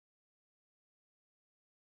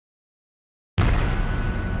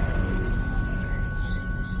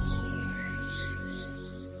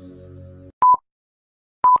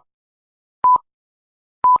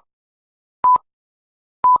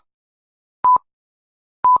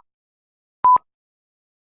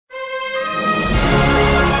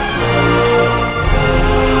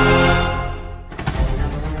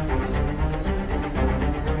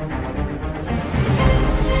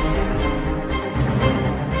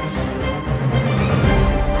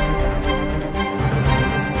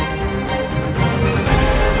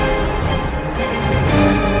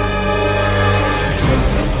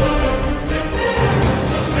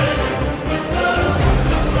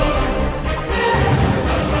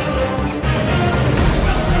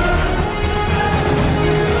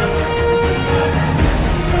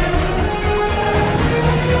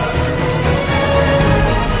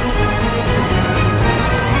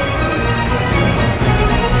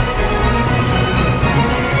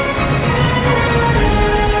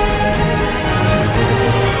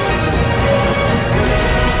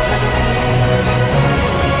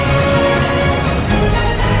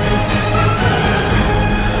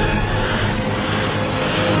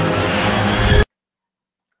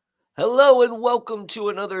Hello and welcome to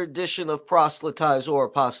another edition of Proselytize or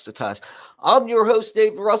Apostatize. I'm your host,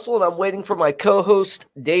 Dave Russell, and I'm waiting for my co-host,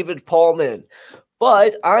 David Paulman.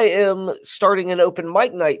 But I am starting an open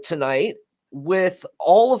mic night tonight with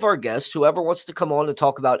all of our guests, whoever wants to come on and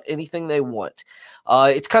talk about anything they want.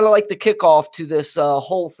 It's kind of like the kickoff to this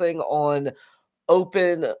whole thing on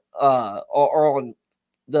open or on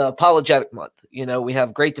the apologetic month. You know, we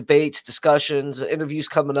have great debates, discussions, interviews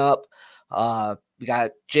coming up. We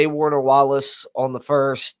got Jay Warner Wallace on the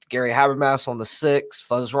 1st, Gary Habermas on the 6th,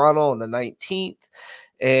 Fuzz Ronald on the 19th,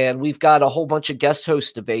 and we've got a whole bunch of guest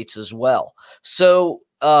host debates as well. So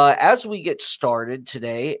as we get started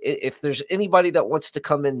today, if there's anybody that wants to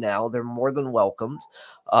come in now, they're more than welcome.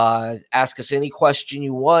 Ask us any question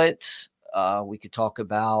you want. We could talk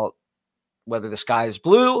about whether the sky is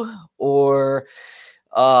blue or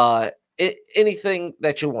anything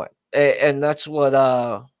that you want. And that's what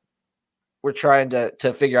we're trying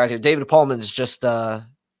to figure out here. David Paulman is just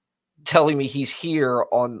telling me he's here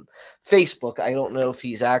on Facebook. I don't know if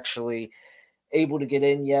he's actually able to get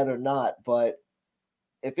in yet or not, but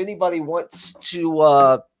if anybody wants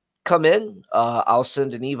to come in, I'll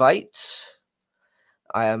send an invite.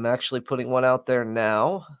 I am actually putting one out there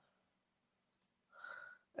now.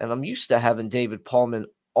 And I'm used to having David Paulman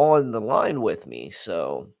on the line with me,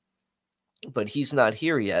 but he's not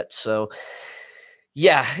here yet. So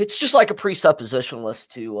yeah, it's just like a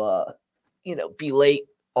presuppositionalist to, be late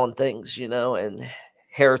on things, and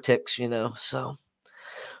heretics, so.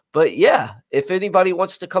 But yeah, if anybody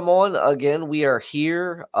wants to come on, again, we are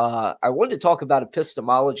here. I wanted to talk about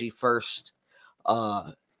epistemology first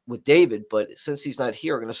with David, but since he's not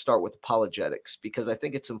here, I'm going to start with apologetics because I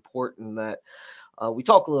think it's important that we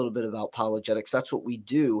talk a little bit about apologetics. That's what we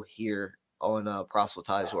do here on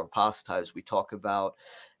Proselytize or Apostatize. We talk about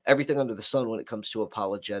everything under the sun when it comes to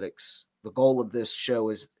apologetics. The goal of this show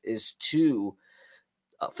is to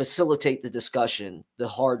facilitate the discussion, the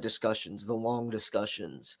hard discussions, the long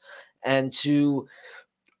discussions, and to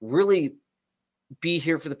really be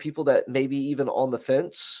here for the people that maybe even on the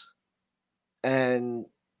fence and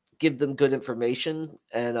give them good information.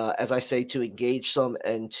 And as I say, to engage some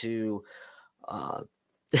and to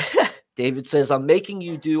David says, I'm making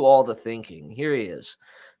you do all the thinking. Here he is.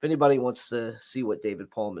 If anybody wants to see what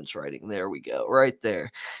David Paulman's writing, there we go, right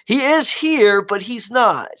there. He is here, but he's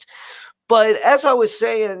not. But as I was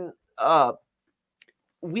saying,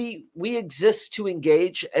 we exist to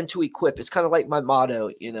engage and to equip. It's kind of like my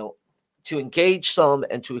motto, to engage some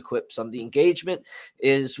and to equip some. The engagement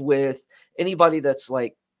is with anybody that's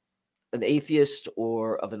like an atheist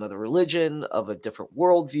or of another religion, of a different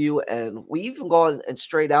worldview. And we even gone and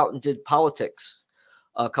straight out and did politics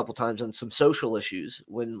a couple times on some social issues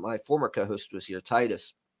when my former co-host was here,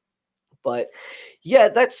 Titus. But yeah,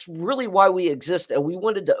 that's really why we exist. And we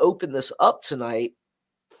wanted to open this up tonight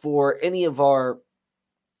for any of our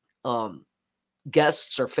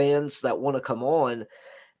guests or fans that want to come on.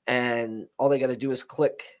 And all they got to do is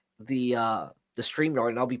click the StreamYard,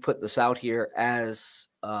 and I'll be putting this out here as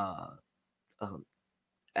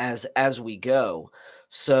we go.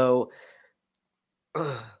 So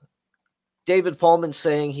David Paulman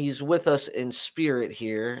saying he's with us in spirit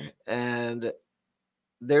here, and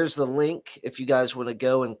there's the link if you guys want to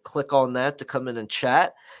go and click on that to come in and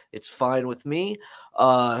chat. It's fine with me.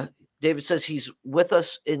 David says he's with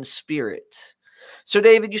us in spirit. So,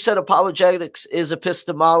 David, you said apologetics is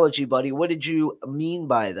epistemology, buddy. What did you mean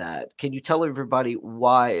by that? Can you tell everybody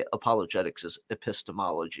why apologetics is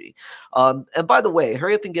epistemology? And by the way,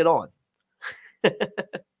 hurry up and get on.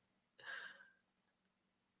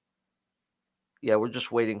 Yeah, we're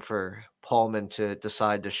just waiting for Paulman to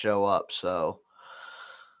decide to show up, so.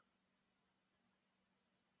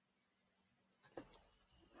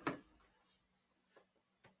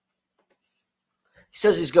 He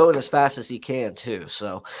says he's going as fast as he can too.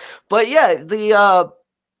 So, but yeah, the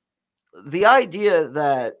idea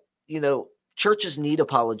that, churches need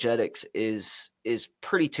apologetics is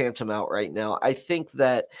pretty tantamount right now. I think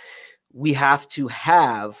that we have to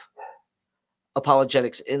have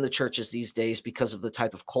apologetics in the churches these days because of the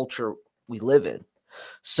type of culture we live in.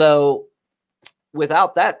 So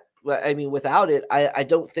without that, without it, I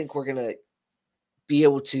don't think we're going to be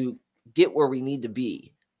able to get where we need to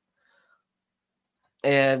be.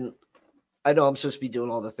 And I know I'm supposed to be doing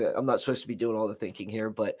I'm not supposed to be doing all the thinking here,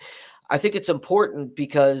 but I think it's important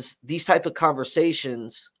because these type of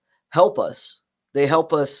conversations help us. They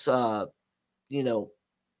help us, they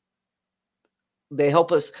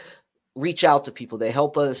help us reach out to people. They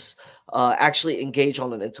help us actually engage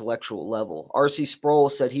on an intellectual level. R.C. Sproul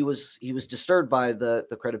said he was disturbed by the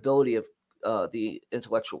credibility of the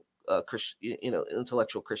intellectual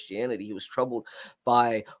intellectual Christianity. He was troubled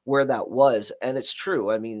by where that was, and it's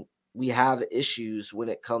true. I mean, we have issues when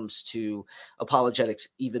it comes to apologetics,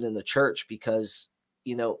 even in the church, because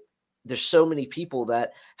there's so many people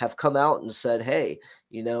that have come out and said, "Hey,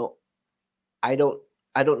 I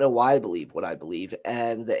don't know why I believe what I believe,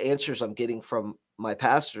 and the answers I'm getting from my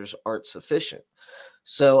pastors aren't sufficient."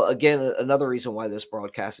 So again, another reason why this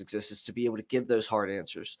broadcast exists is to be able to give those hard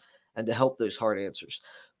answers and to help those hard answers.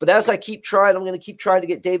 But as I keep trying, I'm going to keep trying to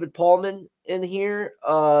get David Paulman in here.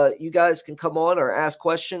 You guys can come on or ask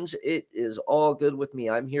questions. It is all good with me.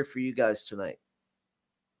 I'm here for you guys tonight.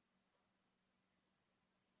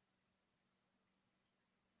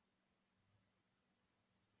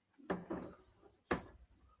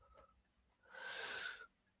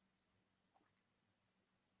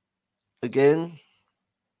 Again,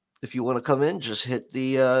 if you want to come in, just hit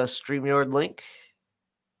the StreamYard link.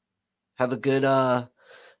 Have a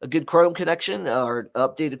good Chrome connection or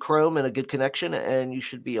updated Chrome and a good connection, and you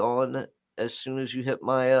should be on as soon as you hit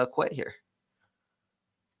my quit here.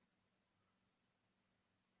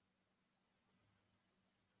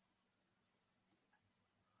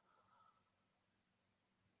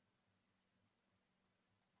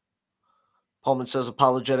 Paulman says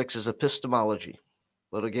apologetics is epistemology.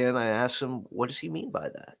 But again, I asked him, what does he mean by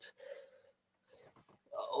that?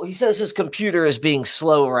 Oh, he says his computer is being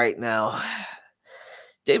slow right now.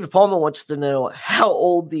 David Paulman wants to know how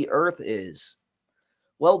old the Earth is.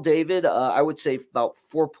 Well, David, I would say about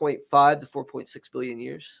 4.5 to 4.6 billion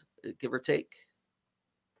years, give or take.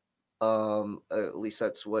 At least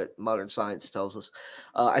that's what modern science tells us.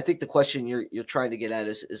 I think the question you're trying to get at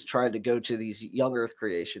is trying to go to these young Earth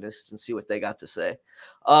creationists and see what they got to say.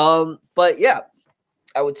 But yeah,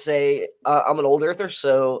 I would say I'm an old Earther,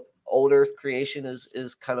 so old Earth creation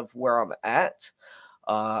is kind of where I'm at.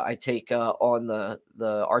 I take on the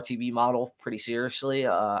RTB model pretty seriously.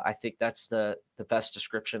 I think that's the best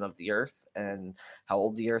description of the Earth and how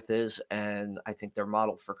old the Earth is, and I think their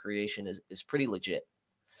model for creation is pretty legit.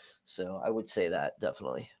 So I would say that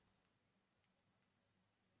definitely.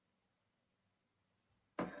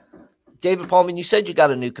 David Paulman, you said you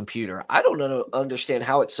got a new computer. I don't understand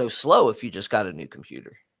how it's so slow if you just got a new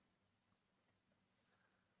computer.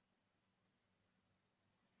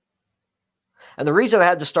 And the reason I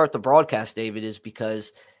had to start the broadcast, David, is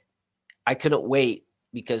because I couldn't wait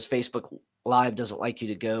because Facebook Live doesn't like you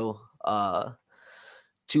to go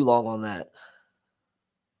too long on that.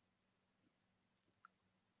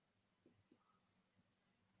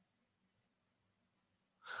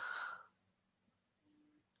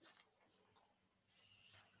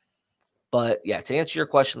 But yeah, to answer your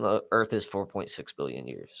question, the Earth is 4.6 billion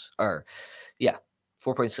years. Or yeah,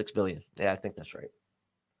 4.6 billion. Yeah, I think that's right.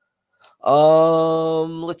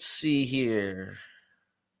 Let's see here.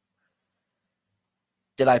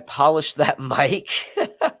 Did I polish that mic?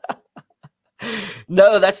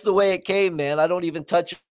 No, that's the way it came, man. I don't even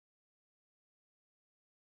touch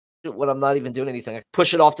it when I'm not even doing anything. I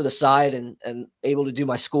push it off to the side and able to do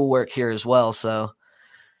my schoolwork here as well. So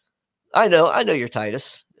I know you're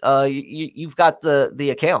Titus. You've got the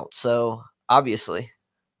account, so obviously.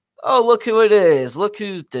 Oh, look who it is. Look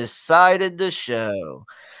who decided to show.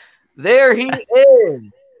 There he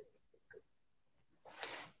is.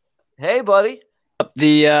 Hey, buddy.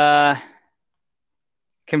 The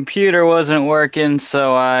computer wasn't working,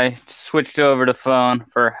 so I switched over to phone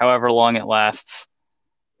for however long it lasts.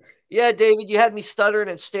 Yeah, David, you had me stuttering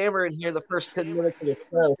and stammering here the first 10 minutes of the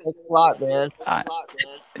show. Thanks a lot, man.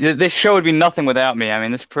 This show would be nothing without me. I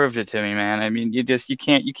mean, this proved it to me, man. I mean, you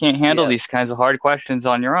can't handle these kinds of hard questions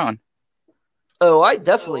on your own. Oh, I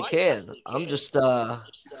definitely can. I'm just well,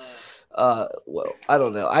 I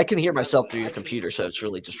don't know. I can hear myself through your computer, so it's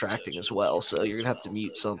really distracting as well. So you're gonna have to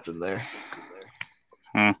mute something there.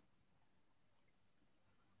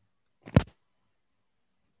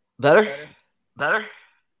 Better?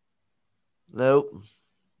 Nope.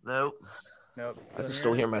 I can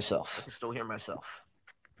still hear myself.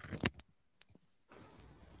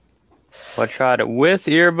 I tried it with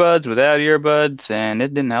earbuds, without earbuds, and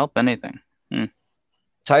it didn't help anything.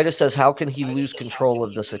 Titus says, how can he lose control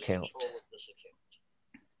of this account?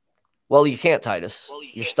 Well, you can't, Titus.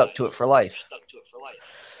 You're stuck to it for life.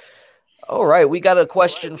 All right, we got a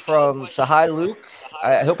question from Sahai Luke.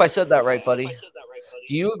 I hope I said that right, buddy.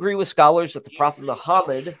 Do you agree with scholars that the Prophet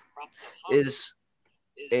Muhammad is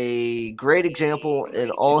a great example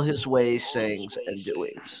in all his ways, sayings, and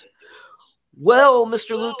doings? Well,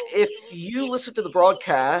 Mr. Luke, if you listen to the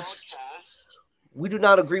broadcast, we do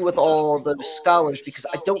not agree with all those scholars because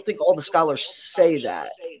I don't think all the scholars say that.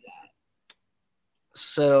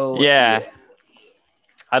 So yeah,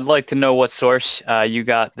 I'd like to know what source you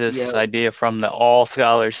got this Yeah. idea from that all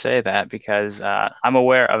scholars say that, because I'm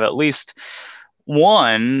aware of at least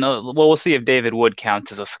one. Well, we'll see if David Wood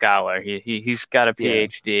counts as a scholar. He's got a Yeah.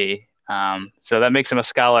 PhD, so that makes him a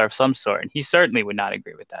scholar of some sort, and he certainly would not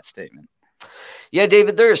agree with that statement. Yeah,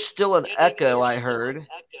 David, there is still an echo, I heard.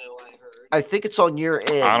 I think it's on your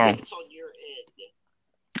I end. don't.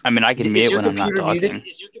 I mean, I can Is mute your when I'm not computer muted?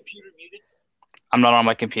 talking. I'm not on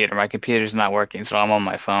my computer. My computer's not working, so I'm on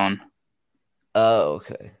my phone. Oh,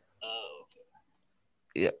 okay.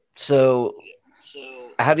 Yeah. So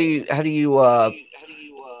how do you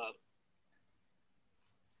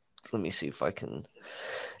let me see if I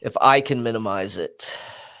can minimize it.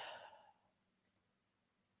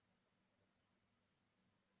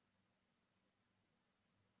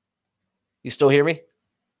 You still hear me?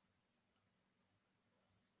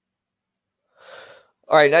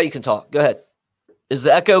 All right, now you can talk. Go ahead. Is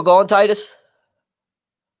the echo gone, Titus?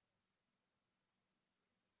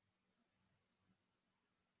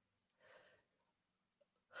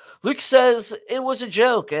 Luke says it was a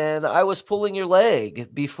joke, and I was pulling your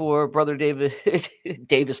leg before Brother David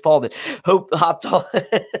Davis Paulman hopped on.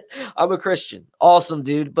 I'm a Christian. Awesome,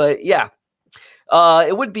 dude. But yeah,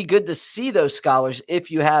 it would be good to see those scholars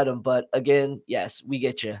if you had them. But again, yes, we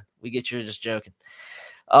get you. We get you. Just joking.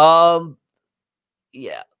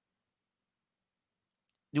 Yeah.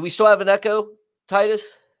 Do we still have an echo, Titus?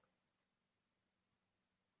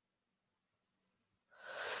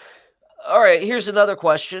 All right, here's another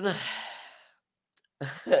question.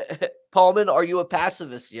 Paulman, are you a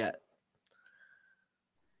pacifist yet?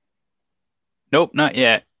 Nope, not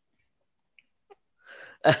yet.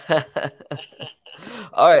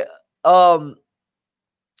 All right.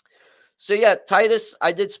 So yeah, Titus,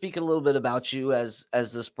 I did speak a little bit about you as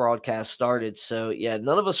this broadcast started. So yeah,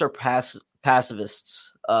 none of us are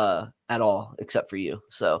pacifists at all except for you.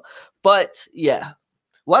 So, but yeah,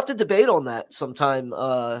 we'll have to debate on that sometime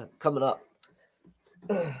coming up.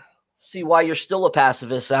 See why you're still a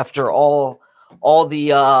pacifist after all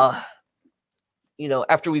the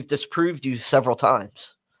after we've disproved you several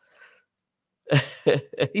times.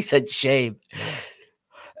 He said shame.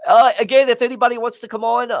 Again, if anybody wants to come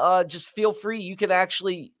on, just feel free. You can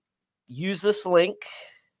actually use this link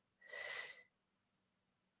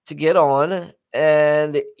to get on,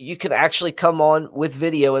 and you can actually come on with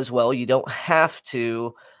video as well. You don't have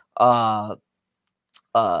to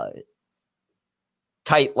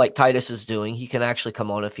type like Titus is doing. He can actually come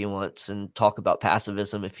on if he wants and talk about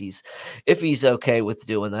pacifism if he's okay with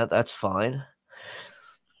doing that. That's fine.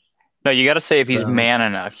 No, you got to say if he's man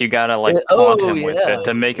enough. You got to taunt him with it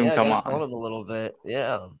to make him come on. Taunt him a little bit,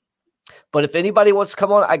 yeah. But if anybody wants to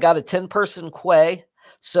come on, I got a 10-person quay.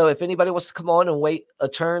 So if anybody wants to come on and wait a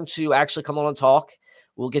turn to actually come on and talk,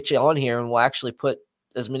 we'll get you on here and we'll actually put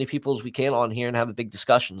as many people as we can on here and have a big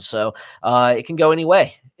discussion. So it can go any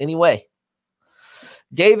way.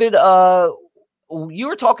 David, you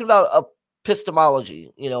were talking about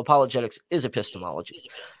epistemology. Apologetics is epistemology.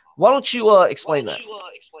 Why don't you explain that?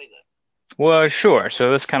 Well, sure. So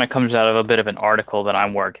this kind of comes out of a bit of an article that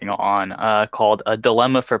I'm working on called A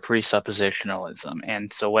Dilemma for Presuppositionalism.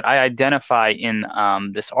 And so what I identify in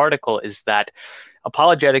this article is that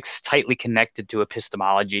apologetics is tightly connected to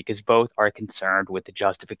epistemology because both are concerned with the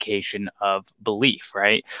justification of belief,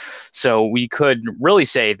 right? So we could really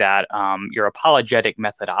say that your apologetic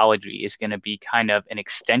methodology is going to be kind of an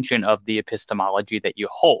extension of the epistemology that you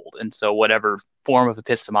hold. And so whatever form of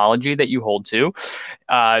epistemology that you hold to,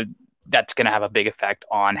 that's going to have a big effect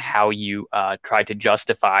on how you try to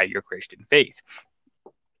justify your Christian faith.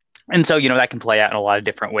 And so, that can play out in a lot of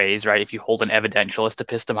different ways, right? If you hold an evidentialist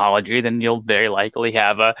epistemology, then you'll very likely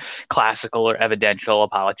have a classical or evidential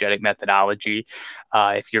apologetic methodology.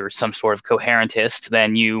 If you're some sort of coherentist,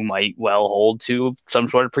 then you might well hold to some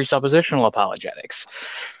sort of presuppositional apologetics.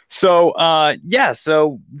 So,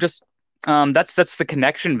 just that's the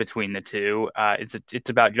connection between the two. It's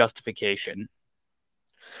about justification.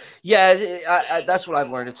 Yeah, that's what I've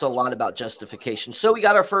learned. It's a lot about justification. So we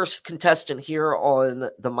got our first contestant here on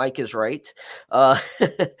The Mic is Right.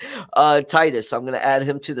 Titus, I'm going to add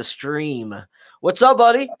him to the stream. What's up,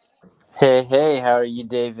 buddy? Hey, how are you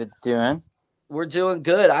Davids doing? We're doing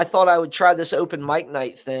good. I thought I would try this open mic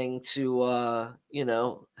night thing to,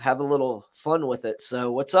 have a little fun with it.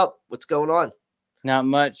 So what's up? What's going on? Not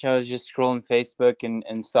much. I was just scrolling Facebook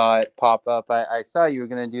and saw it pop up. I saw you were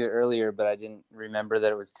going to do it earlier, but I didn't remember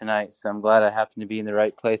that it was tonight. So I'm glad I happened to be in the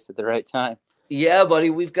right place at the right time. Yeah,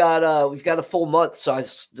 buddy. We've got a full month. So I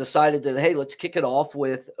decided that, hey, let's kick it off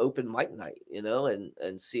with open mic night,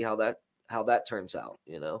 and see how that turns out,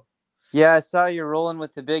 Yeah, I saw you're rolling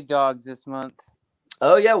with the big dogs this month.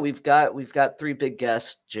 Oh yeah, we've got three big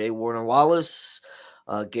guests: Jay Warner Wallace,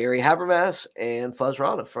 Gary Habermas, and Fuzz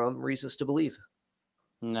Rana from Reasons to Believe.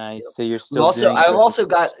 Nice. So you're We've still also doing I've it. also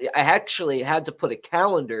got I actually had to put a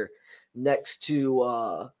calendar next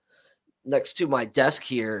to my desk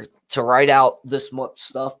here to write out this month's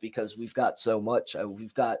stuff because we've got so much.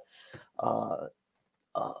 We've got uh,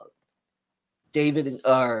 uh, David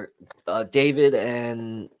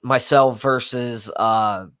and myself versus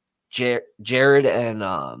Jared and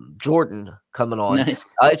Jordan coming on.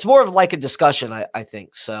 Nice. It's more of like a discussion, I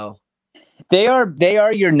think. So They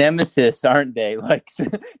are your nemesis, aren't they? Like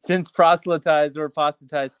since Proselytize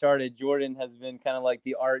started, Jordan has been kind of like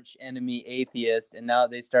the arch enemy atheist, and now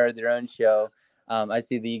they started their own show. I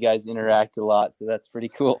see that you guys interact a lot, so that's pretty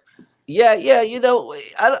cool. yeah,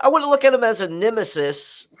 I want to look at him as a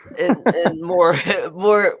nemesis and more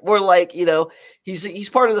more like he's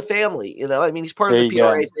part of the family. I mean he's part of There the you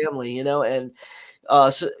PRA go. family. And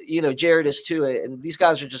so, Jared is too, and these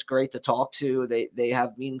guys are just great to talk to. They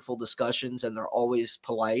have meaningful discussions, and they're always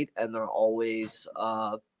polite, and they're always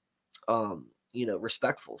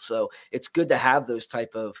respectful. So it's good to have those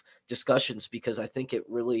type of discussions because I think it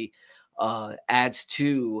really adds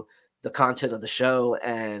to the content of the show.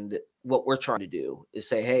 And what we're trying to do is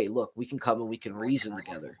say, hey, look, we can come and we can reason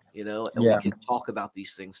together, and Yeah. we can talk about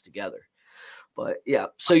these things together. But yeah,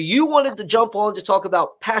 so you wanted to jump on to talk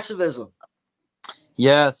about pacifism.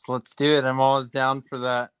 Yes, let's do it. I'm always down for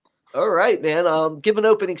that. All right, man. Give an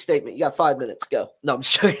opening statement. You got 5 minutes. Go. No, I'm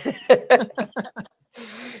sorry.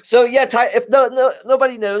 So yeah, if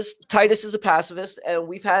nobody knows, Titus is a pacifist, and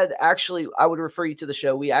we've had I would refer you to the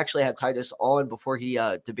show. We actually had Titus on before he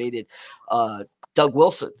debated Doug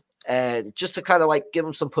Wilson, and just to kind of like give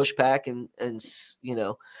him some pushback and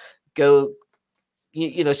go,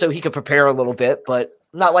 so he could prepare a little bit, but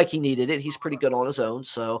not like he needed it. He's pretty good on his own.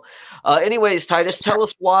 So, anyways, Titus, tell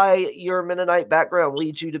us why your Mennonite background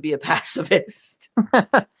leads you to be a pacifist.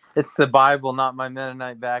 It's the Bible, not my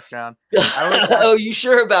Mennonite background. Oh, you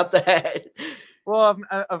sure about that? Well,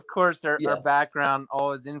 of course, our background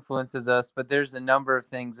always influences us, but there's a number of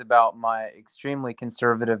things about my extremely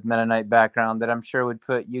conservative Mennonite background that I'm sure would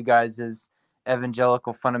put you guys'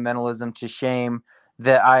 evangelical fundamentalism to shame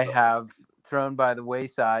that I have thrown by the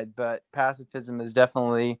wayside. But pacifism is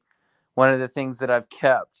definitely one of the things that I've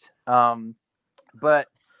kept. But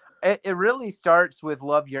it really starts with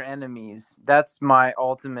love your enemies. That's my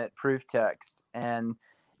ultimate proof text. And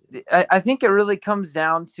I think it really comes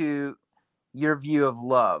down to your view of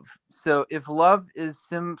love. So if love is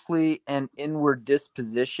simply an inward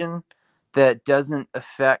disposition that doesn't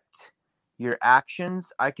affect your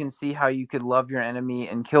actions, I can see how you could love your enemy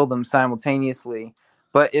and kill them simultaneously.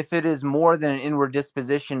 But if it is more than an inward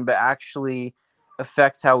disposition, but actually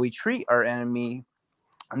affects how we treat our enemy,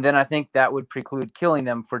 and then I think that would preclude killing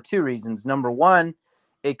them for two reasons. Number one,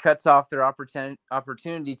 it cuts off their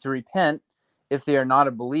opportunity to repent if they are not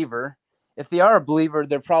a believer. If they are a believer,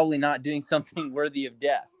 they're probably not doing something worthy of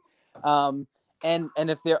death. And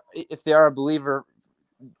if they are a believer,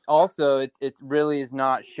 also it really is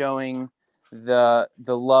not showing the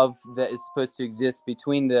love that is supposed to exist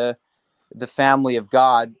between the family of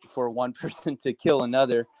God for one person to kill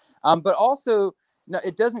another. But also, no,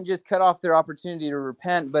 it doesn't just cut off their opportunity to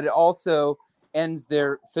repent, but it also ends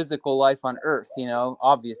their physical life on earth,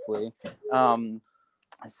 obviously.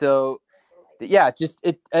 So yeah, just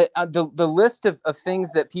the list of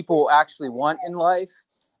things that people actually want in life,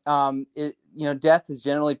 death is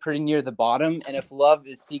generally pretty near the bottom. And if love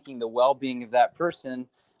is seeking the well-being of that person,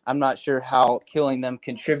 I'm not sure how killing them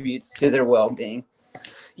contributes to their well-being.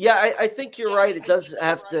 Yeah, I think you're right. It does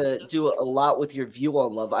have to do a lot with your view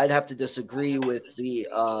on love. I'd have to disagree with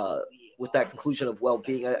with that conclusion of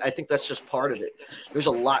well-being. I think that's just part of it. There's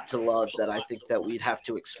a lot to love that I think that we'd have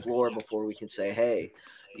to explore before we can say, hey,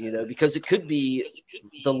 because it could be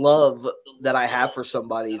the love that I have for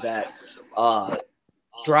somebody that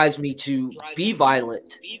drives me to be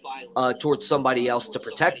violent towards somebody else to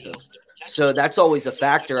protect them. So that's always a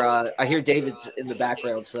factor. I hear David's in the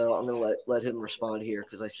background, so I'm going to let him respond here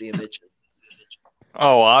because I see him itching.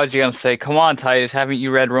 Oh, I was going to say, come on, Titus, haven't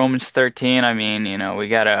you read Romans 13? I mean, we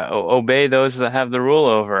got to obey those that have the rule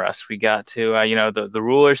over us. We got to, the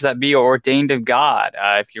rulers that be ordained of God.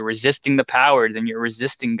 If you're resisting the power, then you're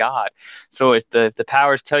resisting God. So if the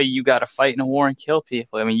powers tell you got to fight in a war and kill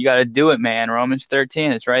people, I mean, you got to do it, man. Romans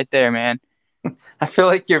 13, it's right there, man. I feel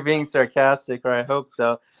like you're being sarcastic, or I hope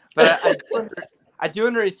so. But I do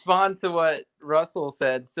want to respond to what Russell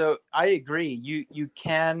said. So I agree. You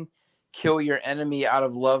can kill your enemy out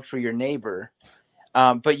of love for your neighbor,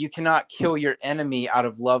 but you cannot kill your enemy out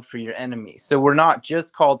of love for your enemy. So we're not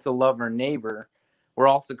just called to love our neighbor. we're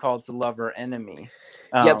also called to love our enemy.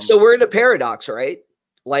 Yep. So we're in a paradox, right?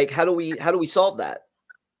 Like, how do we solve that?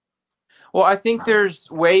 Well, I think there's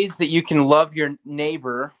ways that you can love your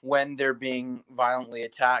neighbor when they're being violently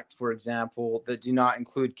attacked, for example, that do not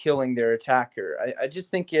include killing their attacker. I just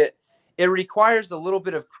think it requires a little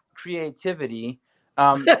bit of creativity.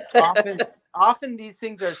 Often these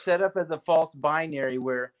things are set up as a false binary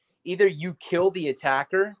where either you kill the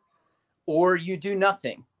attacker or you do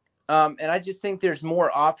nothing. And I just think there's more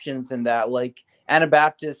options than that. Like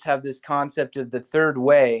Anabaptists have this concept of the third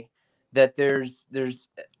way, that there's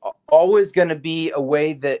always going to be a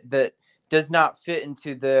way that does not fit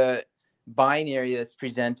into the binary that's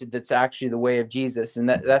presented, that's actually the way of Jesus. And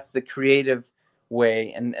that's the creative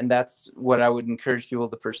way. And that's what I would encourage people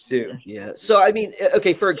to pursue. Yeah. So, I mean,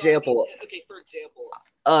 okay, for example,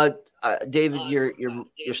 David,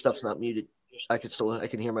 your stuff's not muted. I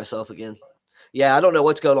can hear myself again. Yeah, I don't know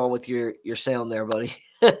what's going on with your sound there, buddy.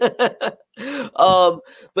 But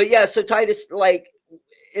yeah, so Titus, like,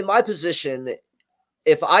 in my position,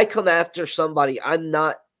 if I come after somebody, I'm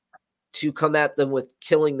not to come at them with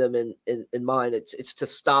killing them in mind. It's to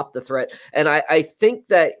stop the threat. And I think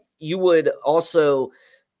that you would also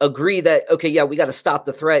agree that, okay, yeah, we got to stop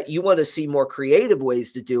the threat. You want to see more creative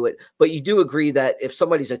ways to do it, but you do agree that if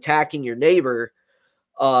somebody's attacking your neighbor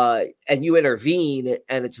and you intervene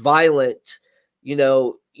and it's violent, you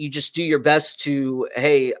know, you just do your best to,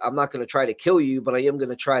 hey, I'm not going to try to kill you, but I am going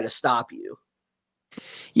to try to stop you.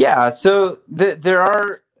 Yeah, so there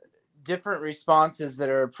are different responses that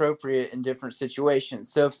are appropriate in different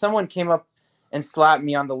situations. So if someone came up and slapped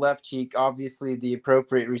me on the left cheek, obviously the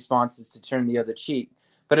appropriate response is to turn the other cheek.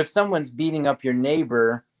 But if someone's beating up your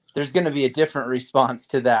neighbor, there's going to be a different response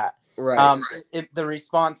to that. Right. If the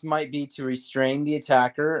response might be to restrain the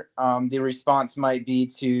attacker, the response might be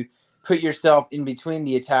to put yourself in between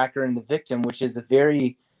the attacker and the victim, which is a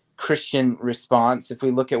very Christian response. If we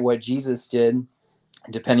look at what Jesus did,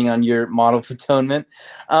 depending on your model of atonement,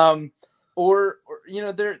 or you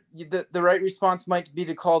know, the right response might be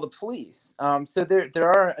to call the police. So there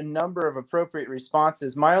are a number of appropriate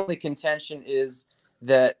responses. My only contention is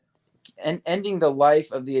that ending the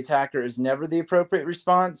life of the attacker is never the appropriate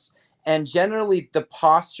response, and generally the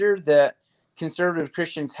posture that conservative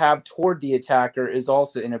Christians have toward the attacker is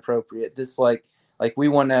also inappropriate. This like we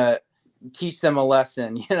want to teach them a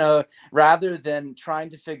lesson, you know, rather than trying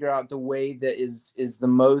to figure out the way that is the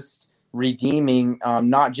most redeeming,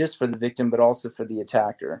 not just for the victim, but also for the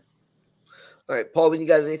attacker. All right, Paul, you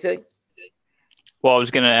got anything? Well, I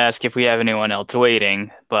was going to ask if we have anyone else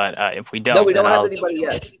waiting, but if we don't, no, we don't have anybody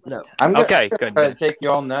yet. No. Okay, good. Try to take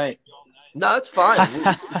you all night. No, it's fine.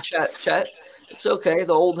 We chat. It's okay.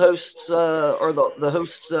 The old hosts or the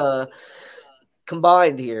hosts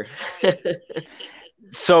combined here.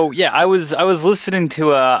 So yeah, I was listening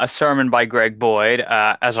to a sermon by Greg Boyd,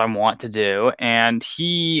 as I want to do, and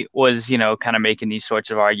he was, you know, kind of making these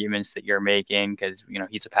sorts of arguments that you're making because, you know,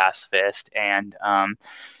 he's a pacifist, and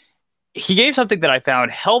he gave something that I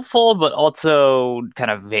found helpful but also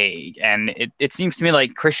kind of vague, and it seems to me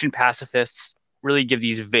like Christian pacifists really give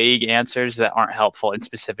these vague answers that aren't helpful in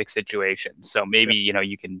specific situations. So maybe, you know,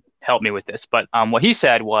 you can help me with this. But what he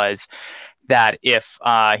said was that if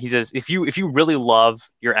he says if you really love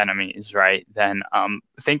your enemies, right, then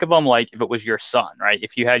think of them like if it was your son, right?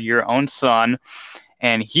 If you had your own son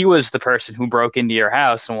and he was the person who broke into your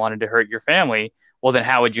house and wanted to hurt your family, well, then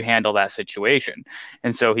how would you handle that situation?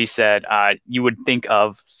 And so he said you would think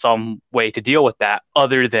of some way to deal with that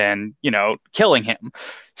other than, you know, killing him.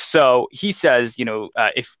 So he says, you know,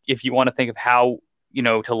 if you want to think of how, you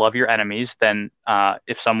know, to love your enemies, then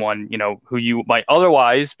if someone, you know, who you might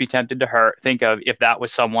otherwise be tempted to hurt, think of if that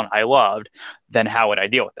was someone I loved, then how would I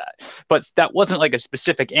deal with that? But that wasn't like a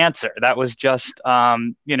specific answer. That was just,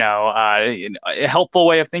 you know, a helpful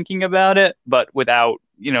way of thinking about it, but without,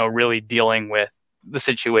 you know, really dealing with the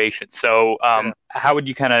situation. So how would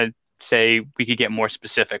you kind of say we could get more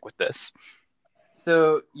specific with this?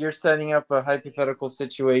 So you're setting up a hypothetical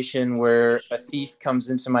situation where a thief comes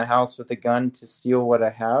into my house with a gun to steal what I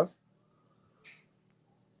have?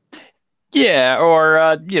 Yeah,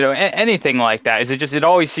 or you know, anything like that. Is it just? It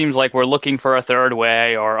always seems like we're looking for a third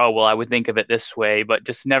way, or oh well, I would think of it this way, but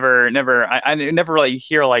just never. I never really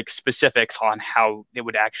hear like specifics on how it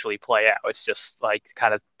would actually play out. It's just like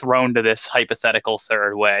kind of thrown to this hypothetical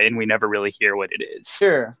third way, and we never really hear what it is.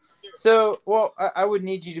 Sure. So, well, I would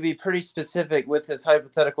need you to be pretty specific with this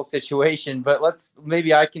hypothetical situation, but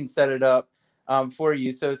maybe I can set it up for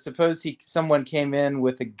you. So, suppose someone came in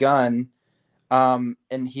with a gun.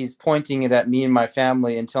 And he's pointing it at me and my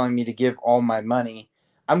family and telling me to give all my money.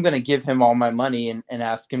 I'm going to give him all my money and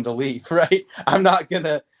ask him to leave, right? I'm not going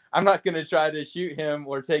to try to shoot him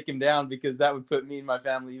or take him down, because that would put me and my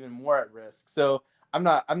family even more at risk. So I'm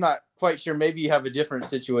not quite sure. Maybe you have a different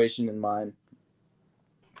situation in mind.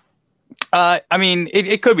 I mean,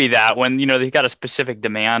 it could be that when, they've got a specific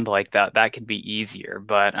demand like that, that could be easier.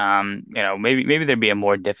 But, maybe there'd be a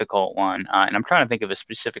more difficult one. And I'm trying to think of a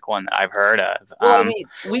specific one that I've heard of. Well, I mean,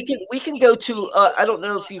 we can go to, I don't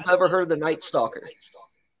know if you've ever heard of the Night Stalker.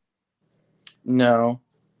 No.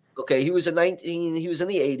 Okay, he was in the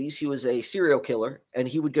 80s. He was a serial killer, and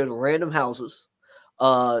he would go to random houses,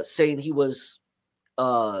 saying he was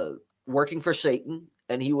working for Satan,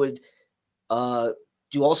 and he would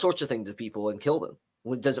do all sorts of things to people and kill them.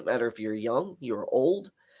 It doesn't matter if you're young, you're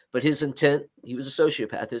old, but his intent, he was a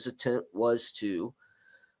sociopath. His intent was to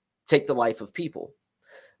take the life of people.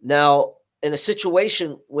 Now, in a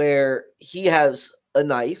situation where he has a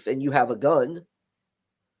knife and you have a gun,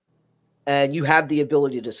 and you have the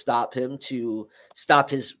ability to stop him, to stop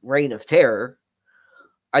his reign of terror,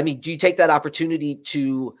 I mean, do you take that opportunity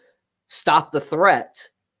to stop the threat,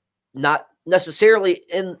 not necessarily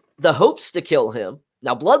in the hopes to kill him?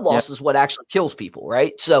 Now, blood loss is what actually kills people,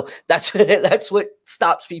 right? So that's what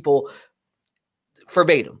stops people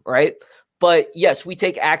verbatim, right? But yes, we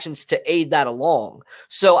take actions to aid that along.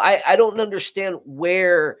 So I don't understand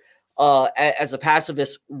where, as a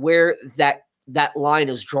pacifist, where that line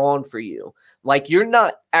is drawn for you. Like, you're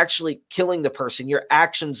not actually killing the person, your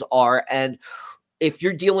actions are. And if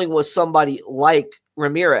you're dealing with somebody like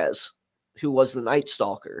Ramirez, who was the Night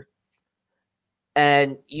Stalker,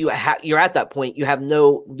 and you're at that point, you have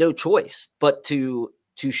no choice but to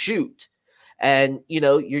shoot. And,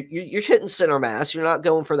 you're hitting center mass. You're not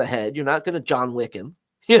going for the head. You're not going to John Wick him,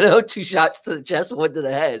 2 shots to the chest, 1 to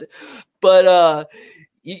the head. But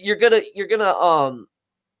you're gonna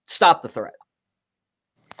stop the threat.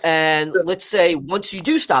 And let's say once you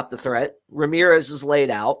do stop the threat, Ramirez is laid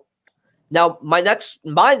out. Now, my next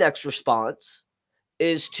response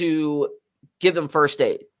is to give him first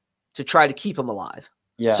aid, to try to keep him alive,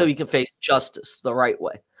 so he can face justice the right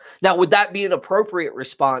way. Now, would that be an appropriate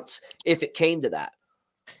response if it came to that?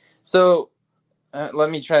 So let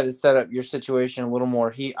me try to set up your situation a little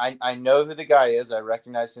more. I know who the guy is. I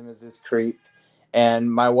recognize him as this creep.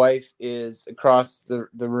 And my wife is across the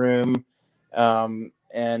room,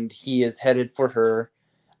 and he is headed for her.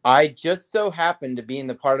 I just so happened to be in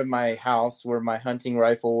the part of my house where my hunting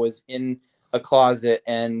rifle was in a closet,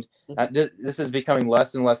 and this is becoming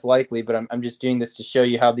less and less likely, but I'm just doing this to show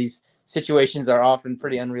you how these situations are often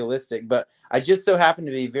pretty unrealistic. But I just so happen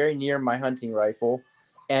to be very near my hunting rifle,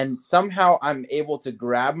 and somehow I'm able to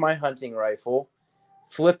grab my hunting rifle,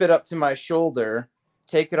 flip it up to my shoulder,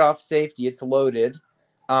 take it off safety, it's loaded,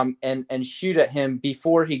 and shoot at him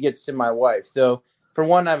before he gets to my wife. So for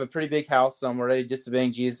one, I have a pretty big house, so I'm already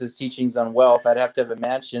disobeying Jesus' teachings on wealth. I'd have to have a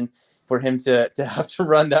mansion for him to have to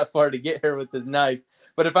run that far to get here with his knife.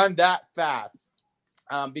 But if I'm that fast,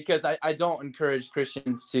 because I don't encourage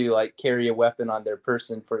Christians to like carry a weapon on their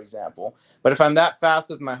person, for example. But if I'm that fast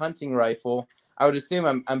with my hunting rifle, I would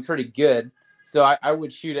assume I'm pretty good. So I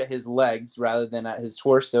would shoot at his legs rather than at his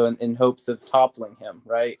torso in hopes of toppling him,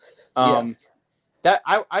 right? That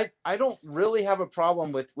I don't really have a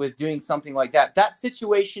problem with doing something like that. That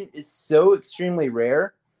situation is so extremely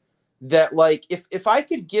rare that, like, if I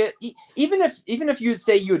could get, even if you would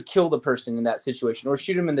say you would kill the person in that situation or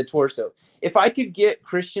shoot him in the torso, if I could get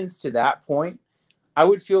Christians to that point, I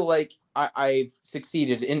would feel like I've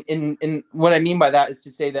succeeded. In what I mean by that is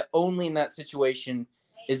to say that only in that situation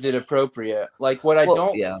is it appropriate. Like Titus,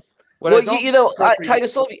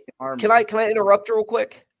 can I interrupt real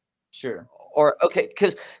quick? Sure. Or okay,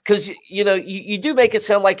 because you do make it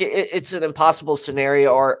sound like it's an impossible scenario,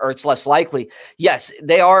 or it's less likely. Yes,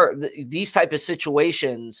 they are. These type of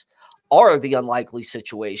situations are the unlikely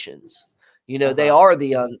situations. They are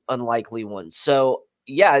the unlikely ones. So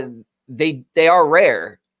yeah, they are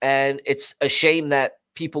rare, and it's a shame that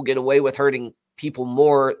people get away with hurting people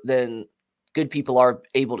more than good people are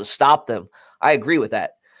able to stop them. I agree with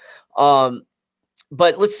that.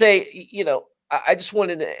 But let's say, I just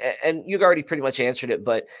wanted to, and you've already pretty much answered it,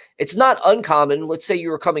 but it's not uncommon. Let's say you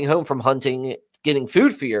were coming home from hunting, getting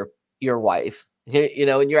food for your wife, and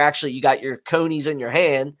you got your conies in your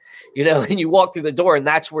hand, and you walk through the door, and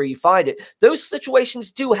that's where you find it. Those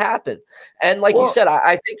situations do happen. And like you said,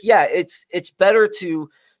 I think, it's better to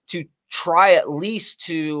try at least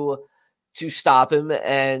to stop him,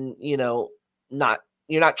 and, you're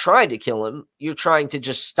not trying to kill him. You're trying to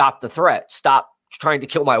just stop the threat, stop trying to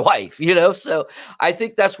kill my wife, so I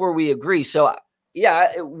think that's where we agree. So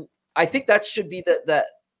yeah, I think that should be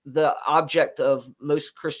the object of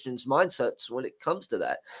most Christians' mindsets when it comes to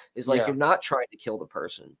that is like you're not trying to kill the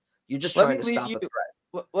person. You're just trying to stop a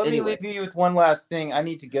threat. Let me leave you with one last thing. I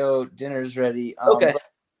need to go. Dinner's ready. Okay.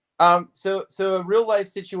 So a real life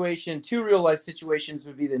situation, 2 real life situations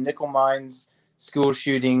would be the Nickel Mines school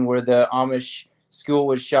shooting where the Amish school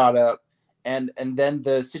was shot up. And then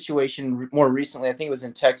the situation more recently, I think it was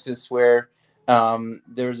in Texas, where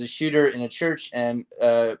there was a shooter in a church, and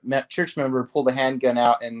a church member pulled a handgun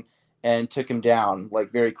out and took him down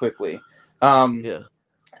like very quickly.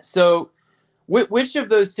 So which of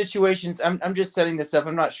those situations, I'm just setting this up.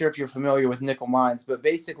 I'm not sure if you're familiar with Nickel Mines, but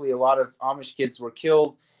basically a lot of Amish kids were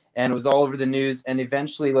killed, and it was all over the news. And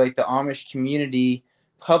eventually, like, the Amish community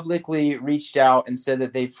publicly reached out and said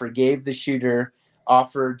that they forgave the shooter,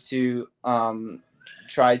 offered to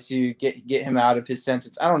try to get him out of his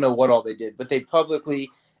sentence. I don't know what all they did, but they publicly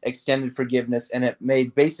extended forgiveness, and it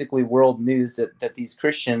made basically world news that these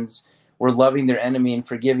Christians were loving their enemy and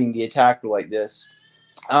forgiving the attacker like this.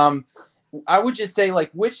 I would just say, like,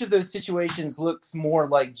 which of those situations looks more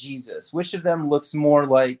like Jesus? Which of them looks more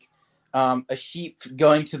like a sheep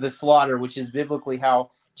going to the slaughter, which is biblically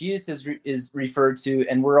how Jesus is referred to,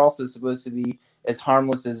 and we're also supposed to be as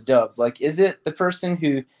harmless as doves? Like, is it the person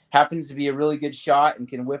who happens to be a really good shot and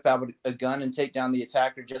can whip out a gun and take down the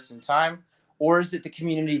attacker just in time? Or is it the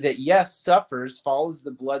community that, yes, suffers, follows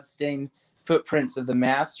the bloodstained footprints of the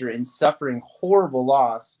master in suffering horrible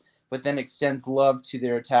loss, but then extends love to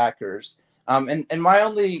their attackers? And my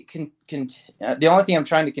only the only thing I'm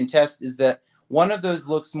trying to contest is that one of those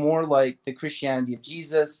looks more like the Christianity of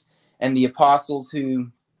Jesus and the apostles who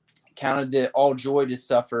counted it all joy to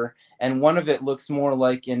suffer, and one of it looks more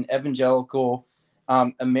like an evangelical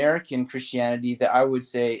American Christianity that I would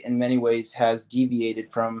say in many ways has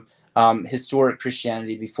deviated from historic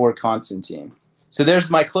Christianity before Constantine. So there's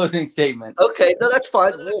my closing statement. Okay, no, that's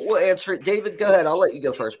fine. We'll answer it. David, go ahead. I'll let you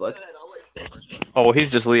go first, bud. Oh, well, he's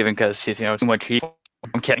just leaving because he's too much heat.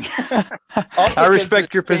 I'm kidding. I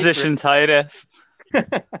respect your position, Titus.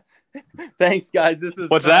 Thanks, guys. This was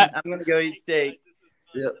What's fun. that? I'm gonna go eat steak.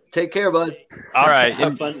 Yeah. Take care, bud. All right.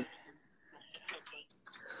 Have fun.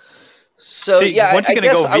 So once you're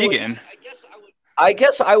gonna go vegan. I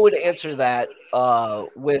guess I would answer that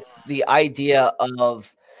with the idea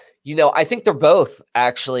of, I think they're both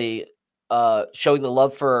actually showing the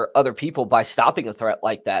love for other people by stopping a threat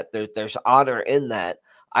like that. There's honor in that.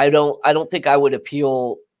 I don't think I would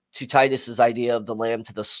appeal to Titus's idea of the lamb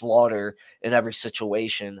to the slaughter in every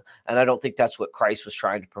situation, and I don't think that's what Christ was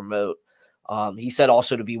trying to promote. He said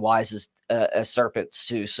also to be wise as serpents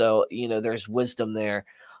too. So there's wisdom there.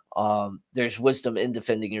 There's wisdom in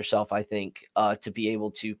defending yourself, I think, to be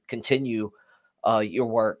able to continue your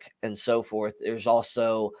work and so forth. There's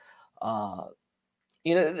also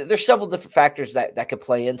there's several different factors that could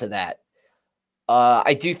play into that.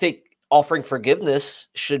 I do think offering forgiveness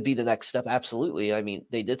should be the next step. Absolutely. I mean,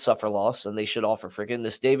 they did suffer loss and they should offer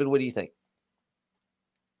forgiveness. David, what do you think?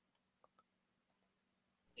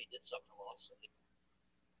 They did suffer loss.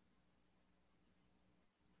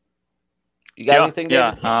 You got anything,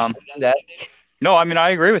 David? Yeah. No, I mean, I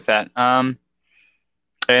agree with that.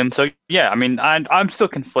 And so, yeah, I mean, I'm still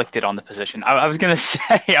conflicted on the position. I was going to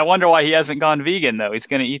say, I wonder why he hasn't gone vegan, though. He's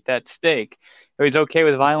going to eat that steak. Or he's okay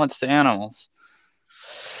with violence to animals.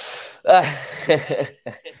 That's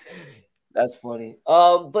funny.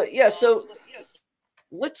 But yeah, so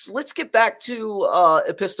let's get back to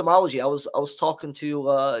epistemology. I was talking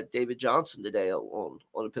to David Johnson today on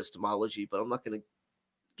epistemology, but I'm not going to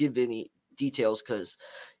give any details because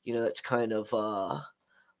that's kind of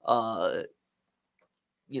I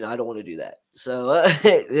don't want to do that. So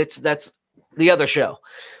that's the other show.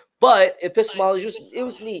 But epistemology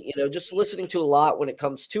was neat, just listening to a lot when it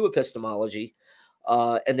comes to epistemology.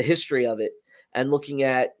 And the history of it, and looking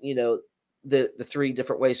at the 3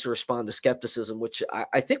 different ways to respond to skepticism, which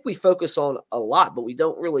I think we focus on a lot, but we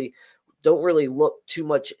don't really look too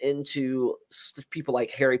much into people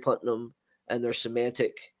like Harry Putnam and their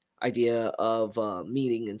semantic idea of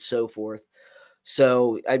meaning and so forth.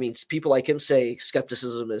 So I mean, people like him say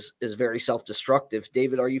skepticism is very self-destructive.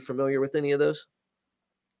 David, are you familiar with any of those?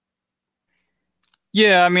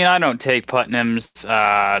 Yeah, I mean, I don't take Putnam's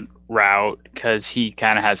route because he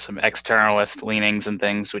kind of has some externalist leanings and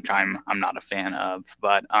things, which I'm not a fan of.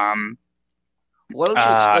 But why don't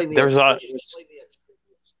you explain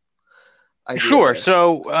the Sure.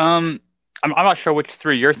 So I'm not sure which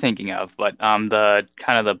 3 you're thinking of, but the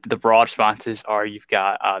kind of the broad responses are you've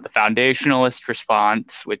got the foundationalist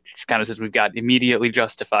response, which kind of says we've got immediately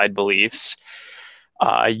justified beliefs.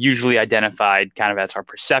 usually identified kind of as our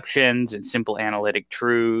perceptions and simple analytic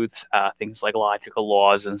truths, things like logical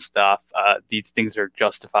laws and stuff. These things are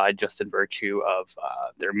justified just in virtue of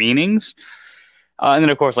their meanings. And then,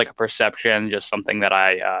 of course, like a perception, just something that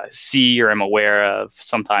I see or am aware of.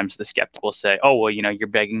 Sometimes the skeptic will say, "Oh, well, you're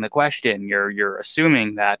begging the question. You're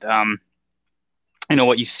assuming that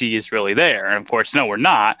what you see is really there." And of course, no, we're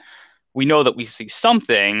not. We know that we see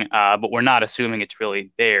something, but we're not assuming it's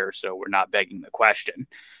really there, so we're not begging the question.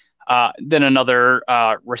 Then another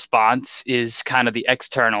response is kind of the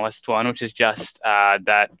externalist one, which is just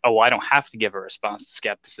that, oh, I don't have to give a response to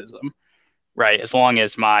skepticism, right? As long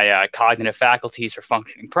as my cognitive faculties are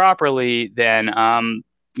functioning properly, then I'm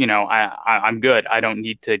good. I don't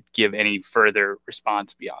need to give any further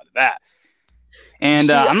response beyond that.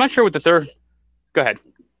 And I'm not sure what the third. Go ahead.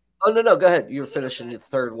 Oh, no, go ahead. You were finishing the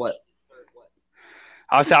third what?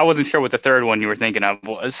 I wasn't sure what the third one you were thinking of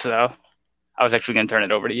was, so I was actually going to turn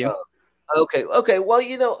it over to you. Okay. Well,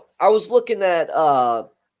 I was looking at,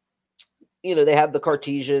 they have the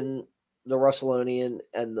Cartesian, the Russellonian,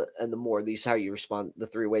 and the Moore. These how you respond, the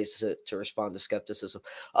three ways to respond to skepticism.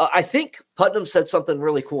 I think Putnam said something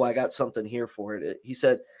really cool. I got something here for it. He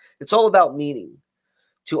said, it's all about meaning.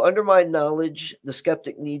 To undermine knowledge, the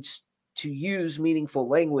skeptic needs to use meaningful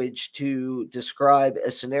language to describe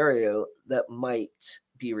a scenario that might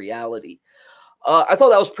be reality. I thought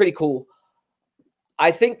that was pretty cool.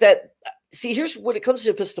 I think that, here's when it comes to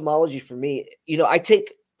epistemology for me, I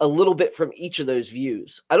take a little bit from each of those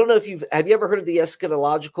views. I don't know if have you ever heard of the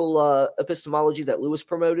eschatological epistemology that Lewis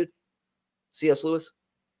promoted? C.S. Lewis?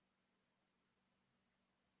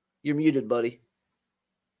 You're muted, buddy.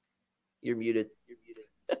 You're muted.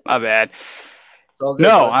 My bad. Good,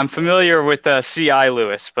 no, buddy. I'm familiar with C.I.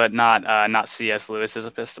 Lewis, but not C.S. Lewis's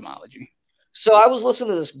epistemology. So I was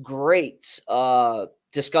listening to this great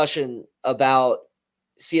discussion about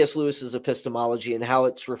C.S. Lewis's epistemology and how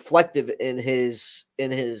it's reflective in his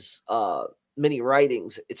many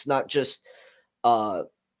writings. It's not just,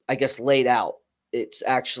 laid out. It's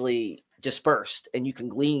actually dispersed, and you can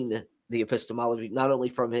glean the epistemology not only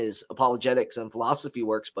from his apologetics and philosophy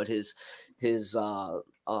works, but his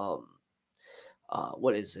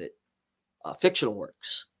fictional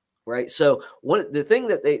works, right? So the thing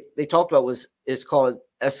that they talked about is called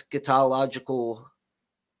eschatological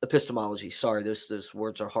epistemology. Sorry, those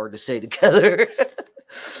words are hard to say together.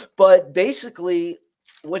 But basically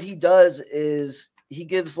what he does is he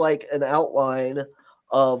gives like an outline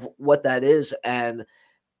of what that is, and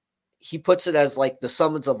he puts it as like the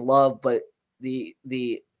summons of love, but there's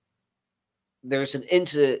an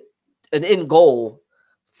end goal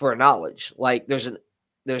for knowledge. Like there's a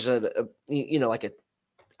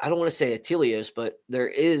I don't want to say a teleos, but there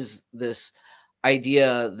is this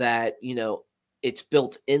idea that, it's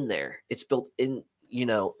built in there. It's built in,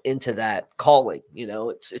 into that calling,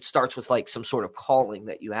 it starts with like some sort of calling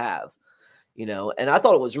that you have, and I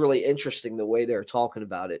thought it was really interesting the way they're talking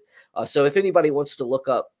about it. So if anybody wants to look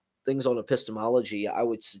up things on epistemology, I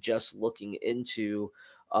would suggest looking into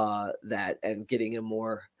that and getting a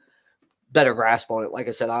better grasp on it. Like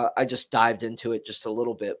I said, I just dived into it just a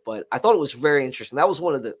little bit, but I thought it was very interesting. That was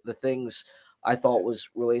one of the things I thought was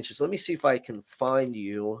really interesting. Let me see if I can find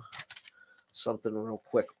you something real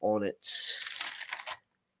quick on it.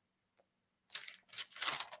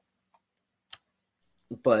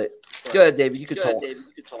 But go ahead, David. You could talk.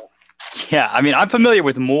 Yeah, I mean, I'm familiar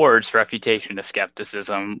with Moore's refutation of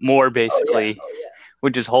skepticism. Moore basically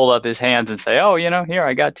would just hold up his hands and say, "Oh, here,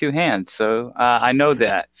 I got two hands, so I know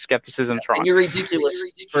that skepticism's wrong." And you're ridiculous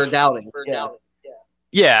for doubting.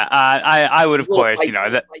 Yeah, I would, of course,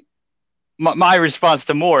 that my response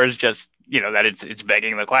to Moore is just, that it's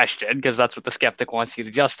begging the question, because that's what the skeptic wants you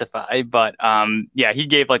to justify. But he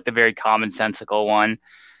gave like the very commonsensical one.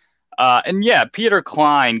 And Peter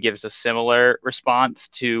Klein gives a similar response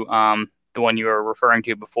to the one you were referring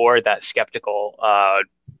to before, that skeptical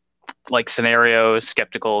like scenarios,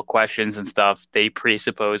 skeptical questions and stuff, they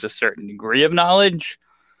presuppose a certain degree of knowledge.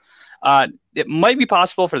 It might be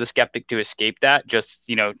possible for the skeptic to escape that, just,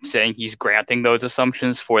 saying he's granting those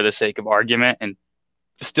assumptions for the sake of argument and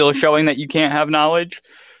still showing that you can't have knowledge.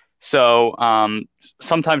 So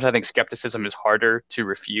sometimes I think skepticism is harder to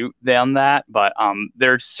refute than that, but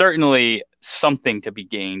there's certainly something to be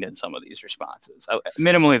gained in some of these responses.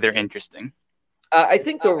 Minimally, they're interesting. I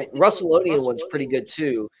think the Russellonian one's pretty good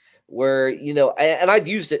too, where, and I've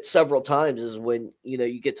used it several times, is when,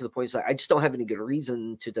 you get to the point, like, I just don't have any good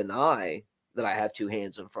reason to deny that I have two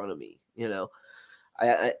hands in front of me, and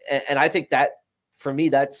I think that, for me,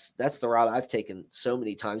 that's the route I've taken so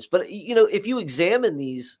many times. But, if you examine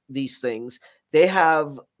these things, they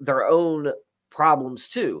have their own problems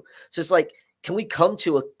too. So it's like, can we come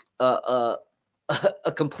to a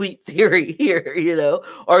complete theory here,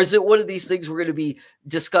 or is it one of these things we're going to be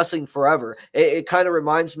discussing forever? It kind of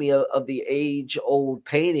reminds me of the age-old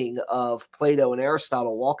painting of Plato and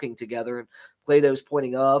Aristotle walking together, and Plato's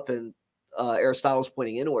pointing up and Aristotle's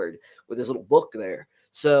pointing inward with his little book there.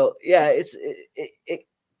 So yeah, it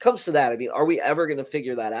comes to that. I mean, are we ever going to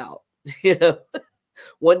figure that out?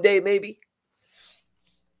 One day maybe.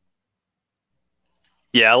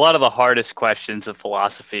 Yeah, a lot of the hardest questions of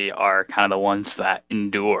philosophy are kind of the ones that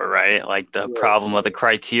endure, right? Like the problem of the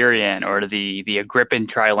criterion or the Agrippine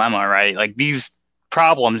trilemma, right? Like these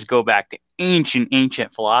problems go back to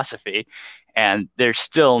ancient philosophy, and there's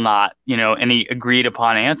still not, any agreed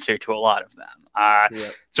upon answer to a lot of them.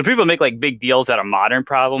 So people make like big deals out of modern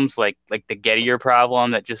problems, like the Gettier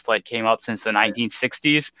problem that just like came up since the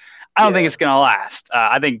 1960s. I don't think it's going to last.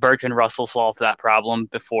 I think Bertrand Russell solved that problem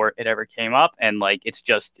before it ever came up. And like, it's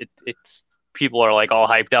people are like all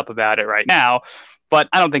hyped up about it right now, but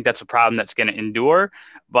I don't think that's a problem that's going to endure.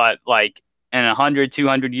 But like in 100,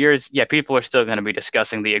 200 years, people are still going to be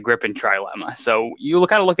discussing the Agrippine trilemma. So you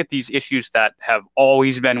kind of look at these issues that have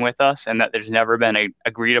always been with us and that there's never been a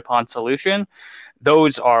agreed upon solution.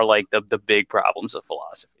 Those are like the big problems of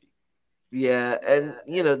philosophy. Yeah, and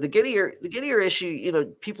the Gettier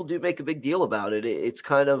issue, people do make a big deal about it. It's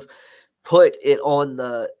kind of put it on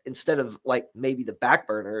instead of like maybe the back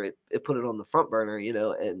burner, it put it on the front burner,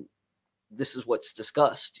 and this is what's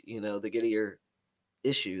discussed, the Gettier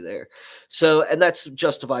issue there. So, and that's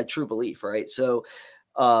justified true belief, right? So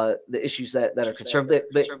the issues that are conservative,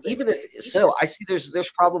 but even if so, I see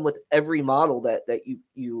there's problem with every model that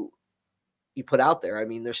you put out there. I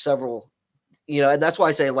mean, there's several. And that's why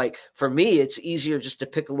I say, like, for me, it's easier just to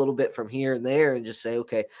pick a little bit from here and there and just say,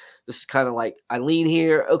 okay, this is kind of like, I lean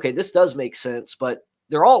here. Okay, this does make sense, but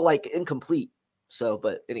they're all like incomplete. So,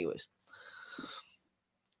 but anyways.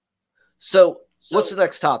 So what's the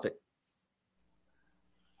next topic?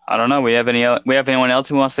 I don't know. We have anyone else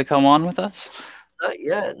who wants to come on with us? Not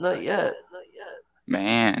yet.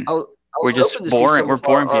 Man, we're just boring. We're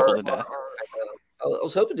boring people to death. I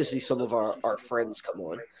was hoping to see some of our friends come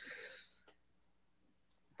on.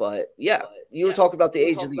 But yeah, you were talking about the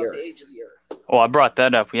age of the earth. Oh, I brought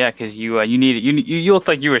that up, because you looked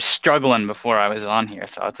like you were struggling before I was on here,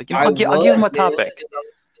 so it's like I'll give him a topic.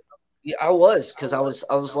 Yeah, I was, because I was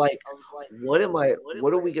like, what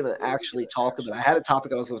are we gonna actually talk about? I had a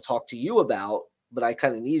topic I was going to talk to you about, but I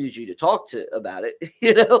kind of needed you to talk about it,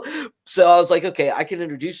 So I was like, okay, I can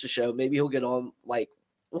introduce the show. Maybe he'll get on, like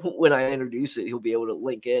when I introduce it, he'll be able to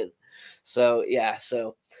link in. So yeah,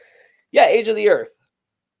 age of the earth.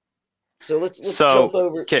 So let's jump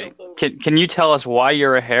over. Can you tell us why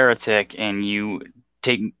you're a heretic and you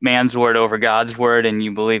take man's word over God's word and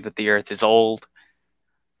you believe that the earth is old?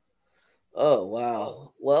 Oh,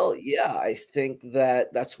 wow. Well, yeah, I think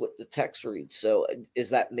that's what the text reads. So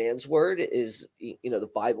is that man's word? Is, the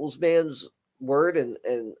Bible's man's word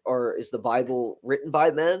or is the Bible written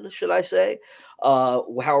by men, should I say? How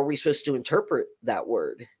are we supposed to interpret that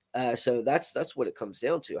word? So that's what it comes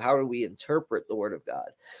down to. How do we interpret the word of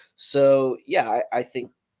God? So yeah, I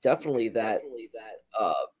think definitely that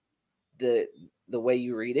the way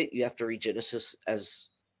you read it, you have to read Genesis as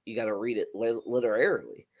you got to read it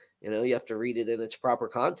literarily. You have to read it in its proper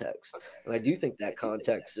context. And I do think that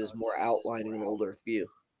context is more outlining an old earth view.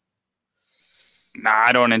 Nah,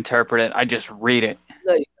 I don't interpret it. I just read it.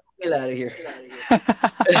 No, get out of here.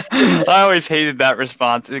 I always hated that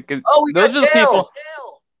response. We got Dale. People.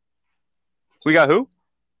 We got who?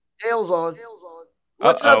 Dale's on.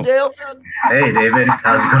 What's up, Dale? Hey, David.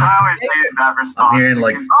 How's it going? I'm hearing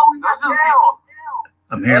like.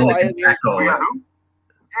 I'm hearing like an echo. Dale's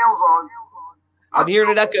on. I'm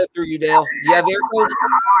hearing an echo through you, Dale. Do you have earphones?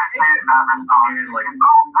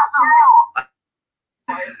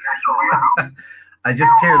 I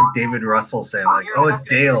just hear David Russell saying like, "Oh, it's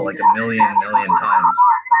Dale," like a million times.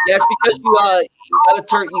 Yes, because you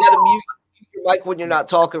gotta mute your mic when you're not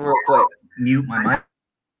talking real quick. Mute my mic.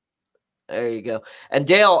 There you go. And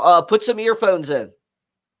Dale, put some earphones in,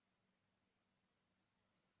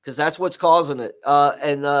 because that's what's causing it.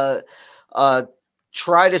 And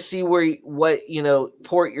try to see what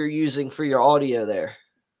port you're using for your audio there.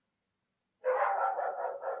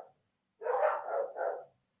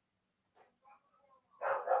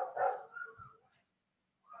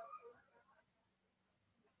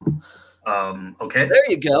 Okay. There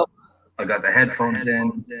you go. I got the headphones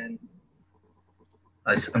in.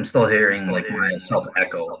 I'm still hearing like myself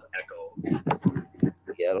echo.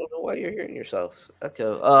 Yeah, I don't know why you're hearing yourself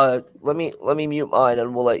echo. Let me mute mine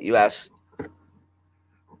and we'll let you ask.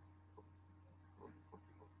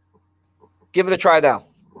 Give it a try now.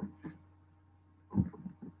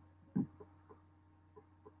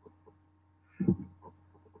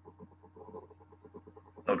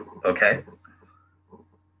 Okay.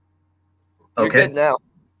 You're good now.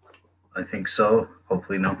 I think so.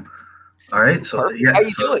 Hopefully, no. All right. So, Perfect. How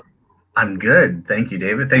you doing? I'm good. Thank you,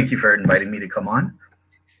 David. Thank you for inviting me to come on.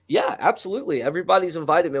 Yeah, absolutely. Everybody's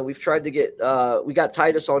invited, man. We've tried to get we got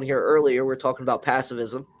Titus on here earlier. We're talking about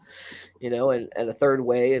passivism, and a third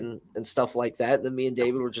way and stuff like that. And then me and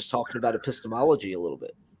David were just talking about epistemology a little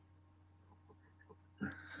bit.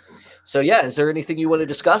 So yeah, is there anything you want to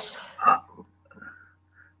discuss?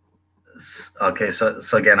 Okay, so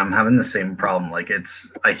again, I'm having the same problem. Like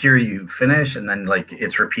I hear you finish, and then like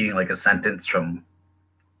it's repeating like a sentence from.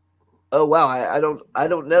 Oh wow, I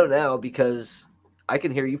don't know now because I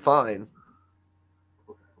can hear you fine.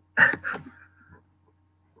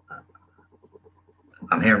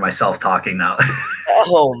 I'm hearing myself talking now.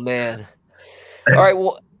 Oh man! All right,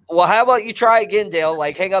 well, how about you try again, Dale?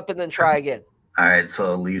 Like hang up and then try again. All right,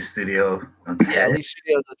 so leave studio. Okay. Yeah, leave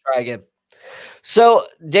studio and try again. So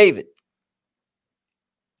David.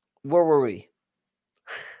 Where were we?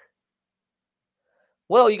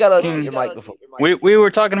 Well, you got to unmute your microphone. We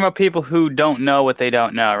were talking about people who don't know what they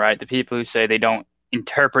don't know, right? The people who say they don't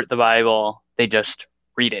interpret the Bible, they just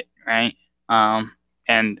read it, right?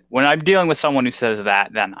 And when I'm dealing with someone who says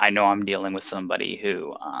that, then I know I'm dealing with somebody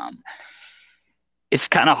who it's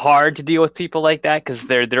kind of hard to deal with people like that because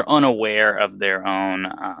they're unaware of their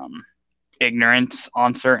own ignorance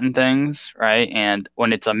on certain things, right? And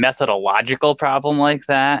when it's a methodological problem like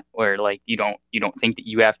that, where like you don't think that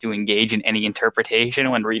you have to engage in any interpretation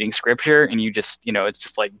when reading scripture, and you just it's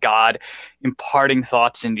just like God imparting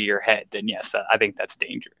thoughts into your head, then yes, I think that's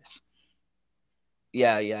dangerous.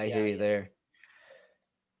 Yeah, I hear you there.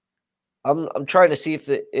 I'm trying to see if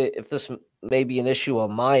this may be an issue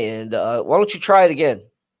on my end. Why don't you try it again,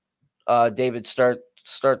 David?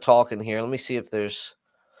 Start talking here. Let me see if there's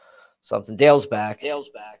something. Dale's back.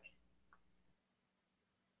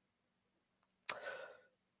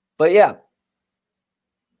 But yeah.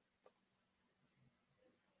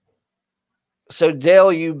 So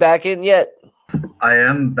Dale, you back in yet? I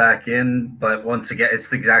am back in, but once again, it's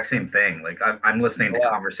the exact same thing. Like I'm listening to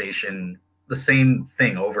conversation, the same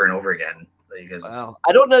thing over and over again. That you guys wow.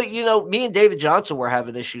 I don't know. Me and David Johnson were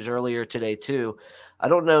having issues earlier today too. I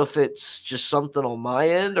don't know if it's just something on my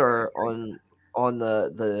end or on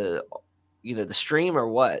the the stream or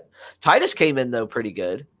what. Titus came in though pretty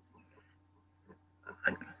good.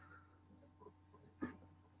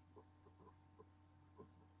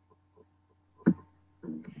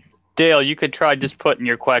 Dale, you could try just putting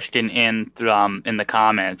your question in the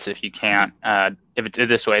comments if you can't. If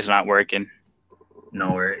this way is not working.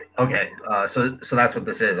 No worry. Okay. So that's what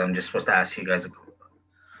this is. I'm just supposed to ask you guys.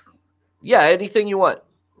 Yeah, anything you want.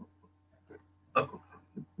 Oh.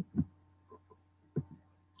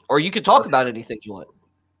 Or you could talk about anything you want.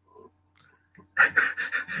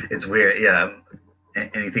 It's weird. Yeah.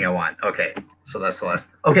 Anything I want. Okay. So that's the last.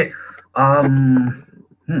 Okay.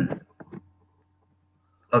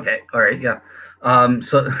 Okay. All right. Yeah.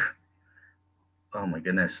 So. Oh my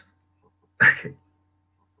goodness. Okay.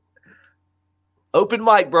 Open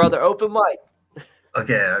mic, brother. Open mic.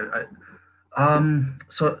 Okay.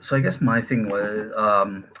 So I guess my thing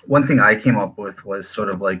was one thing I came up with was sort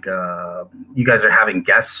of like you guys are having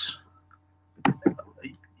guests.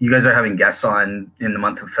 You guys are having guests on in the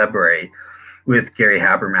month of February with Gary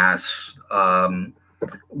Habermas.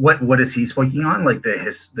 What is he speaking on? Like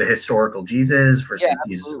the historical Jesus versus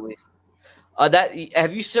absolutely. That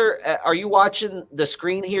have you, sir? Are you watching the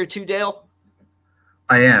screen here too, Dale?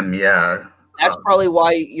 I am. Yeah. That's probably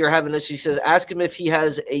why you're having this. He says, ask him if he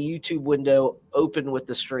has a YouTube window open with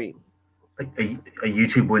the stream. A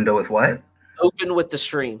YouTube window with what? Open with the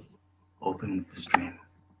stream. Open with the stream.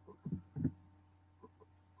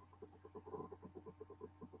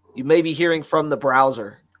 You may be hearing from the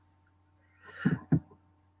browser.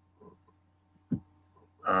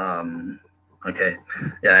 Okay.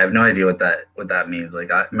 Yeah, I have no idea what that means.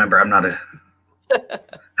 Like, remember, I'm not a.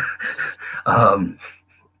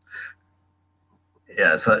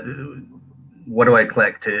 Yeah. So, what do I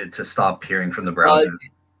click to stop hearing from the browser?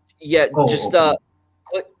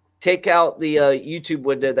 Click. Take out the YouTube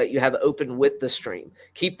window that you have open with the stream.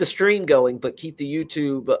 Keep the stream going, but keep the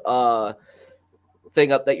YouTube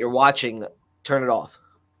thing up that you're watching. Turn it off.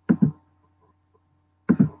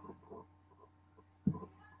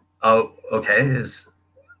 Oh, okay.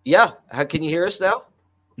 Yeah. How can you hear us now?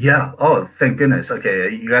 Yeah. Oh, thank goodness.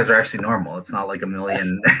 Okay, you guys are actually normal. It's not like a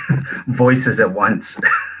million voices at once.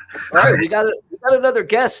 All right, we got got another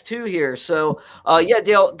guest too here. So yeah,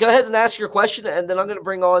 Dale, go ahead and ask your question, and then I'm going to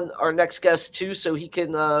bring on our next guest too, so he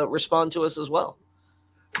can respond to us as well.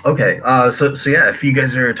 Okay, so yeah, if you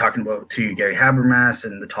guys are talking about to Gary Habermas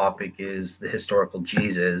and the topic is the historical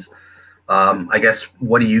Jesus, I guess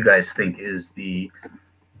what do you guys think is the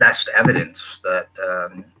best evidence that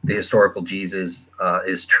the historical Jesus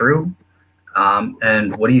is true?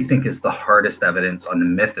 And what do you think is the hardest evidence on the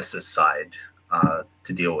mythicist side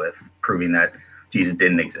to deal with, proving that Jesus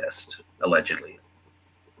didn't exist, allegedly?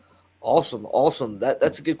 Awesome.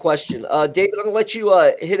 That's a good question. David, I'm gonna let you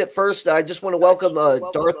hit it first. I just want to welcome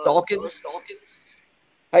Darth Dawkins.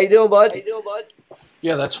 How you doing, bud?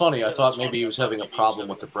 Yeah, that's funny. I thought maybe he was having a problem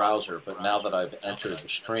with the browser, but now that I've entered the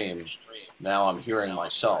stream, now I'm hearing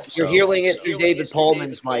myself. You're hearing it through David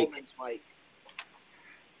Paulman's mic.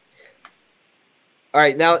 All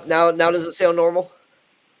right, now does it sound normal?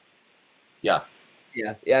 Yeah.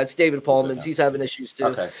 Yeah, it's David Paulman's. He's having issues too.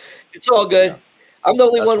 Okay. It's all good. Yeah. I'm the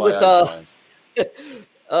only That's one with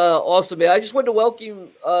awesome, man. I just wanted to welcome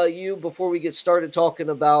you before we get started talking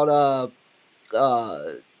about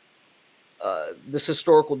this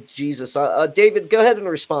historical Jesus. David, go ahead and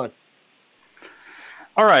respond.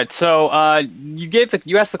 All right. So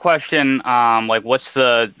you asked the question, like, what's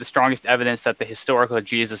the strongest evidence that the historical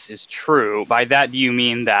Jesus is true? By that, do you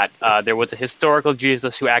mean that there was a historical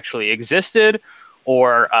Jesus who actually existed,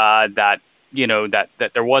 or that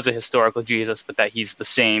that there was a historical Jesus, but that he's the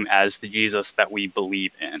same as the Jesus that we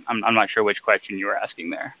believe in? I'm not sure which question you were asking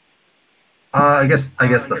there. I guess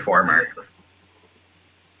the former.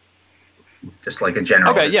 Just like a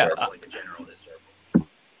general. Okay. Yeah.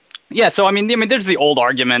 Yeah, so I mean, there's the old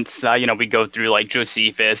arguments. We go through like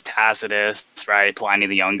Josephus, Tacitus, right, Pliny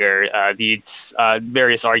the Younger, these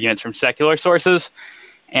various arguments from secular sources,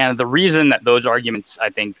 and the reason that those arguments I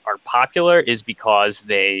think are popular is because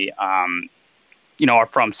they, are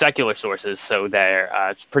from secular sources. So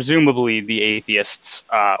they're presumably the atheists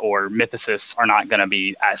or mythicists are not going to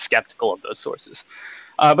be as skeptical of those sources.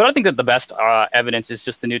 But I think that the best evidence is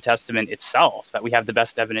just the New Testament itself, that we have the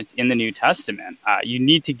best evidence in the New Testament. You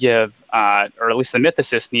need to give, or at least the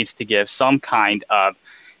mythicist needs to give, some kind of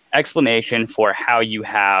explanation for how you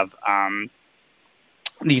have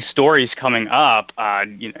these stories coming up,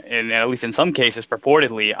 and at least in some cases,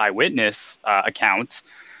 purportedly eyewitness accounts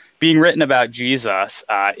being written about Jesus.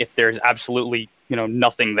 If there's absolutely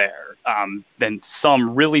nothing there, then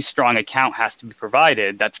some really strong account has to be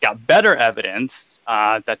provided that's got better evidence.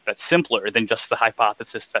 That's simpler than just the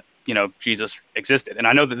hypothesis that Jesus existed. And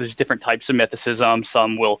I know that there's different types of mythicism.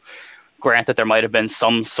 Some will grant that there might have been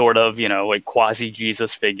some sort of like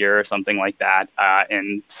quasi-Jesus figure or something like that.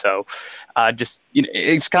 And so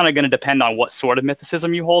it's kind of going to depend on what sort of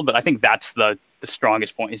mythicism you hold. But I think that's the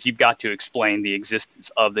strongest point, is you've got to explain the existence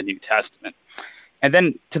of the New Testament. And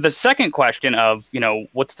then to the second question of,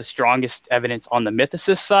 what's the strongest evidence on the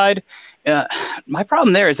mythicist side? My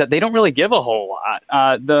problem there is that they don't really give a whole lot.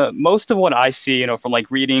 The most of what I see, from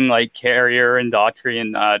like reading like Carrier and Daughtry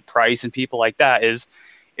and Price and people like that is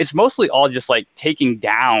it's mostly all just like taking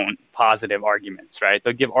down positive arguments, right?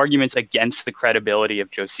 They'll give arguments against the credibility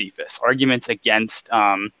of Josephus, arguments against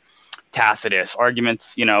Tacitus,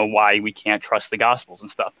 arguments, why we can't trust the Gospels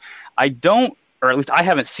and stuff. Or at least I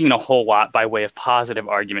haven't seen a whole lot by way of positive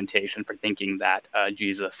argumentation for thinking that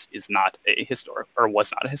Jesus is not a was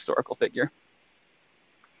not a historical figure.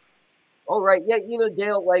 All right. Yeah,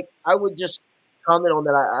 Dale, like, I would just comment on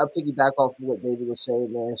that. I'll piggyback off of what David was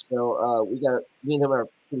saying there. So me and him are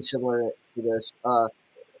pretty similar to this. With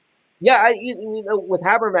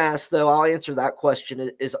Habermas, though, I'll answer that question.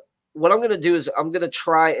 Is what I'm going to do is I'm going to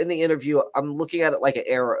try in the interview, I'm looking at it like an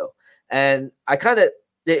arrow. And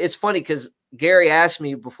it's funny because Gary asked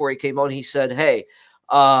me before he came on, he said, hey,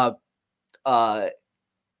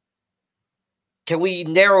 can we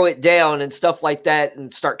narrow it down and stuff like that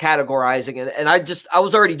and start categorizing it? And I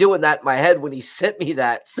was already doing that in my head when he sent me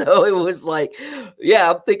that. So it was like,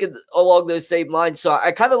 yeah, I'm thinking along those same lines. So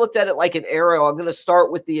I kind of looked at it like an arrow. I'm going to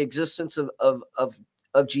start with the existence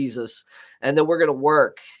of Jesus, and then we're going to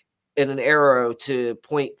work in an arrow to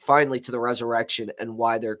point finally to the resurrection and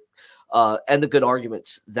why they're and the good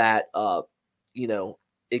arguments that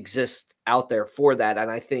exist out there for that. And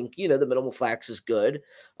I think, the minimal flax is good.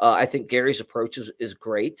 I think Gary's approach is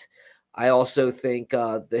great. I also think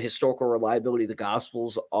the historical reliability of the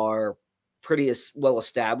Gospels are pretty well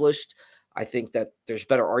established. I think that there's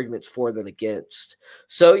better arguments for than against.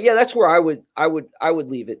 So yeah, that's where I would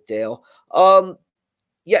leave it, Dale.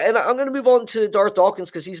 Yeah, and I'm going to move on to Darth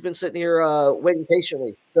Dawkins because he's been sitting here waiting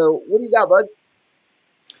patiently. So what do you got, bud?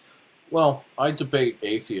 Well, I debate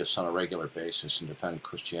atheists on a regular basis and defend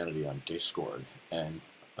Christianity on Discord, and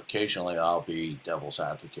occasionally I'll be devil's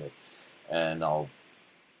advocate, and I'll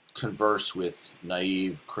converse with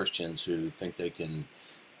naive Christians who think they can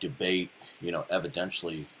debate,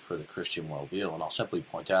 evidentially for the Christian worldview, and I'll simply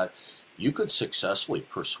point out, you could successfully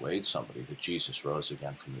persuade somebody that Jesus rose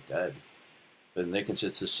again from the dead. Then they can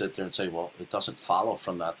just sit there and say, well, it doesn't follow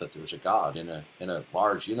from that there's a God. In a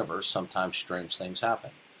large universe, sometimes strange things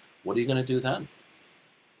happen. What are you going to do then?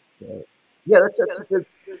 Yeah, that's a good.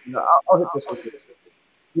 I'll hit this with this.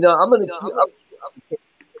 I'm going to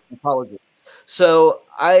apologize. So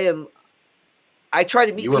I try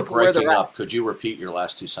to meet people where they're at. You were breaking up. Could you repeat your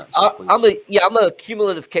last two sentences, please? I'm a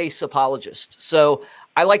cumulative case apologist. So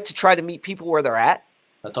I like to try to meet people where they're at.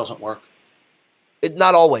 That doesn't work.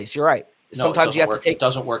 Not always. You're right. No, sometimes you have to take. It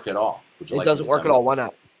doesn't work at all. It doesn't work at all. Why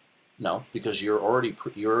not? No, because you're already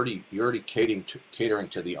catering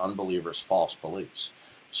to the unbeliever's false beliefs.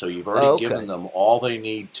 So you've already given them all they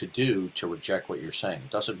need to do to reject what you're saying. It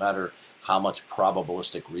doesn't matter how much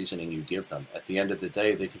probabilistic reasoning you give them. At the end of the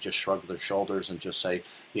day, they could just shrug their shoulders and just say,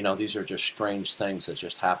 these are just strange things that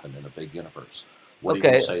just happened in a big universe. What are you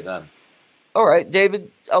going to say then? All right, David,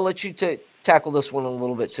 I'll let you tackle this one a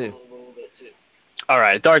little bit too. All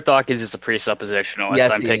right, Darth Dawkins is a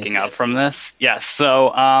presuppositionalist. I'm picking up from this. Yes.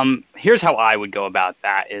 So here's how I would go about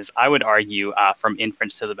that: is I would argue from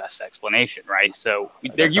inference to the best explanation, right? So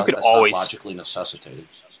you could always not logically necessitated.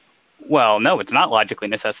 Well, no, it's not logically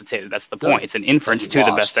necessitated. That's the point. It's an inference to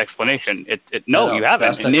the best explanation. You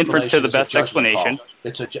haven't. An inference to the best explanation.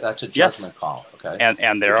 That's a judgment call. Okay.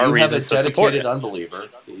 And there are reasons to support it. If you have a dedicated unbeliever,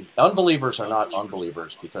 unbelievers are not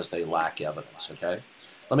unbelievers because they lack evidence. Okay.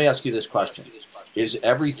 Let me ask you this question. Is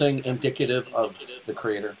everything indicative of the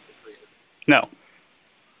Creator? No.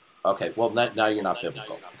 Okay, well, now you're not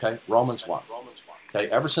biblical. Okay, Romans 1. Okay,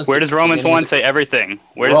 ever since where does Romans 1 say everything?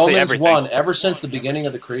 Where does Romans it say everything? 1, ever since the beginning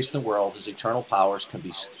of the creation of the world, his eternal powers can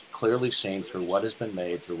be clearly seen through what has been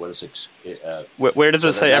made, through what is... where does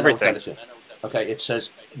it say everything? Okay, it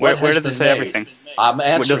says... Where does it say everything? I'm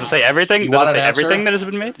answering. Does it say everything? Does it say everything that has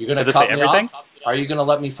been made? You're going to cut me off? Are you going to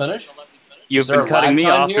let me finish? You've been cutting me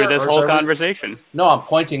off through this whole conversation. No, I'm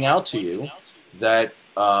pointing out to you that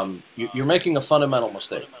you're making a fundamental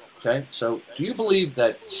mistake. Okay, so do you believe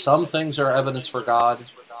that some things are evidence for God,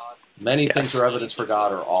 many things are evidence for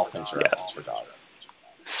God, or all things are evidence for God?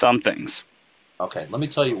 Some things. Okay, let me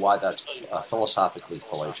tell you why that's philosophically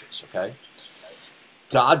fallacious. Okay,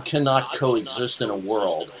 God cannot coexist in a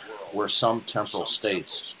world where some temporal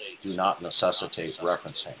states do not necessitate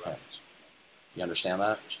referencing Him. You understand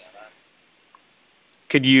that?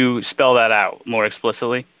 Could you spell that out more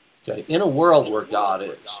explicitly? Okay, in a world where God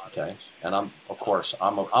is, okay, and I'm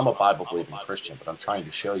a Bible-believing Christian, but I'm trying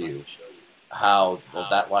to show you how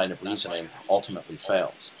that line of reasoning ultimately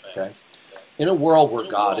fails, okay? In a world where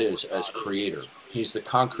God is as creator, He's the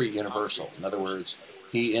concrete universal. In other words,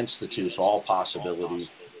 He institutes all possibility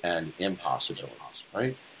and impossibility,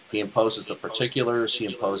 right? He imposes the particulars, He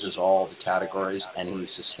imposes all the categories, and He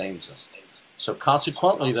sustains them. So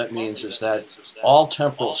consequently, that means is that all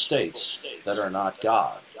temporal states that are not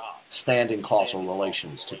God stand in causal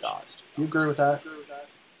relations to God. Do you agree with that?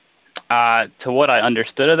 To what I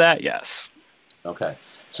understood of that, yes. Okay.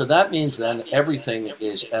 So that means then everything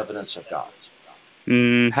is evidence of God.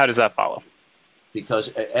 How does that follow?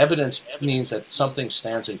 Because evidence means that something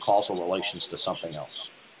stands in causal relations to something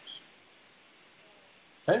else.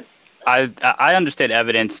 Okay? I understand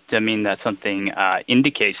evidence to mean that something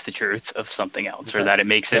indicates the truth of something else, or that it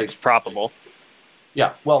makes it probable.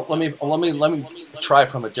 Yeah. Well, let me try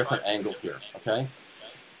from a different angle here. Okay.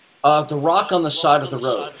 The rock on the side of the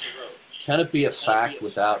road, can it be a fact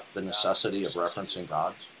without the necessity of referencing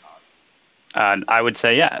God? I would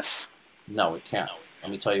say yes. No, it can't.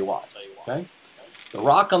 Let me tell you why. Okay. The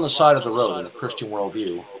rock on the side of the road in the Christian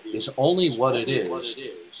worldview is only what it is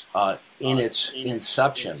in its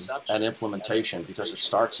inception and implementation, because it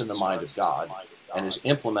starts in the mind of God and is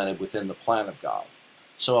implemented within the plan of God.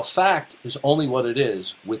 So a fact is only what it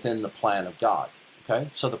is within the plan of God.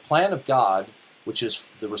 Okay? So the plan of God, which is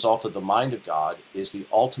the result of the mind of God, is the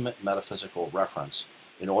ultimate metaphysical reference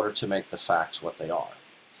in order to make the facts what they are.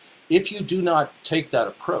 If you do not take that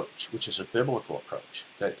approach, which is a biblical approach,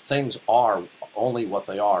 that things are only what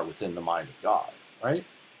they are within the mind of God, right?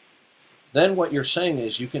 Then what you're saying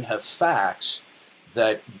is you can have facts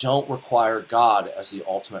that don't require God as the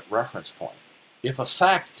ultimate reference point. If a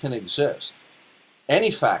fact can exist, any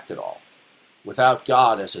fact at all, without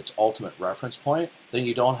God as its ultimate reference point, then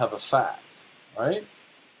you don't have a fact, right?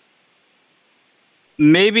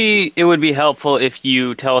 Maybe it would be helpful if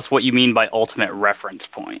you tell us what you mean by ultimate reference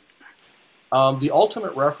point. The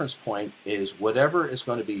ultimate reference point is whatever is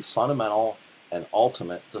going to be fundamental and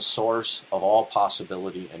ultimate, the source of all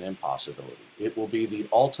possibility and impossibility. It will be the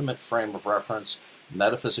ultimate frame of reference,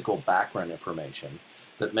 metaphysical background information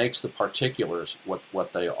that makes the particulars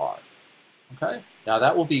what they are. Okay? Now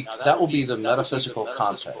that will be the metaphysical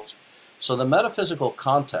context. So the metaphysical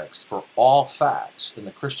context for all facts in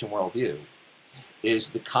the Christian worldview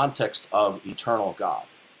is the context of eternal God,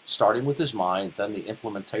 starting with his mind, then the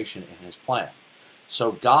implementation in his plan.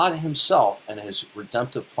 So God himself and his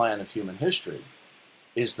redemptive plan of human history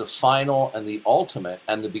is the final and the ultimate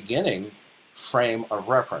and the beginning frame of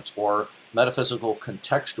reference, or metaphysical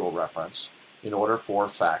contextual reference, in order for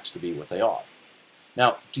facts to be what they are.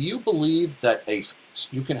 Now, do you believe that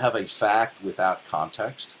you can have a fact without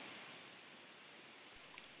context?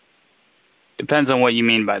 Depends on what you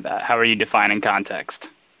mean by that. How are you defining context?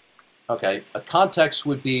 Okay, a context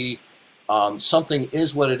would be something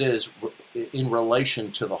is what it is in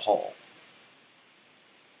relation to the whole.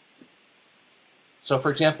 So,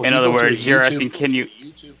 for example, in other words, you're asking, can you?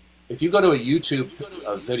 If you go to a YouTube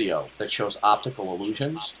video that shows optical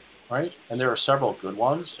illusions, right, and there are several good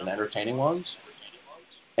ones and entertaining ones,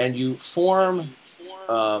 and you form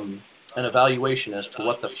an evaluation as to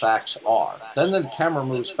what the facts are, then the camera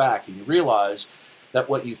moves back and you realize that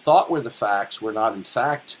what you thought were the facts were not in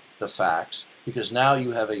fact the facts, because now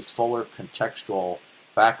you have a fuller contextual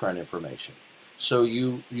background information. So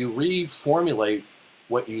you reformulate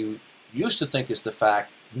what you used to think is the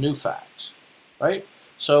fact, new facts, right?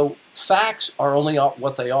 So facts are only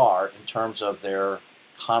what they are in terms of their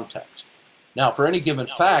context. Now, for any given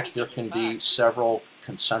fact, there can be several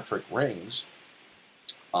concentric rings,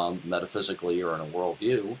 metaphysically or in a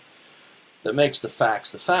worldview, that makes the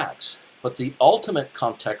facts. But the ultimate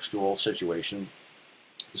contextual situation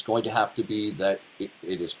is going to have to be that it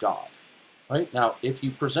is God. Right? Now, if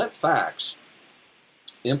you present facts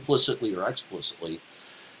implicitly or explicitly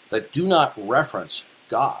that do not reference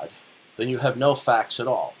God, then you have no facts at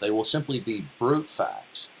all. They will simply be brute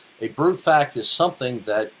facts. A brute fact is something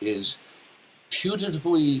that is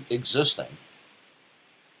putatively existing,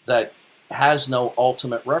 that has no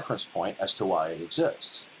ultimate reference point as to why it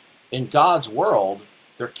exists. In God's world,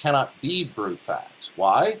 there cannot be brute facts.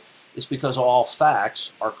 Why? It's because all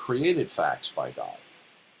facts are created facts by God.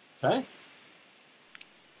 Okay?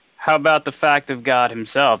 How about the fact of God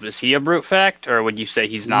himself? Is he a brute fact, or would you say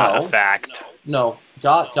he's not a fact? No.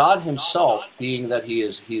 God himself, being that he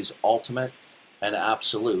is ultimate and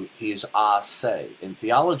absolute, he is ase. In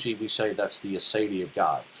theology, we say that's the aseity of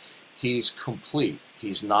God. He's complete.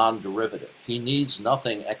 He's non-derivative. He needs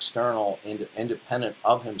nothing external, independent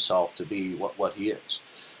of himself to be what he is.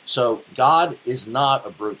 So God is not a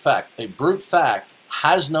brute fact. A brute fact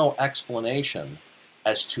has no explanation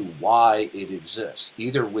as to why it exists,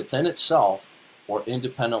 either within itself or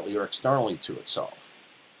independently or externally to itself.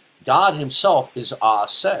 God himself is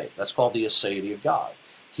ase. That's called the aseity of God.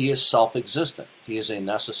 He is self-existent. He is a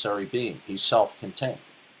necessary being. He's self-contained.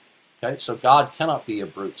 Okay, so God cannot be a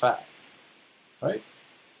brute fact, right?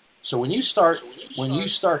 So when you start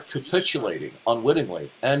capitulating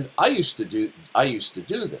unwittingly, and I used to do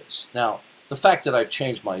this. Now, the fact that I've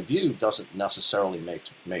changed my view doesn't necessarily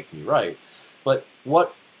make me right, but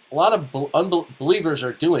what a lot of unbelievers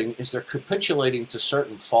are doing is they're capitulating to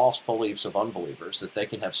certain false beliefs of unbelievers, that they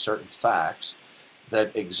can have certain facts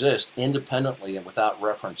that exist independently and without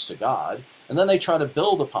reference to God, and then they try to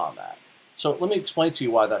build upon that. So let me explain to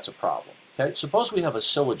you why that's a problem. Okay, suppose we have a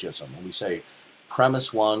syllogism and we say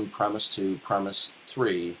premise 1, premise 2, premise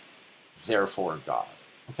 3, therefore God.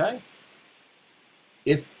 Okay?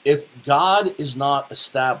 If God is not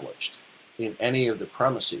established in any of the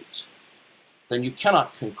premises, then you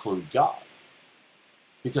cannot conclude God.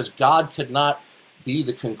 Because God could not be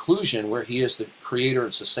the conclusion where he is the creator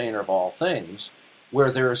and sustainer of all things,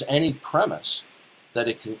 where there is any premise that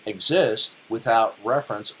it can exist without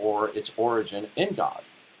reference or its origin in God.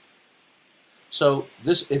 So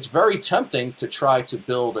it's very tempting to try to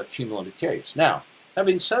build a cumulative case. Now,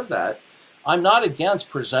 having said that, I'm not against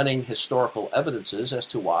presenting historical evidences as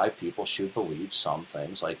to why people should believe some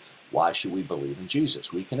things, like why should we believe in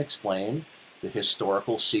Jesus? We can explain the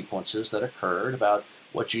historical sequences that occurred about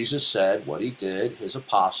what Jesus said, what he did, his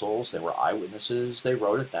apostles, they were eyewitnesses, they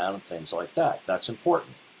wrote it down, and things like that. That's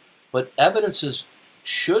important. But evidences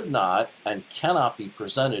should not and cannot be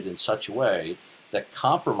presented in such a way that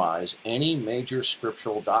compromise any major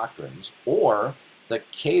scriptural doctrines or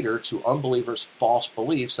that cater to unbelievers' false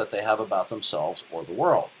beliefs that they have about themselves or the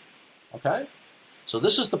world. Okay? So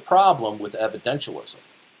this is the problem with evidentialism.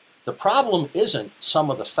 The problem isn't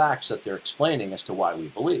some of the facts that they're explaining as to why we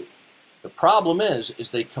believe. The problem is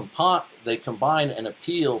they combine an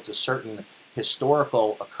appeal to certain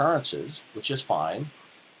historical occurrences, which is fine,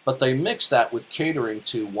 but they mix that with catering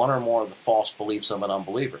to one or more of the false beliefs of an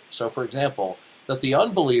unbeliever. So, for example, that the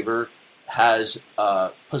unbeliever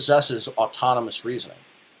possesses autonomous reasoning,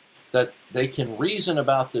 that they can reason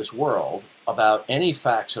about this world, about any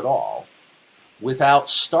facts at all, without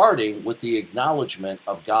starting with the acknowledgement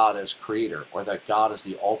of God as creator, or that God is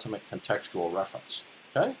the ultimate contextual reference.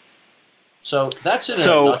 Okay? So that's in a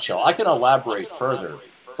nutshell. I can elaborate further,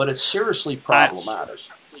 but it's seriously problematic.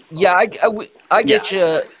 Yeah, I get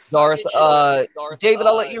you, Darth. David,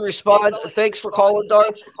 I'll let you respond. Thanks for calling,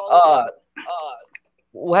 Darth.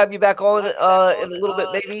 We'll have you back on in a little bit,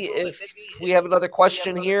 maybe, if we have another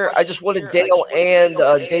question here. I just wanted Dale and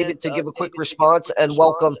David to give a quick response and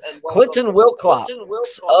welcome Clinton Wilcox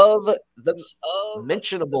of the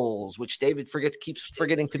Mentionables, which David keeps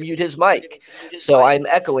forgetting to mute his mic, so I'm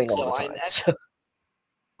echoing all the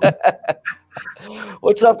time.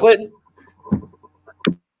 What's up, Clinton?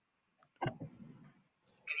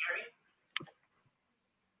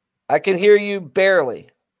 I can hear you barely.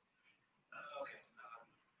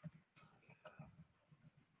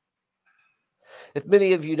 If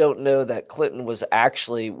many of you don't know that Clinton was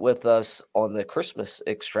actually with us on the Christmas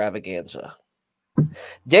extravaganza.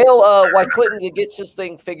 Dale, while Clinton gets this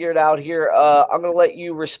thing figured out here, I'm going to let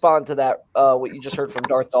you respond to that, what you just heard from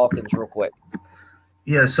Darth Dawkins real quick.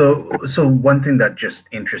 Yeah, so one thing that just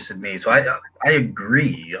interested me, so I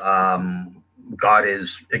agree. God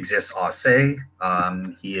exists a se.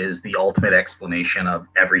 He is the ultimate explanation of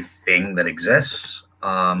everything that exists.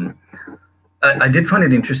 I did find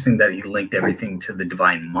it interesting that he linked everything to the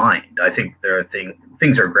divine mind. I think there are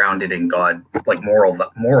things are grounded in God, like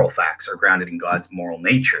moral facts are grounded in God's moral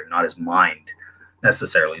nature, not his mind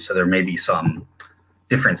necessarily. So there may be some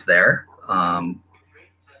difference there.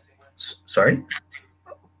 Sorry?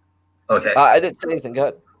 Okay. I didn't say anything. Go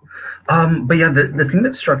ahead. But yeah, the thing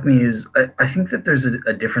that struck me is I think that there's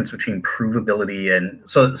a difference between provability and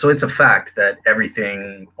so it's a fact that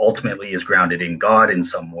everything ultimately is grounded in God in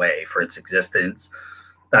some way for its existence.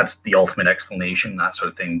 That's the ultimate explanation, that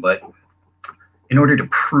sort of thing. But in order to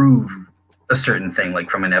prove a certain thing, like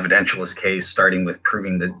from an evidentialist case, starting with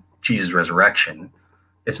proving that Jesus' resurrection,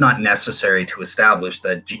 it's not necessary to establish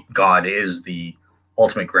that God is the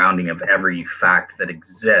ultimate grounding of every fact that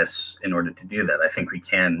exists in order to do that. I think we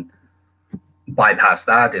can bypass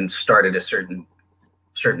that and start at a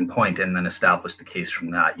certain point and then establish the case from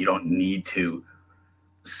that. You don't need to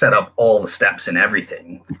set up all the steps in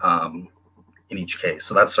everything in each case.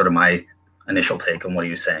 So that's sort of my initial take on what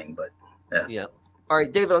he was saying. But yeah. All right,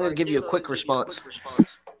 David, I'm going to give you a quick response.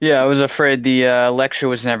 Yeah, I was afraid the lecture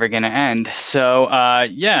was never going to end. So I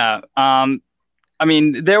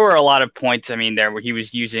mean, there were a lot of points, there where he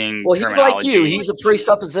was using Well, he's like you. He's a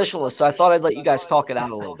presuppositionalist, so I thought I'd let you guys talk it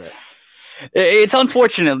out a little bit. It's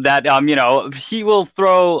unfortunate that, he will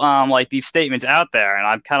throw, these statements out there, and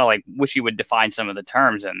I'm kind of wish he would define some of the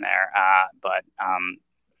terms in there. But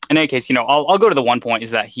in any case, I'll go to the one point is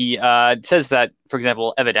that he says that, for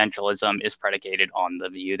example, evidentialism is predicated on the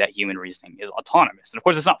view that human reasoning is autonomous. And of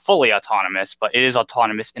course, it's not fully autonomous, but it is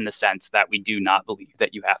autonomous in the sense that we do not believe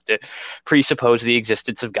that you have to presuppose the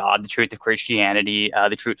existence of God, the truth of Christianity,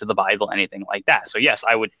 the truth of the Bible, anything like that. So yes,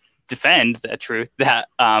 I would defend the truth that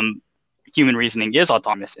human reasoning is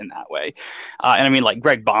autonomous in that way. And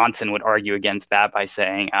Greg Bahnsen would argue against that by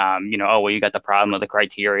saying, you got the problem of the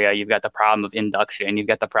criteria, you've got the problem of induction, you've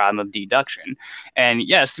got the problem of deduction. And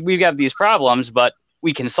yes, we have these problems, but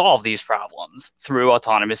we can solve these problems through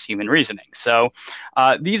autonomous human reasoning. So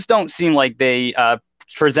these don't seem like they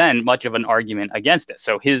present much of an argument against it.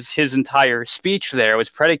 So his entire speech there was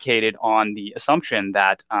predicated on the assumption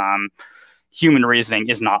that human reasoning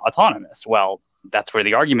is not autonomous. Well, that's where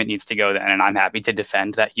the argument needs to go then, and I'm happy to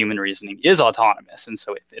defend that human reasoning is autonomous. And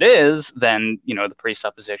so if it is, then, the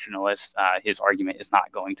presuppositionalist, his argument is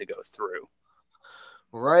not going to go through.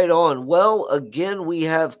 Right on. Well, again, we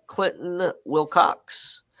have Clinton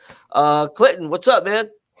Wilcox. Clinton, what's up, man?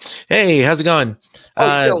 Hey, how's it going?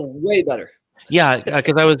 So way better. Yeah,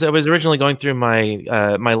 because I was originally going through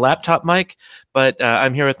my my laptop mic, but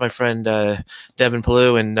I'm here with my friend Devin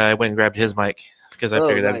Palou, and I went and grabbed his mic because I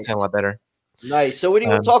figured that would sound a lot better. Nice. So what do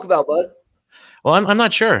you want to talk about, bud? Well, I'm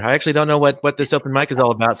not sure. I actually don't know what this open mic is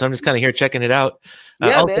all about, so I'm just kind of here checking it out.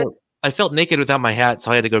 Man. I felt naked without my hat,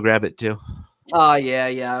 so I had to go grab it too.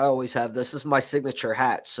 Yeah. I always have this. This is my signature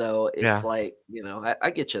hat, so it's I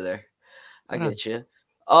get you there. I get you.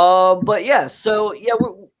 But yeah, so yeah,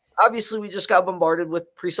 obviously we just got bombarded with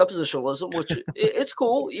presuppositionalism, which it's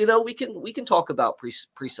cool. We can talk about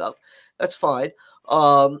presup. That's fine.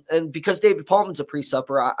 And because David Paulman's a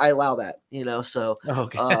pre-supper, I allow that, so. Oh,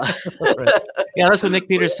 okay. Right. Yeah, that's what Nick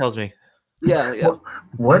Peters tells me. Yeah.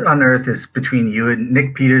 What on earth is between you and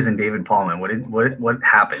Nick Peters and David Paulman? What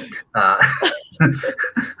happened?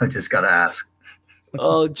 I just got to ask.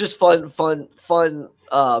 Oh, just fun.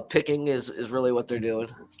 Picking is really what they're doing.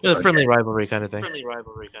 Yeah, friendly rivalry kind of thing.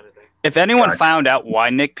 If anyone found out why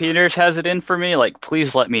Nick Peters has it in for me,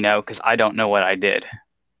 please let me know, because I don't know what I did.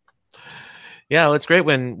 Yeah, well, it's great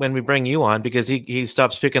when we bring you on, because he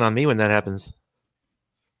stops picking on me when that happens.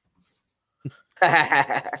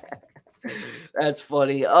 That's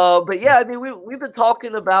funny. But yeah, I mean, we've been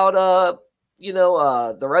talking about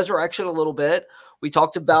the resurrection a little bit. We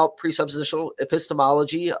talked about presuppositional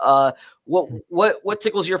epistemology. What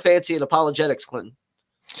tickles your fancy in apologetics, Clinton?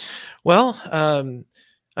 Well,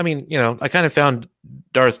 I mean, I kind of found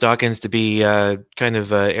Darth Dawkins to be kind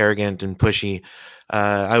of arrogant and pushy.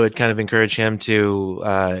 I would kind of encourage him to,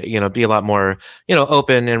 be a lot more,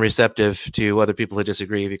 open and receptive to other people who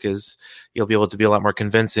disagree, because you'll be able to be a lot more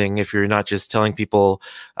convincing if you're not just telling people,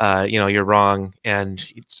 you're wrong and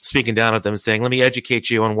speaking down at them and saying, let me educate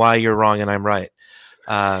you on why you're wrong and I'm right.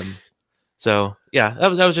 So yeah,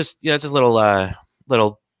 that was just, just a little, that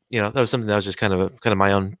was something that was just kind of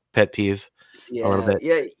my own pet peeve. Yeah, a little bit.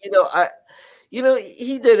 Yeah.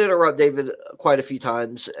 He did interrupt David quite a few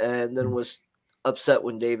times, and then was upset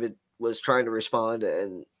when David was trying to respond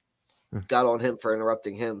and got on him for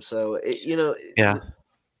interrupting him. So,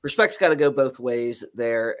 respect's got to go both ways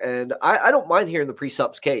there. And I don't mind hearing the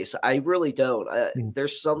pre-subs case. I really don't.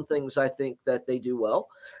 There's some things I think that they do well,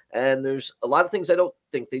 and there's a lot of things I don't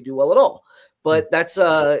think they do well at all. But that's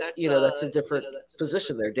a different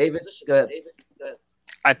position there. David, go ahead.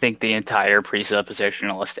 I think the entire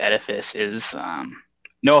presuppositionalist edifice is,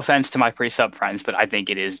 no offense to my presup friends, but I think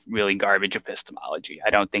it is really garbage epistemology.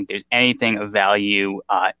 I don't think there's anything of value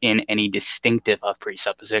in any distinctive of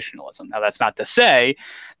presuppositionalism. Now, that's not to say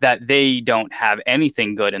that they don't have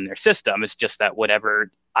anything good in their system. It's just that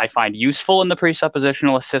whatever I find useful in the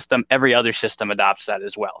presuppositionalist system, every other system adopts that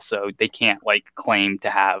as well. So they can't claim to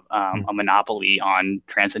have a monopoly on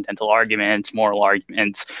transcendental arguments, moral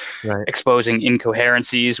arguments, right, exposing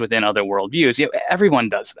incoherencies within other worldviews. Everyone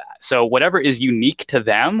does that. So whatever is unique to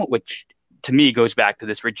them, which to me goes back to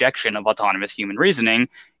this rejection of autonomous human reasoning,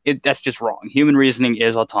 that's just wrong. Human reasoning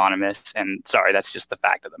is autonomous, and sorry, that's just the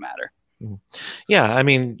fact of the matter. Yeah, I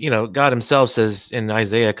mean, God himself says in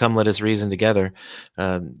Isaiah, "Come, let us reason together."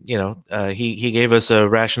 He gave us a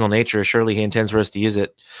rational nature. Surely he intends for us to use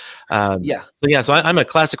it. So I'm a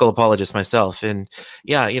classical apologist myself, and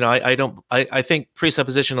I think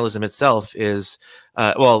presuppositionalism itself is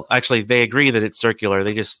actually they agree that it's circular.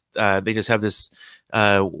 They just have this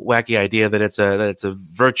wacky idea that it's a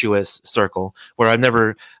virtuous circle, where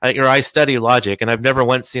I study logic, and I've never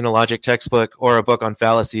once seen a logic textbook or a book on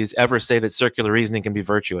fallacies ever say that circular reasoning can be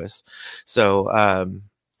virtuous. So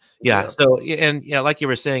like you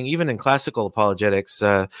were saying, even in classical apologetics,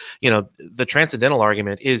 the transcendental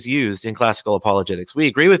argument is used in classical apologetics. We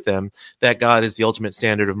agree with them that God is the ultimate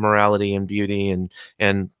standard of morality and beauty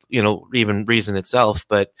and even reason itself,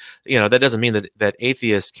 but that doesn't mean that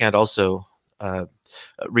atheists can't also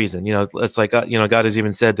reason. It's like God has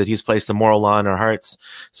even said that he's placed the moral law in our hearts,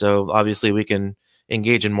 so obviously we can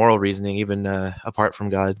engage in moral reasoning even apart from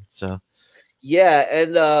God. So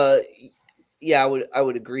I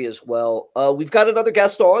would agree as well. We've got another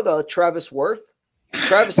guest on, Travis Worth.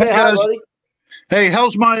 Travis, say hi, buddy. Hey,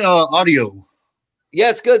 how's my audio? Yeah,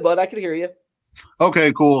 it's good, bud. I can hear you.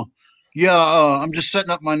 Okay, cool. Yeah, I'm just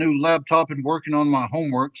setting up my new laptop and working on my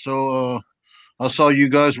homework, so I saw you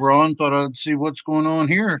guys were on, thought I'd see what's going on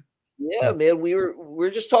here. Yeah, man, we're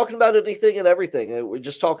just talking about anything and everything. We're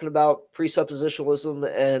just talking about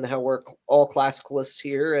presuppositionalism and how we're all classicalists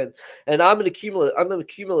here. And I'm an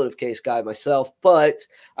accumulative case guy myself, but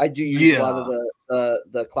I do use a lot of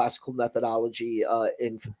the classical methodology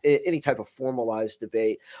in any type of formalized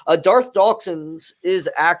debate. Darth Dawkins is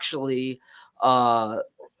actually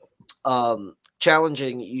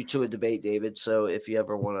challenging you to a debate, David. So if you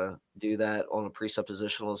ever want to do that on a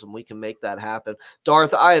presuppositionalism, we can make that happen.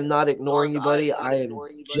 Darth, I am not ignoring you, buddy. I am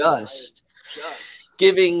just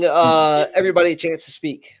giving everybody a chance to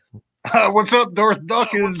speak. What's up, Darth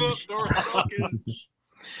Dawkins?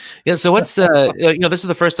 Yeah, so what's this is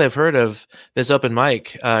the first I've heard of this open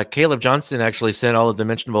mic. Caleb Johnson actually sent all of the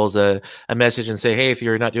mentionables a message and say, hey, if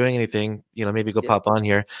you're not doing anything, maybe go pop on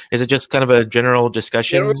here. Is it just kind of a general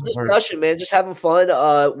discussion? Man, just having fun.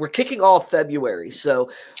 We're kicking off February,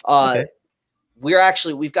 so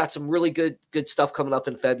we've got some really good stuff coming up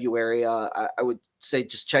in February. I would say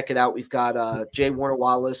just check it out. We've got J. Warner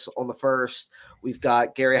Wallace on the 1st. We've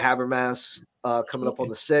got Gary Habermas coming up on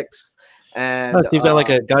the 6th. And you've got like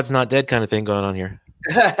a God's Not Dead kind of thing going on here.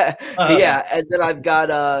 Yeah, and then I've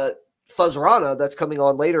got Fuzz Rana that's coming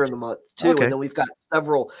on later in the month too. Okay. And then we've got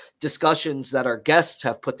several discussions that our guests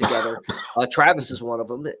have put together. Travis is one of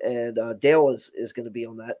them, and Dale is going to be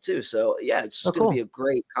on that too. So yeah, it's just going to be a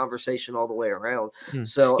great conversation all the way around.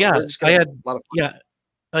 So yeah, I had a lot of fun.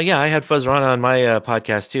 I had Fuzz Rana on my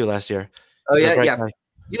podcast too last year. Oh yeah. Guy.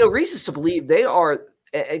 You know, Reasons to Believe, they are,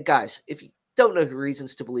 and guys, if you don't know who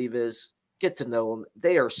Reasons to Believe is, get to know them.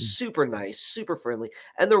 They are super nice, super friendly,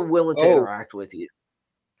 and they're willing to interact with you.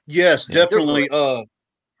 Yes, definitely.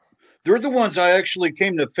 They're the ones I actually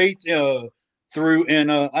came to faith through,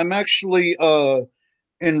 and I'm actually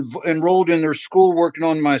enrolled in their school working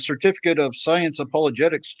on my certificate of science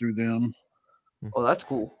apologetics through them. Oh, that's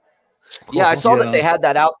cool. Yeah, I saw that they had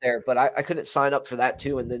that out there, but I couldn't sign up for that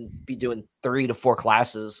too, and then be doing 3 to 4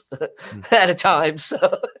 classes at a time.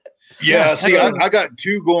 So yeah, see, I got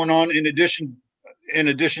 2 going on in addition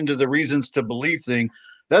to the Reasons to Believe thing.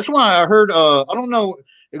 That's why I heard. I don't know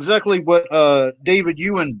exactly what David,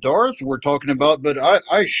 you and Darth were talking about, but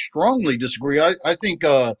I strongly disagree. I think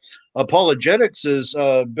apologetics is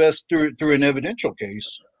best through an evidential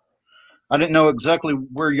case. I didn't know exactly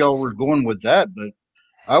where y'all were going with that, but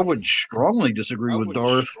I would strongly disagree with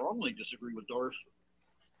Darth.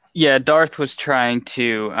 Yeah, Darth was trying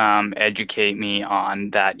to educate me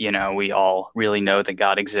on that, you know, we all really know that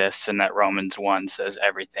God exists and that Romans 1 says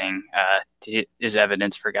everything is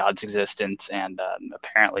evidence for God's existence. And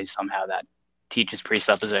apparently somehow that teaches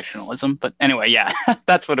presuppositionalism. But anyway, yeah,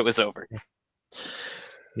 that's what it was over.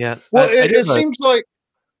 Yeah. Well, it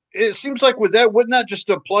seems like with that, wouldn't that just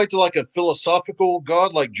apply to like a philosophical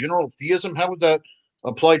God, like general theism? How would that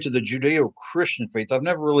apply to the Judeo-Christian faith? I've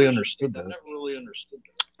never really understood that.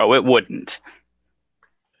 Oh, it wouldn't.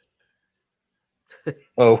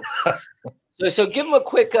 Oh, so give him a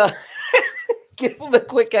quick,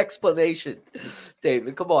 explanation,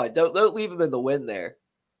 David. Come on, don't leave him in the wind there.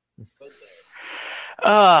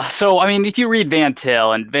 So I mean, if you read Van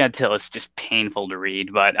Til, and Van Til is just painful to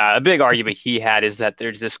read, but a big argument he had is that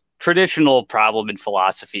there's this traditional problem in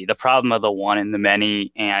philosophy, the problem of the one and the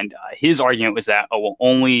many, and his argument was that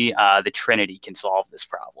only the Trinity can solve this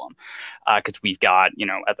problem, because we've got, you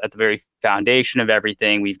know, at the very foundation of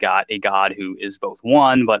everything, we've got a God who is both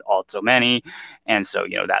one but also many, and so,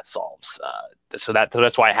 you know, that solves. So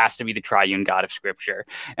that's why it has to be the triune God of Scripture.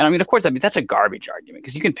 And I mean, of course, that's a garbage argument,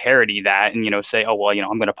 because you can parody that and, you know, say, oh, well, you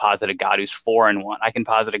know, I'm going to posit a God who's 4 in 1. I can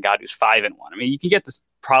posit a God who's 5 in 1. I mean, you can get this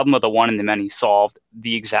problem of the one and the many solved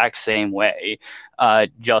the exact same way,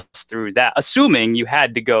 just through that, assuming you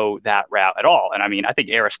had to go that route at all. And I mean, I think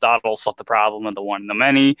Aristotle solved the problem of the one and the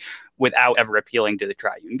many without ever appealing to the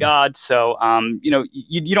triune God. So, you know,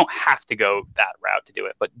 you don't have to go that route to do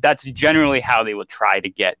it, but that's generally how they will try to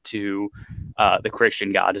get to the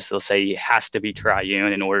Christian God, is they'll say he has to be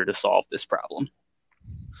triune in order to solve this problem.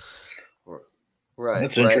 Right.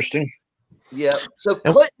 That's interesting. Yeah. So,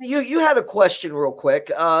 Clinton, you had a question real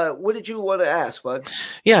quick. What did you want to ask, bud?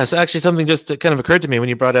 Yeah, so actually something just kind of occurred to me when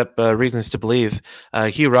you brought up Reasons to Believe.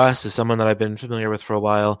 Hugh Ross is someone that I've been familiar with for a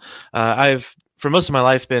while. I've, for most of my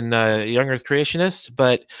life, been a young Earth creationist,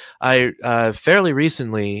 but I fairly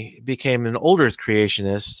recently became an old Earth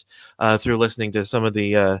creationist through listening to some of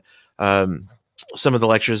the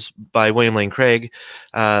lectures by William Lane Craig.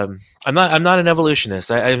 I'm not an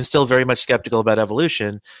evolutionist. I'm still very much skeptical about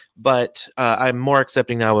evolution, but I'm more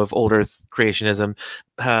accepting now of old Earth creationism.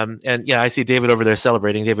 And yeah, I see David over there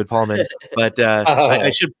celebrating, David Paulman, but I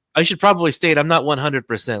should probably state I'm not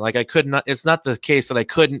 100%. Like, I could not. It's not the case that I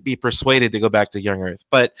couldn't be persuaded to go back to young Earth,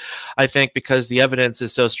 but I think because the evidence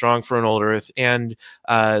is so strong for an old Earth, and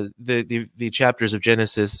the chapters of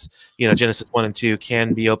Genesis, you know, Genesis 1 and 2,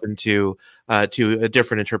 can be open to a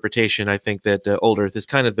different interpretation. I think that old Earth is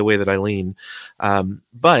kind of the way that I lean.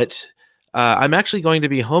 But I'm actually going to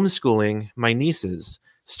be homeschooling my nieces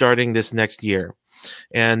starting this next year.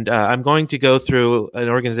 And I'm going to go through an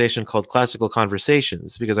organization called Classical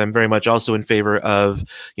Conversations, because I'm very much also in favor of,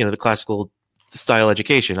 you know, the classical style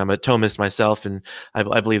education. I'm a Thomist myself, and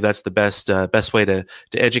I believe that's the best way to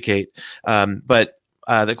educate. But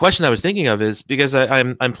the question I was thinking of is, because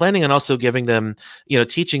I'm planning on also giving them, you know,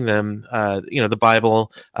 teaching them, you know, the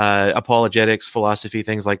Bible, apologetics, philosophy,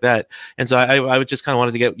 things like that. And so I would just kind of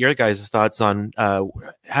wanted to get your guys' thoughts on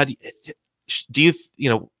how do you, you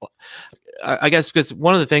know, I guess because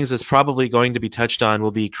one of the things that's probably going to be touched on will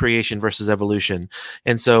be creation versus evolution.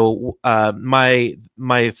 And so my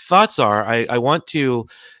thoughts are, I want to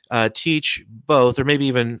teach both, or maybe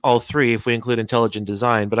even all three if we include intelligent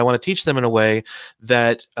design. But I want to teach them in a way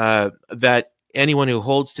that that anyone who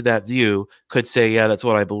holds to that view could say, yeah, that's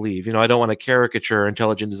what I believe. You know, I don't want to caricature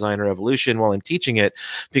intelligent design or evolution while I'm teaching it,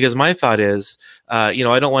 because my thought is, you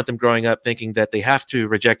know, I don't want them growing up thinking that they have to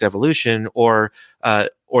reject evolution or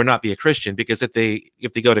not be a Christian, because if they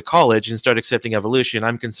go to college and start accepting evolution,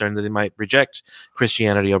 I'm concerned that they might reject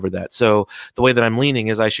Christianity over that. So the way that I'm leaning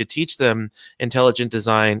is I should teach them intelligent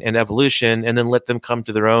design and evolution, and then let them come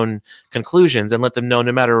to their own conclusions, and let them know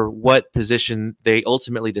no matter what position they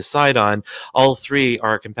ultimately decide on, all three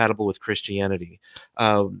are compatible with Christianity.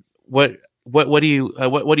 What do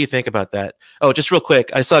you think about that? Oh, just real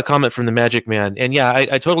quick, I saw a comment from the Magic Man, and yeah,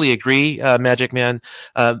 I totally agree, Magic Man.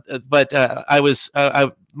 But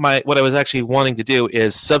what I was actually wanting to do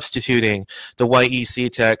is substituting the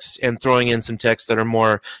YEC text and throwing in some texts that are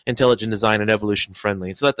more intelligent design and evolution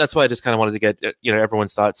friendly. So that's why I just kind of wanted to get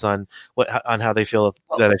everyone's thoughts on how they feel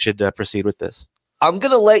that I should proceed with this. I'm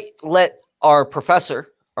gonna let our professor,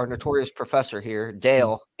 our notorious professor here,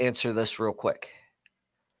 Dale, answer this real quick.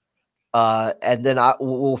 And then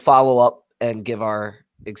we'll follow up and give our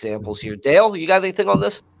examples here. Dale, you got anything on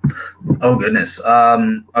this? Oh, goodness.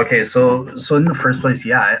 Okay, so in the first place,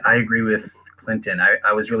 yeah, I agree with Clinton.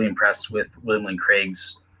 I was really impressed with William Lane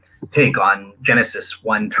Craig's take on Genesis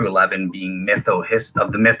 1 through 11 being of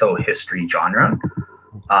the mytho-history genre.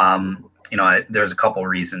 There's a couple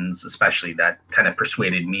reasons, especially, that kind of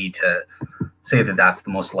persuaded me to say that that's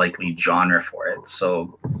the most likely genre for it.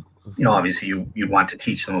 So, obviously you want to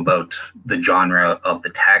teach them about the genre of the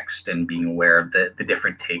text and being aware of the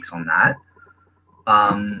different takes on that.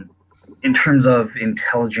 In terms of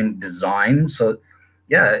intelligent design, so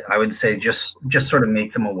yeah, I would say just sort of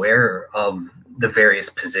make them aware of the various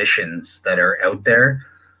positions that are out there.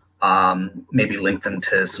 Maybe link them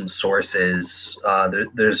to some sources.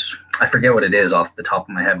 There's, I forget what it is off the top of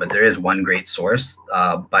my head, but there is one great source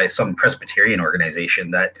by some Presbyterian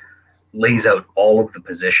organization that lays out all of the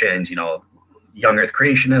positions, young earth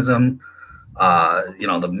creationism,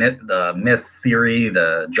 the myth theory,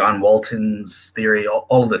 the John Walton's theory,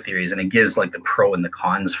 all of the theories, and it gives like the pro and the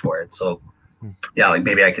cons for it. So yeah, like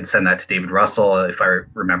maybe I could send that to David Russell if I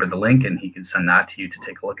remember the link, and he could send that to you to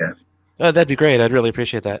take a look at. Oh, that'd be great. I'd really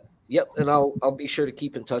appreciate that. Yep, and I'll be sure to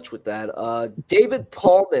keep in touch with that. David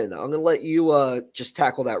Paulman, I'm gonna let you just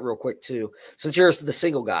tackle that real quick too, since you're the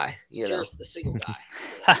single guy.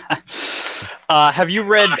 Have you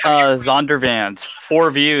read Zondervan's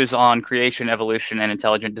 4 Views on Creation, Evolution, and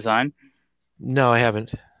Intelligent Design? No, I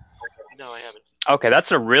haven't. Okay,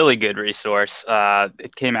 that's a really good resource.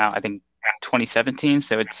 It came out, I think, 2017,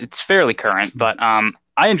 so it's fairly current, but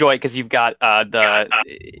I enjoy it because you've got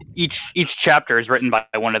each chapter is written by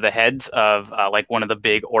one of the heads of like one of the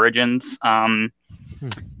big origins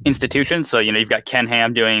institutions. So, you've got Ken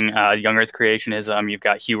Ham doing young earth creationism. You've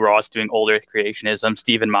got Hugh Ross doing old earth creationism,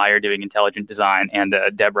 Stephen Meyer doing intelligent design, and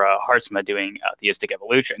Deborah Hartsma doing theistic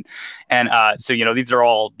evolution. And so, these are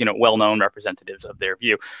all, well-known representatives of their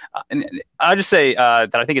view. And I'll just say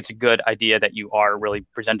that I think it's a good idea that you are really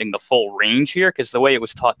presenting the full range here, because the way it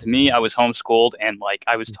was taught to me, I was homeschooled, and like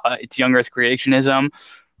I was taught it's young earth creationism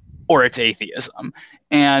or it's atheism,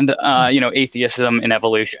 and atheism and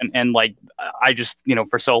evolution, and like I just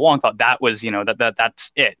for so long thought that was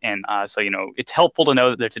that's it, and so it's helpful to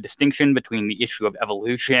know that there's a distinction between the issue of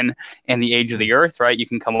evolution and the age of the earth, right? You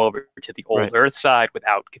can come over to the old Earth side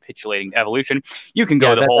without capitulating to evolution. You can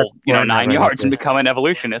go the whole 9 yards and become an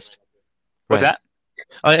evolutionist. What's that?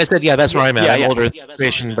 I said, yeah, that's where I'm at. I'm old Earth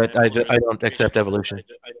creation, but I don't accept evolution.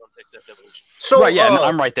 So right, yeah,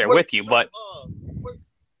 I'm right there with you, but.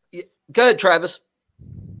 Go ahead, Travis.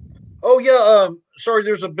 Oh yeah, sorry,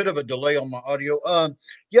 there's a bit of a delay on my audio.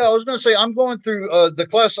 Yeah, I was going to say I'm going through the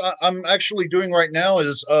class I'm actually doing right now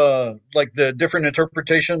is like the different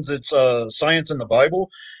interpretations. It's science in the Bible,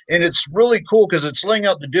 and it's really cool because it's laying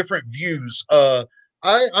out the different views.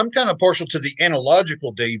 I'm kind of partial to the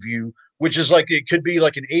analogical day view, which is like it could be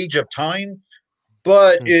like an age of time,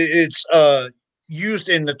 but it's used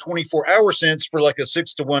in the 24-hour sense for like a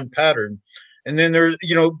 6-to-1 pattern. And then there's,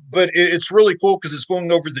 but it's really cool because it's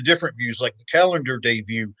going over the different views, like the calendar day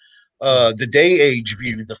view, the day age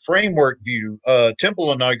view, the framework view,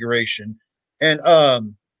 temple inauguration. And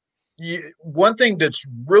one thing that's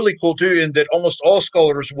really cool too, and that almost all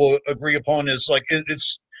scholars will agree upon, is like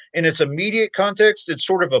it's in its immediate context, it's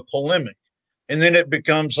sort of a polemic. And then it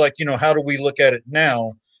becomes like, how do we look at it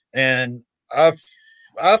now? And I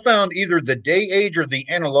found either the day age or the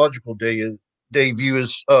analogical day view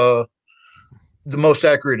is the most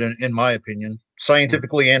accurate in my opinion,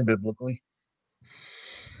 scientifically and biblically.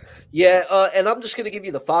 Yeah, and I'm just going to give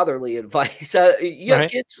you the fatherly advice. You have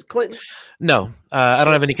kids, Clinton? No, I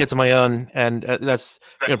don't have any kids of my own, and that's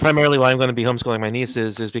primarily why I'm going to be homeschooling my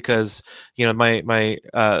nieces is because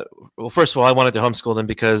well, first of all, I wanted to homeschool them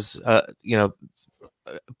because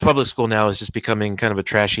public school now is just becoming kind of a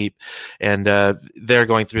trash heap, and they're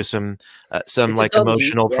going through some like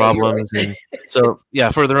emotional problems, right. And so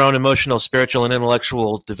for their own emotional, spiritual, and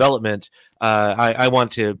intellectual development, I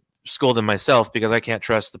want to school them myself because I can't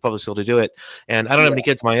trust the public school to do it, and I don't have any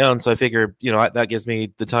kids of my own, so I figure that gives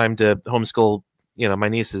me the time to homeschool my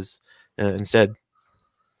nieces instead.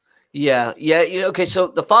 Yeah. Okay, so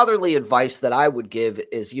the fatherly advice that I would give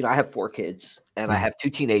is, I have 4 kids, and I have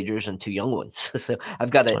 2 teenagers and 2 young ones. So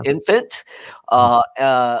I've got an infant, a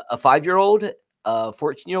 5-year-old, a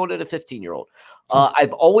 14-year-old, and a 15-year-old.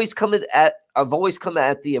 I've always come at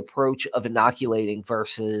the approach of inoculating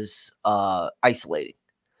versus isolating.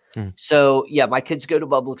 So my kids go to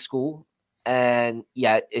public school, and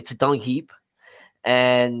it's a dung heap,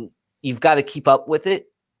 and you've got to keep up with it.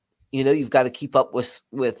 You've got to keep up with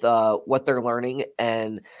what they're learning,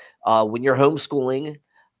 and when you're homeschooling,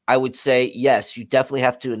 I would say yes, you definitely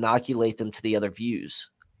have to inoculate them to the other views.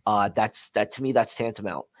 To me, that's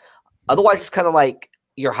tantamount. Otherwise, it's kind of like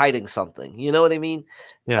you're hiding something. You know what I mean?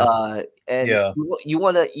 Yeah. You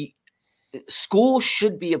want to. School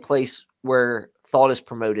should be a place where thought is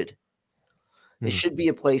promoted. It should be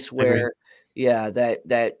a place where,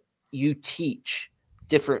 that you teach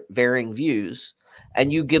different varying views,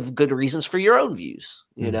 and you give good reasons for your own views.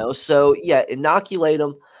 So inoculate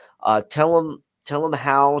them, tell them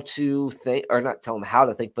how to think, or not tell them how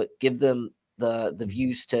to think, but give them the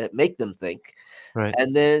views to make them think, right?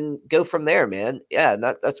 And then go from there, man. Yeah,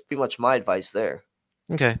 that's pretty much my advice there.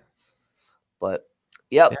 Okay, but.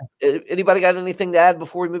 Yep. Yeah. Anybody got anything to add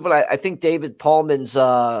before we move on? I think David Paulman's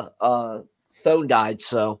phone died,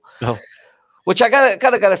 so which I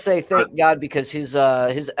gotta say thank God, because his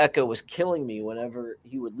echo was killing me whenever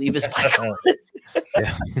he would leave his mic on.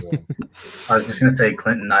 I was just gonna say,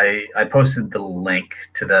 Clinton, I posted the link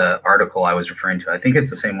to the article I was referring to. I think it's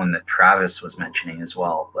the same one that Travis was mentioning as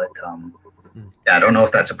well, but I don't know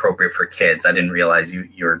if that's appropriate for kids. I didn't realize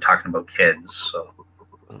you were talking about kids, so.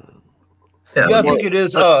 Yeah, I think it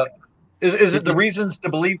is. Is it the Reasons to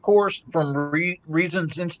Believe course from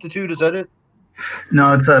Reasons Institute? Is that it?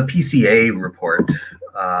 No, it's a PCA report.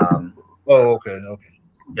 Okay.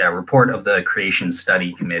 Yeah, report of the Creation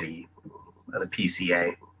Study Committee of the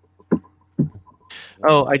PCA.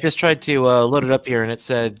 Oh, I just tried to load it up here, and it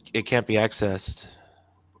said it can't be accessed.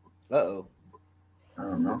 Uh-oh. I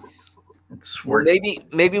don't know.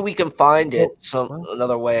 Maybe we can find it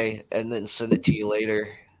another way and then send it to you later.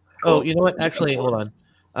 Cool. Oh, you know what? Actually, hold on.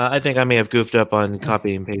 I think I may have goofed up on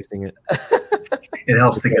copying and pasting it. It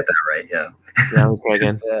helps to get that right, yeah. Yeah, let's try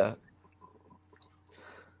again.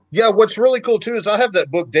 Yeah, what's really cool too is I have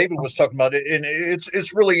that book David was talking about, it, and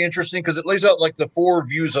it's really interesting because it lays out like the 4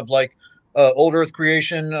 views of like old Earth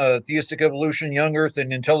creation, theistic evolution, young Earth,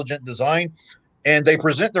 and intelligent design, and they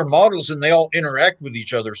present their models and they all interact with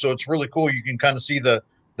each other. So it's really cool. You can kind of see the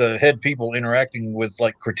head people interacting with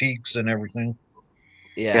like critiques and everything.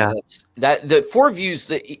 Yeah. That's the 4 views.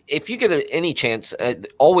 That if you get any chance,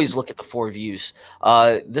 always look at the 4 views.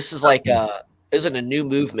 This is like isn't a new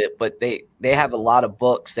movement, but they have a lot of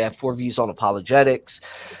books. They have 4 views on apologetics,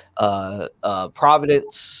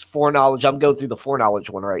 providence, foreknowledge. I'm going through the foreknowledge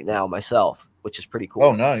one right now myself, which is pretty cool.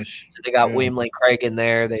 Oh, nice. So they got William Lane Craig in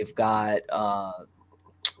there. They've got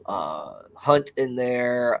Hunt in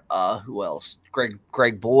there. Who else?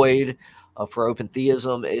 Greg Boyd for open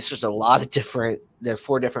theism. It's just a lot of different. There are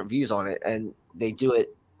 4 different views on it, and they do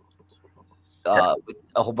it with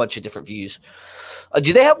a whole bunch of different views.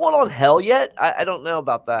 Do they have one on hell yet? I don't know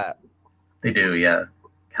about that. They do, yeah.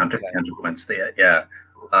 Counterpoints, yeah.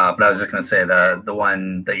 But I was just going to say the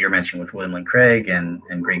one that you're mentioning with William Lane Craig and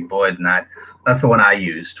Greg Boyd, and that's the one I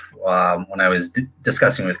used when I was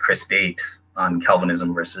discussing with Chris Date on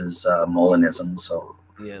Calvinism versus Molinism. So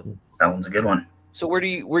yeah, that one's a good one. So where do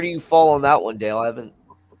you fall on that one, Dale? I haven't.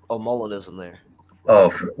 Oh, Molinism there.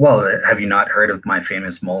 Oh, well, have you not heard of my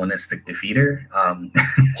famous Molinistic defeater?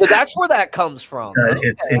 So that's where that comes from.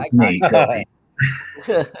 It's me.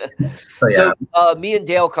 So me and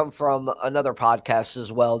Dale come from another podcast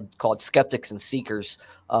as well called Skeptics and Seekers.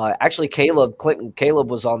 Actually,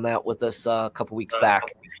 Caleb was on that with us a couple weeks back.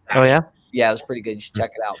 Oh, yeah? Yeah, it was pretty good. You should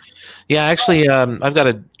check it out. Yeah, actually, I've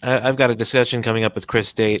got a discussion coming up with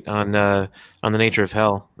Chris Date on the nature of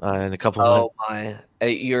hell in a couple of months. My!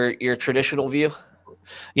 Your traditional view?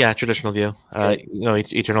 Yeah, traditional view.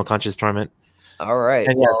 Eternal conscious torment. All right.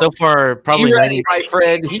 And so far, probably be ready, my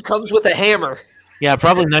friend. He comes with a hammer. Yeah,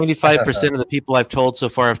 probably 95% of the people I've told so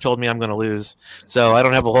far have told me I'm going to lose. So I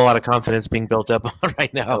don't have a whole lot of confidence being built up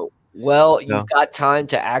right now. Well, you've got time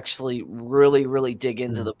to actually really, really dig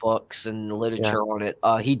into the books and the literature on it.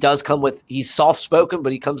 He does come with, he's soft-spoken,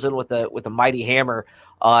 but he comes in with a mighty hammer.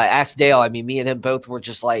 Ask Dale. I mean, me and him both were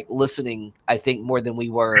just like listening, I think, more than we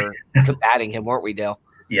were combating him, weren't we, Dale?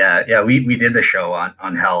 Yeah. We did the show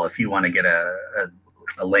on Hell. If you want to get a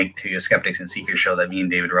link to Skeptics and Seekers show that me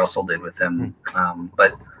and David Russell did with him.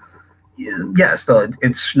 But yeah, still,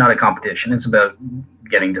 it's not a competition. It's about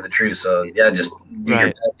getting to the truth. So yeah, just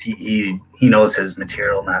he knows his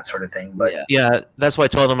material and that sort of thing. But yeah, that's why I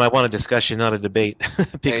told him I want a discussion, not a debate,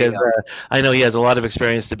 because I know he has a lot of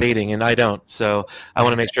experience debating and I don't. So I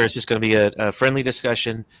want to make sure it's just going to be a friendly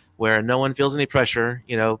discussion where no one feels any pressure,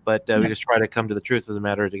 but we just try to come to the truth of the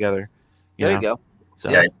matter together. There you go. So.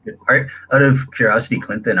 Yeah, it's good. All right. Out of curiosity,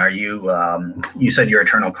 Clinton, are you? You said you're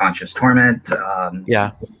Eternal Conscious Torment.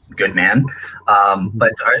 Yeah. Good man.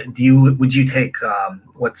 But would you take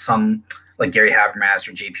what some like Gary Habermas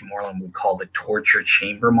or J.P. Moreland would call the torture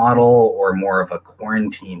chamber model, or more of a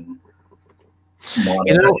quarantine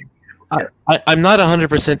model? I'm not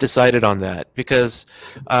 100% decided on that because,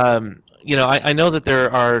 I know that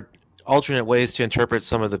there are alternate ways to interpret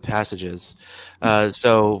some of the passages.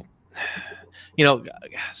 So I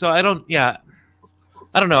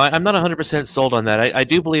don't know. I'm not 100% sold on that. I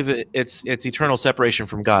do believe it's eternal separation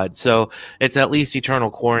from God. So it's at least eternal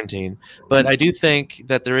quarantine. But I do think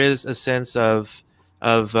that there is a sense of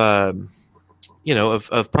punishment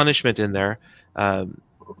in there,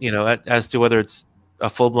 as to whether it's a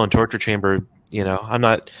full-blown torture chamber. I'm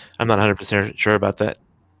not 100% sure about that.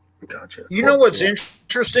 Gotcha. You know what's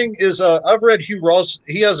interesting is I've read Hugh Ross.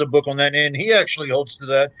 He has a book on that, and he actually holds to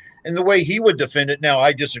that. And the way he would defend it, now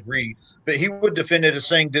I disagree, but he would defend it as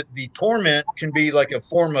saying that the torment can be like a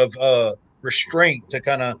form of restraint to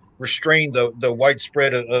kind of restrain the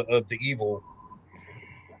widespread of the evil.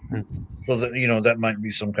 So that that might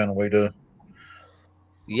be some kind of way to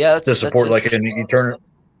support like an eternal.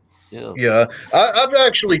 Yeah. I've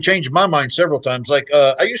actually changed my mind several times. Like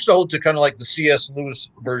I used to hold to kind of like the C.S.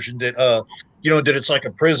 Lewis version that that it's like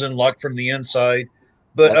a prison locked from the inside,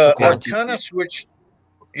 but I've kind of switched.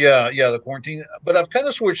 Yeah, the quarantine. But I've kind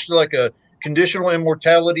of switched to like a conditional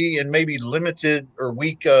immortality and maybe limited or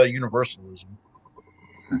weak universalism.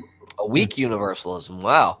 A weak universalism.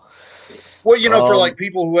 Wow. Well, for like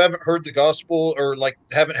people who haven't heard the gospel or like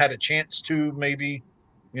haven't had a chance to, maybe,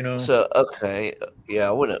 So okay, yeah,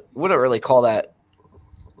 I wouldn't really call that.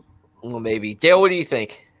 Well, maybe Dale. What do you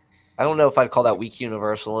think? I don't know if I'd call that weak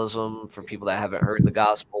universalism for people that haven't heard the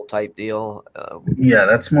gospel type deal. Yeah,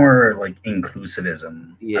 that's more like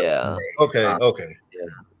inclusivism. Yeah. Okay.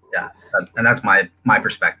 Yeah, and that's my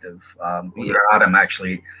perspective. Believe it or not, I'm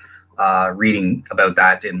actually reading about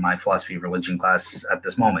that in my philosophy of religion class at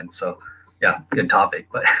this moment. So, yeah, good topic.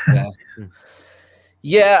 But I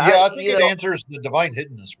think it answers the divine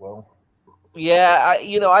hiddenness well. Yeah,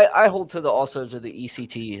 I hold to also to the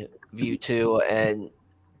ECT view too, and.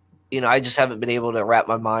 I just haven't been able to wrap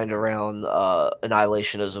my mind around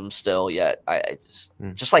annihilationism still yet. I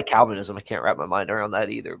just like Calvinism, I can't wrap my mind around that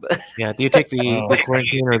either. But yeah, do you take the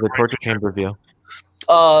quarantine or the torture chamber view?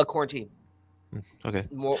 Quarantine. Okay.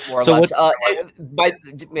 More or less.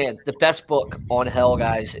 The best book on hell,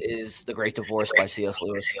 guys, is The Great Divorce by C.S.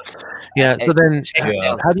 Lewis. Yeah. So then,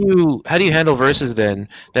 how do you handle verses then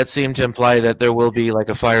that seem to imply that there will be like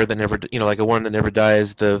a fire that never, like a worm that never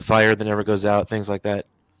dies, the fire that never goes out, things like that?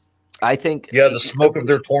 I think the smoke of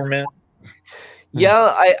their torment.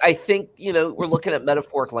 Yeah, I think we're looking at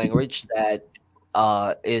metaphoric language that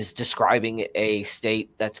is describing a state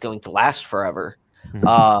that's going to last forever.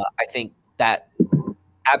 I think that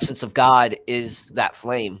absence of God is that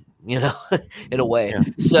flame, in a way. Yeah.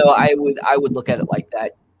 So I would look at it like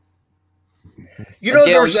that.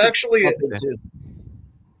 There's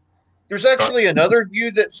actually another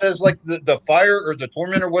view that says like the fire or the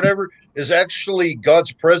torment or whatever is actually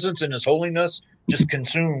God's presence and his holiness just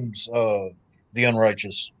consumes the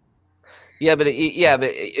unrighteous. Yeah, but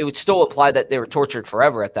it would still apply that they were tortured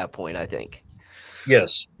forever at that point, I think.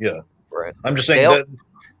 Yes. Yeah. Right. I'm just saying that.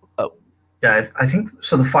 Oh. Yeah, I think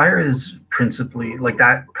so. The fire is principally like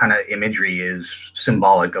that kind of imagery is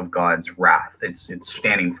symbolic of God's wrath. It's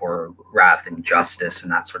standing for wrath and justice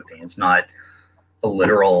and that sort of thing. It's not a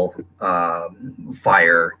literal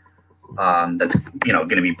fire that's going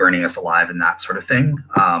to be burning us alive and that sort of thing.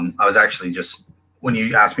 I was actually just, when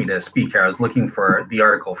you asked me to speak here, I was looking for the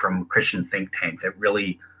article from Christian Think Tank that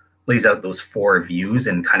really lays out those four views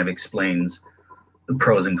and kind of explains the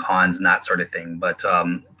pros and cons and that sort of thing. But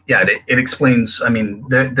it explains, I mean,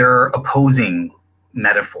 they're opposing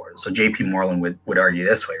metaphors. So J.P. Moreland would argue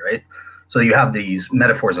this way, right? So you have these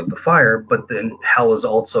metaphors of the fire, but then hell is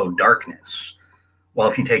also darkness. Well,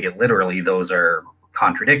 if you take it literally, those are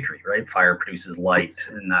contradictory, right? Fire produces light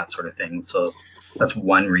and that sort of thing. So that's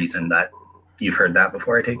one reason that you've heard that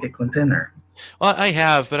before, I take it, Clinton, or? Well, I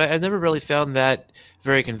have, but I've never really found that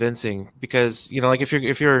very convincing because, like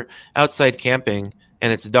if you're outside camping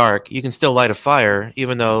and it's dark, you can still light a fire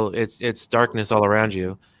even though it's darkness all around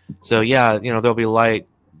you. So yeah, there'll be light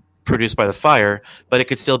produced by the fire, but it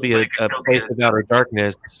could still be a place of outer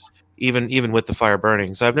darkness even with the fire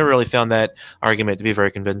burning. So I've never really found that argument to be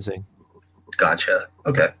very convincing. Gotcha.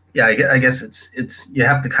 Okay. Yeah, I guess it's you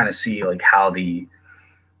have to kind of see like how the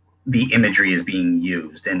imagery is being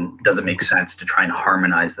used, and does it make sense to try and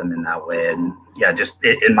harmonize them in that way? And yeah, just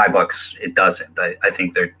in my books, it doesn't. I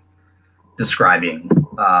think they're describing,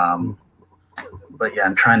 but yeah,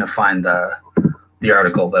 I'm trying to find the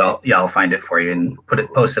article, but I'll find it for you and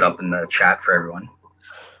post it up in the chat for everyone.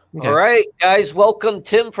 Okay. All right, guys, welcome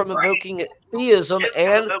Tim from Invoking Theism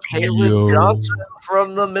and Caleb Johnson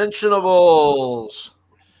from The Mentionables.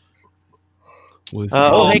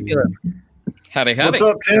 Hey, Caleb. Howdy. What's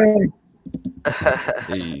up, Tim?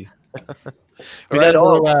 Hey. Right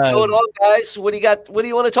on. What's going on, guys? What do you got? What do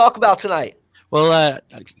you want to talk about tonight? Well,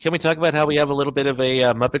 can we talk about how we have a little bit of a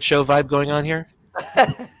Muppet Show vibe going on here?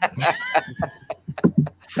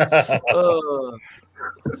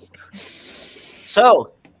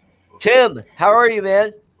 So, Tim, how are you,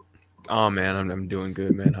 man? Oh man, I'm doing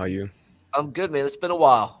good, man. How are you? I'm good, man. It's been a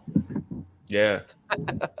while. Yeah.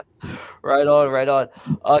 Right on.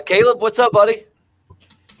 Caleb, what's up, buddy?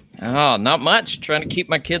 Oh, not much. Trying to keep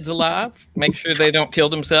my kids alive, make sure they don't kill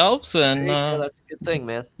themselves, and that's a good thing,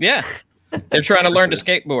 man. Yeah, they're trying to learn to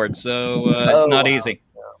skateboard, so it's not easy.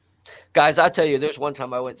 Guys, I tell you, there's one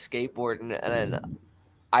time I went skateboarding and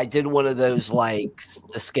I did one of those like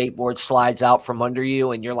the skateboard slides out from under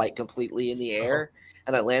you and you're like completely in the air,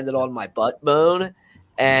 and I landed on my butt bone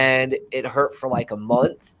and it hurt for like a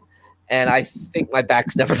month, and I think my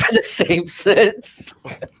back's never been the same since.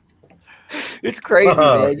 It's crazy,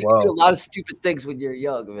 man. You do a lot of stupid things when you're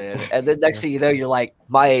young, man. And then next thing you know, you're like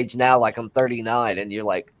my age now, like I'm 39, and you're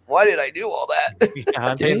like, why did I do all that? Yeah,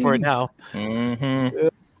 I'm paying for it now. Mm-hmm.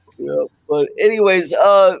 Yeah. But anyways,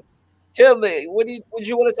 Tim, what did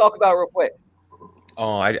you want to talk about real quick?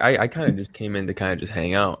 Oh, I kind of just came in to kind of just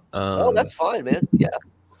hang out. That's fine, man. Yeah.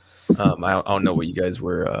 I don't know what you guys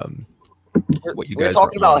were. We're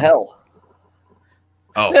talking about hell.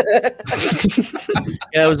 Oh.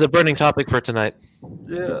 Yeah, it was a burning topic for tonight.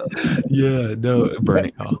 Yeah. Yeah. No,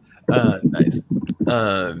 burning. Oh, nice.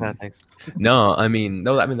 Thanks. No, I mean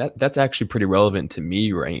that's actually pretty relevant to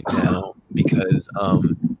me right now because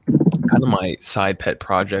kind of my side pet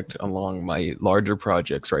project along my larger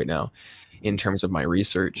projects right now in terms of my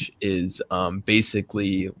research is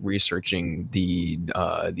basically researching the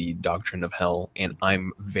doctrine of hell, and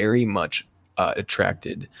I'm very much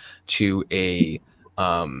attracted to a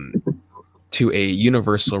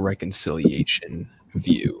universal reconciliation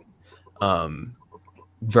view.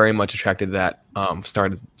 Very much attracted to that.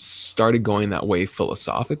 Started going that way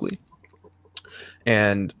philosophically,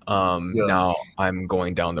 and now I'm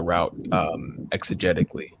going down the route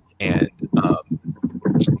exegetically. And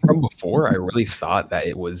from before, I really thought that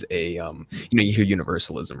it was a you hear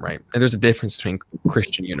universalism, right? And there's a difference between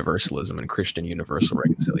Christian universalism and Christian universal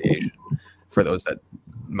reconciliation. For those that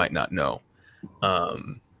might not know,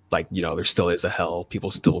 there still is a hell.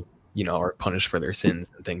 People still are punished for their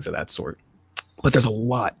sins and things of that sort. But there's a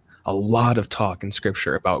lot of talk in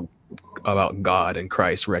Scripture about God and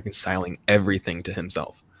Christ reconciling everything to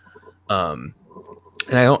Himself. And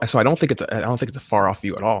I don't think it's a far off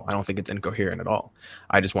view at all. I don't think it's incoherent at all.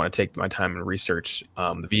 I just want to take my time and research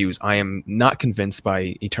the views. I am not convinced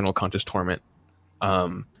by eternal conscious torment. I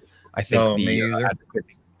think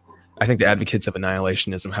the advocates of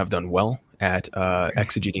annihilationism have done well at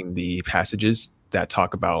exegeting the passages that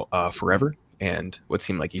talk about forever and what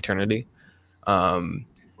seem like eternity. So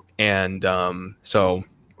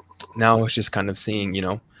now it's just kind of seeing,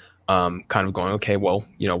 kind of going, okay, well,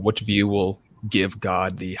 which view will give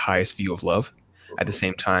God the highest view of love at the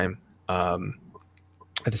same time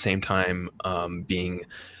being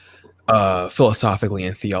philosophically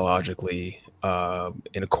and theologically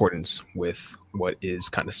in accordance with what is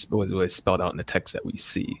spelled out in the text that we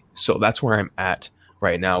see. So that's where I'm at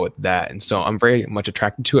right now with that. And so I'm very much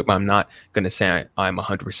attracted to it, but I'm not going to say I'm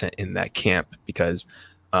 100% in that camp because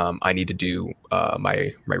I need to do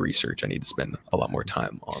my research. I need to spend a lot more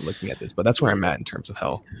time on looking at this, but that's where I'm at in terms of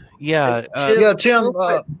hell. Yeah. Tim.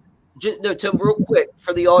 No, Tim, real quick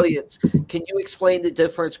for the audience, can you explain the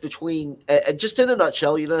difference between, just in a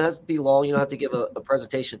nutshell, you don't have to be long, you don't have to give a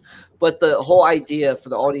presentation, but the whole idea for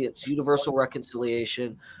the audience, universal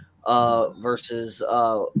reconciliation versus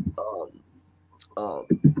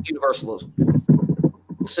universalism?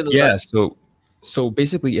 Yeah, so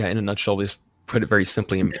basically, yeah, in a nutshell, just put it very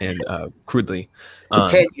simply and crudely.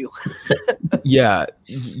 Can you? Yeah,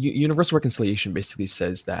 universal reconciliation basically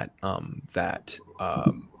says that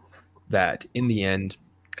that in the end,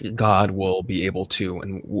 God will be able to,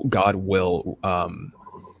 and God will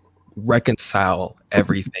reconcile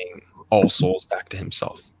everything, all souls back to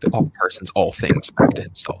himself, all persons, all things back to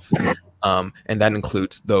himself. And that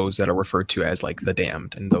includes those that are referred to as like the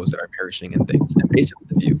damned and those that are perishing and things. And basically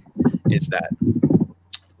the view is that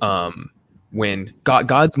when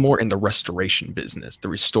God's more in the restoration business, the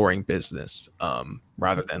restoring business,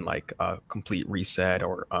 rather than like a complete reset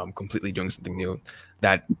or completely doing something new.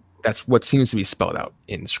 That's what seems to be spelled out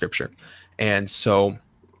in Scripture. And so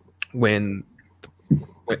so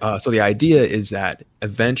the idea is that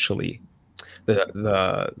eventually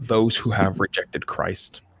those who have rejected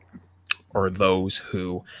Christ, or those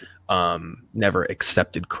who never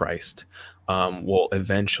accepted Christ, will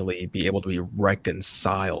eventually be able to be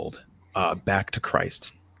reconciled back to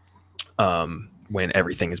Christ when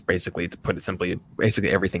everything is basically, to put it simply,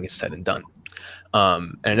 basically everything is said and done.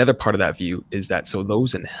 And another part of that view is that so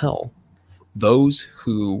those in hell, those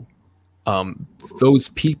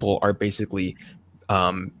people are basically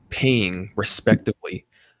paying respectively,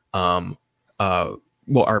 are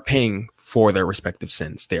paying for their respective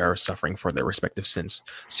sins. They are suffering for their respective sins.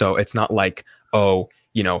 So it's not like,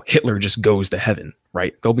 Hitler just goes to heaven,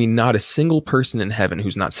 right? There'll be not a single person in heaven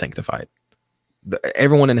who's not sanctified.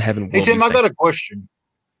 Everyone in heaven will. Hey, Tim, I got a question.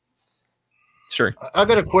 Sure. I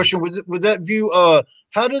got a question with that view.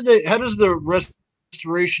 How does the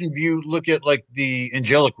restoration view look at like the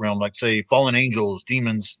angelic realm, like say fallen angels,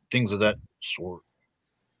 demons, things of that sort?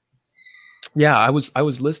 Yeah, I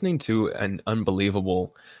was listening to an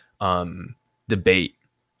unbelievable debate.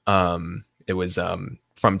 It was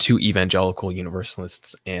from two evangelical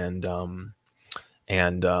universalists, and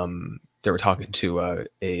they were talking to a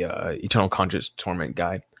eternal conscious torment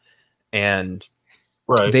guy, and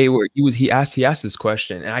right. He asked this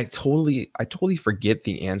question, and I totally forget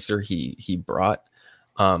the answer he brought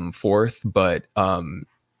forth, but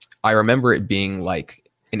I remember it being like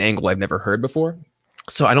an angle I've never heard before.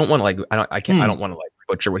 So I don't want to I don't want to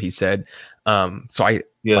butcher what he said. So I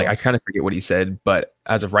kind of forget what he said, but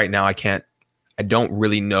as of right now, I don't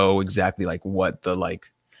really know exactly like what the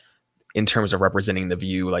in terms of representing the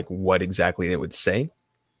view, like what exactly they would say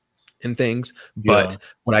and things. But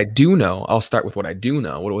what I do know, I'll start with what I do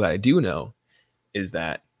know. What I do know is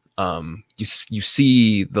that you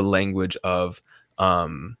see the language of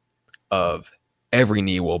every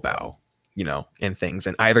knee will bow, and things,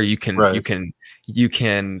 and either you can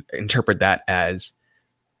interpret that as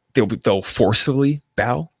they'll forcibly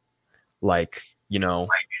bow, like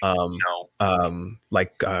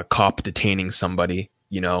a cop detaining somebody,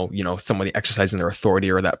 somebody exercising their authority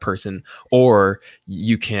or that person, or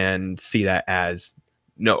you can see that as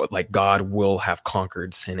no, like God will have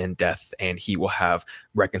conquered sin and death, and he will have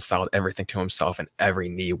reconciled everything to himself, and every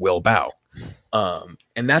knee will bow.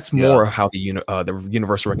 And that's more how the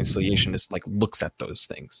universal reconciliation is looks at those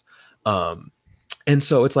things. And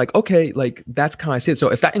so it's like, okay, that's kind of I see it. So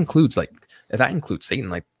if that includes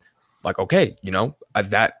Satan, okay,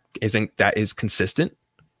 that is consistent.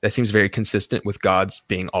 That seems very consistent with God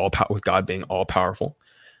being all powerful,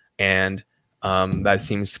 and that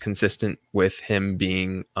seems consistent with him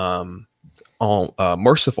being all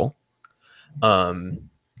merciful.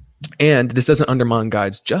 And this doesn't undermine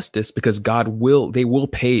God's justice, because they will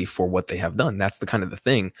pay for what they have done. That's the kind of the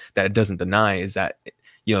thing that it doesn't deny, is that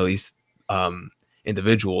these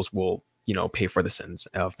individuals will pay for the sins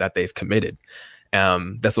that they've committed.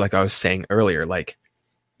 That's like I was saying earlier,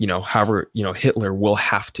 however, Hitler will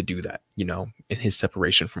have to do that, in his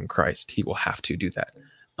separation from Christ, he will have to do that.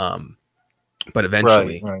 But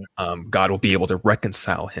eventually, God will be able to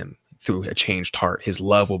reconcile him through a changed heart. His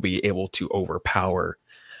love will be able to overpower,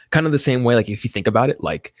 kind of the same way, if you think about it,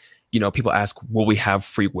 people ask, will we have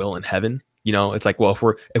free will in heaven? It's like, well,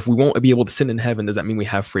 if we won't be able to sin in heaven, does that mean we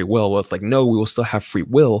have free will? Well, it's like, no, we will still have free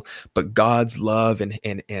will, but God's love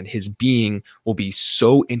and his being will be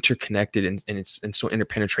so interconnected and so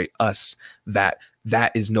interpenetrate us that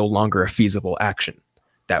is no longer a feasible action,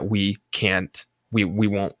 that we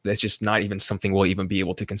won't, that's just not even something we'll even be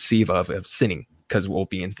able to conceive of sinning, because we'll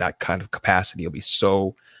be in that kind of capacity. It'll be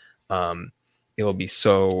so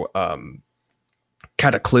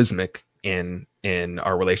cataclysmic in in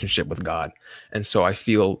our relationship with God. And so I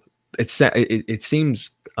feel it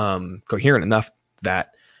seems coherent enough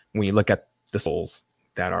that when you look at the souls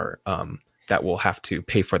that are that will have to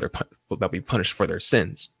pay for they'll be punished for their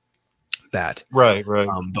sins, that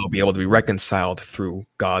they'll be able to be reconciled through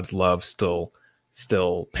God's love still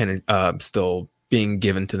being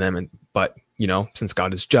given to them. But since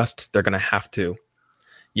God is just, they're going to have to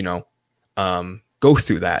go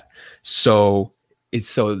through that. So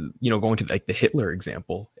it's going to like the Hitler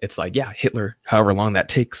example, it's like, yeah, Hitler, however long that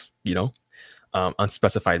takes,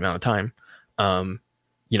 unspecified amount of time,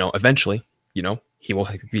 eventually, he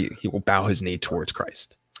will bow his knee towards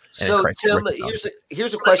Christ. So Tim,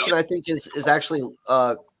 here's a question I think is actually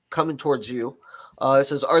coming towards you. It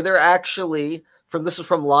says, are there actually, this is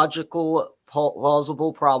from Logical,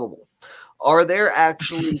 Plausible, Probable, are there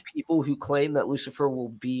actually people who claim that Lucifer will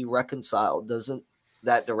be reconciled? Doesn't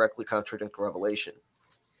that directly contradict Revelation?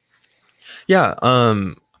 Yeah.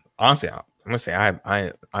 Honestly, I'm gonna say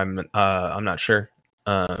I'm not sure.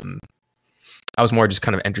 I was more just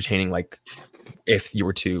kind of entertaining, like, if you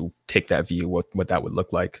were to take that view, what that would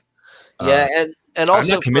look like. Yeah, and also I'm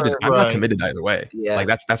not committed. I'm not committed either way. Yeah. Like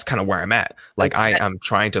that's kind of where I'm at. Like I am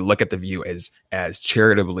trying to look at the view as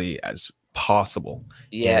charitably as possible.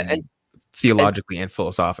 Yeah, and theologically and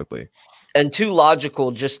philosophically. And too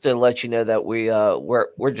logical, just to let you know that we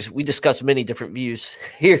discuss many different views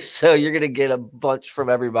here, so you're gonna get a bunch from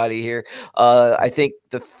everybody here. I think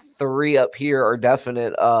the three up here are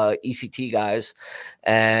definite ECT guys,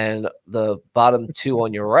 and the bottom two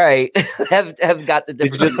on your right have got the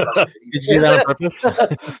different. Did you do that on purpose?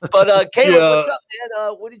 But Caleb, what's up,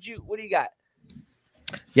 man? What do you got?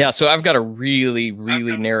 Yeah, so I've got a really,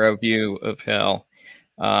 really narrow view of hell.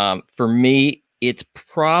 For me, it's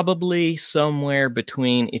probably somewhere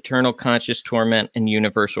between eternal conscious torment and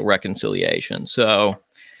universal reconciliation. So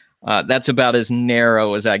that's about as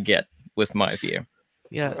narrow as I get with my view.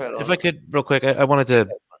 Yeah, if I could, real quick, I wanted to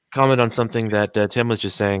comment on something that Tim was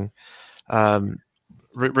just saying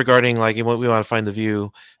regarding, like, we want to find the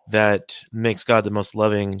view that makes God the most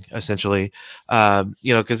loving, essentially.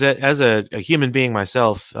 Because as a human being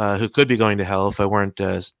myself, who could be going to hell if I weren't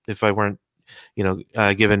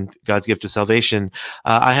given God's gift of salvation,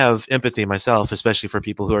 I have empathy myself, especially for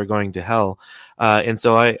people who are going to hell. And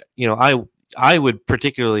so I would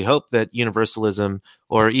particularly hope that universalism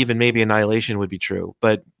or even maybe annihilation would be true,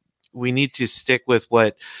 but we need to stick with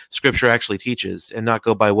what Scripture actually teaches and not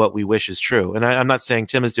go by what we wish is true. And I'm not saying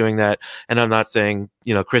Tim is doing that, and I'm not saying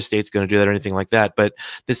Chris State's going to do that or anything like that. But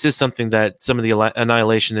this is something that some of the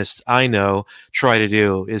annihilationists I know try to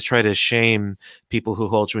do, is try to shame people who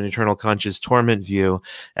hold to an eternal conscious torment view,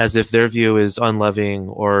 as if their view is unloving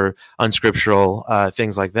or unscriptural,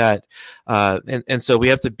 things like that. And so we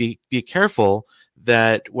have to be careful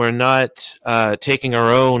that we're not taking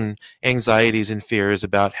our own anxieties and fears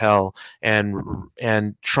about hell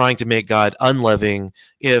and trying to make God unloving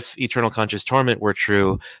if eternal conscious torment were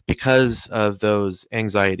true because of those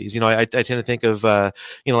anxieties. I tend to think of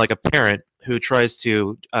like a parent who tries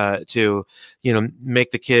to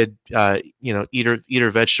make the kid eat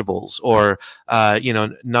her vegetables, or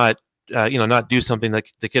not do something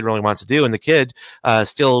that the kid really wants to do, and the kid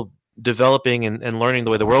still developing and learning the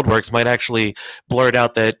way the world works might actually blurt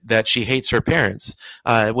out that she hates her parents,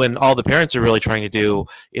 when all the parents are really trying to do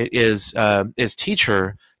is teach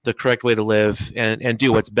her the correct way to live and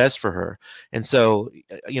do what's best for her. And so,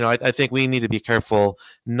 I think we need to be careful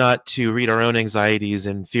not to read our own anxieties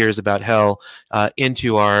and fears about hell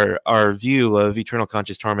into our view of eternal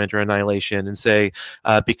conscious torment or annihilation, and say,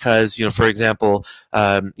 because, for example,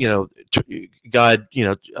 God,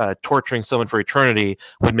 torturing someone for eternity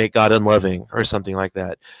would make God unloving or something like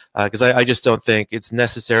that. Because I just don't think it's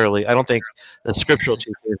necessarily, I don't think the scriptural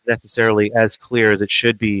teaching is necessarily as clear as it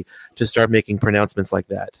should be to start making pronouncements like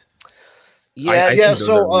that. I think those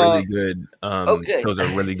are really good. Okay. Those are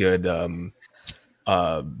really good.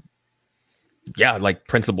 Like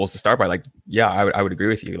principles to start by. Like, yeah, I would agree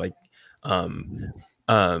with you. Like, on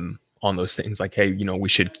those things. Like, hey, we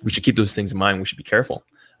should keep those things in mind. We should be careful.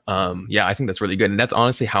 I think that's really good, and that's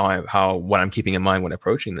honestly what I'm keeping in mind when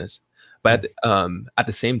approaching this. But at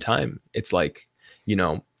the same time, it's like,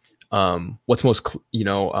 what's most,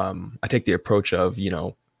 I take the approach of, we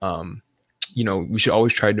should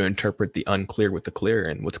always try to interpret the unclear with the clear.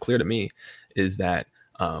 And what's clear to me is that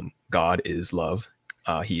God is love.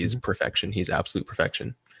 He is perfection. He's absolute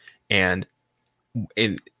perfection. And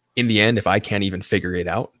in the end, if I can't even figure it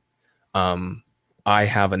out, I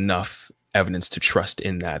have enough evidence to trust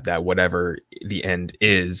in that whatever the end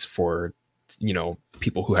is for,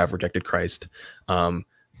 people who have rejected Christ,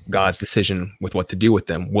 God's decision with what to do with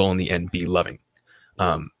them will in the end be loving.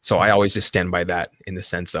 So I always just stand by that in the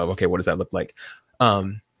sense of, okay, what does that look like?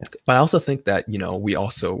 But I also think that, we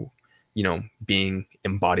also, being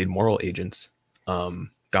embodied moral agents,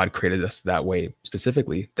 God created us that way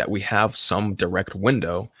specifically, that we have some direct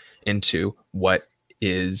window into what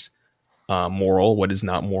is moral, what is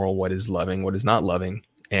not moral, what is loving, what is not loving.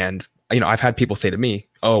 And, I've had people say to me,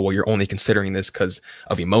 oh, well, you're only considering this because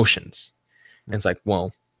of emotions. And it's like,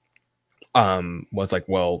 well,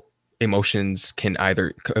 emotions can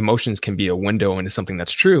be a window into something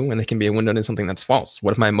that's true, and they can be a window into something that's false.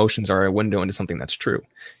 What if my emotions are a window into something that's true?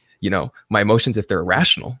 My emotions, if they're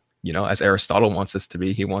rational, as Aristotle wants us to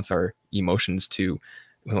be, he wants our emotions to,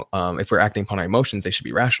 if we're acting upon our emotions, they should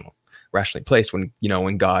be rationally placed. When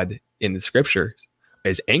God in the scripture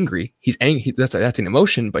is angry, he's angry. That's an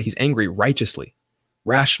emotion, but he's angry righteously,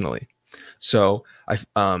 rationally. So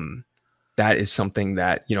that is something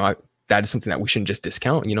that, that is something that we shouldn't just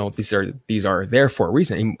discount. These are there for a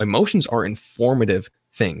reason. Emotions are informative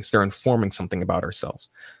things. They're informing something about ourselves,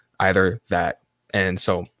 either that. And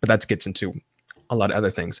so, but that gets into a lot of other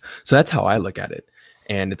things. So that's how I look at it.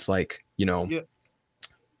 And it's like, Yeah.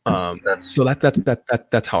 So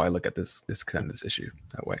that's how I look at this issue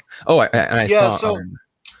that way. Oh, I saw.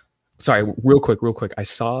 Sorry, real quick. I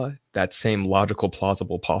saw that same logical,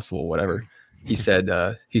 plausible, possible, whatever. He said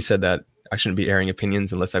that I shouldn't be airing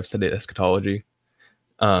opinions unless I've studied eschatology.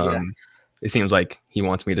 It seems like he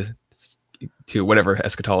wants me to whatever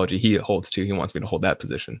eschatology he holds to. He wants me to hold that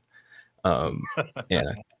position.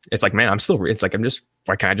 Yeah, it's like, man, I'm just,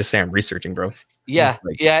 why can't I just say I'm researching, bro? Yeah.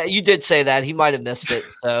 You did say that. He might have missed it.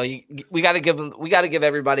 So we got to give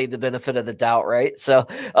everybody the benefit of the doubt, right? So,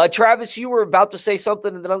 Travis, you were about to say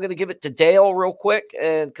something, and then I'm going to give it to Dale real quick,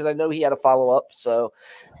 and because I know he had a follow up. So,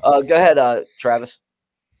 go ahead, Travis.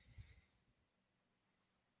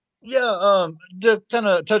 Yeah, to kind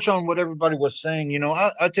of touch on what everybody was saying,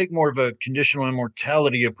 I take more of a conditional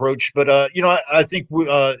immortality approach, but I think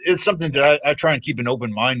it's something that I try and keep an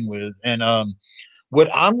open mind with, and what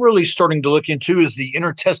I'm really starting to look into is the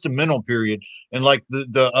intertestamental period, and like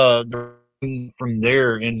the from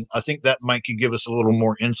there, and I think that might could give us a little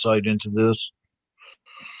more insight into this,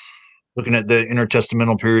 looking at the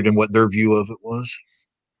intertestamental period and what their view of it was.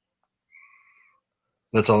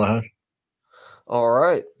 That's all I have. All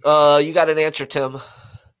right. You got an answer, Tim.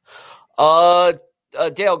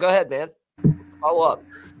 Dale, go ahead, man. Follow up.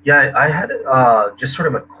 Yeah, I had just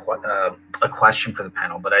sort of a question for the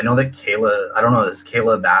panel, but I know that has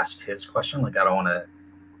Caleb asked his question? Like, I don't want to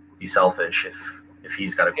be selfish if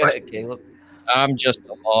he's got a question. Go ahead, Caleb. I'm just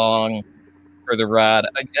along for the ride.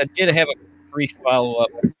 I did have a brief follow-up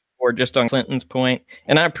or just on Clinton's point,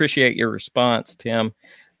 and I appreciate your response, Tim.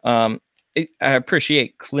 I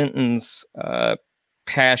appreciate Clinton's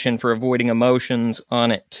passion for avoiding emotions on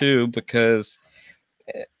it too, because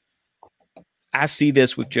I see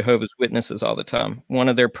this with Jehovah's Witnesses all the time. One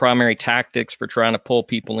of their primary tactics for trying to pull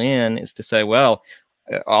people in is to say, well,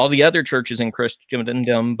 all the other churches in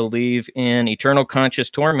Christendom believe in eternal conscious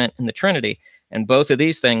torment in the Trinity, and both of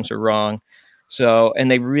these things are wrong. So, and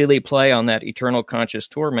they really play on that eternal conscious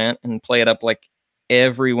torment and play it up like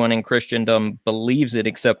everyone in Christendom believes it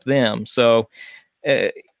except them. So,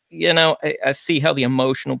 I see how the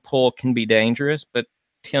emotional pull can be dangerous, but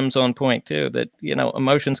Tim's on point too, that,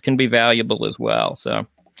 emotions can be valuable as well. So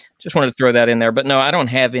just wanted to throw that in there, but no, I don't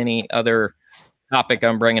have any other topic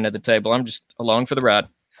I'm bringing to the table. I'm just along for the ride.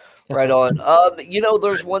 Right on.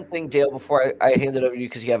 There's one thing, Dale, before I hand it over to you,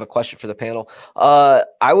 because you have a question for the panel.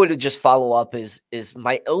 I would just follow up is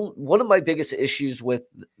one of my biggest issues with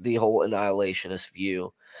the whole annihilationist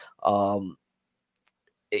view.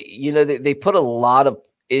 They put a lot of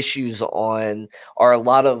issues on, or a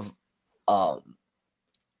lot of,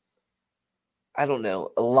 I don't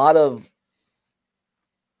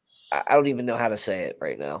even know how to say it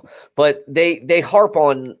right now, but they harp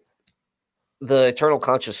on the eternal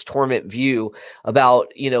conscious torment view about,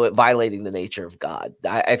 it violating the nature of God.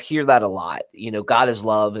 I hear that a lot, God is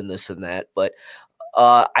love and this and that. But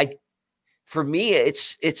for me,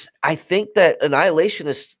 I think that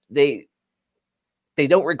annihilationists, they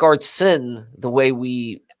don't regard sin the way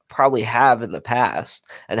we probably have in the past,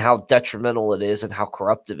 and how detrimental it is and how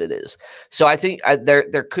corruptive it is. So I think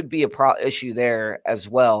there could be a issue there as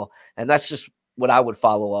well. And that's just what I would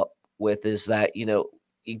follow up with, is that,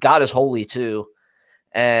 God is holy too,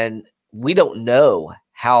 and we don't know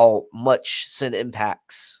how much sin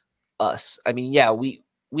impacts us. I mean, yeah, we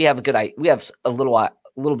have a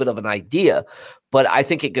little bit of an idea, but I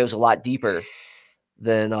think it goes a lot deeper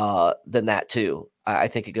than that too. I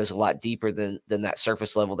think it goes a lot deeper than that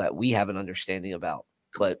surface level that we have an understanding about.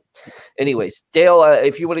 But anyways, Dale,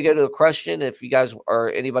 if you want to go to a question, if you guys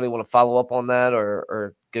or anybody want to follow up on that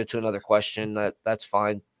or go to another question, that's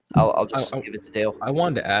fine. I'll just give it to Dale. I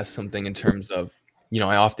wanted to ask something in terms of,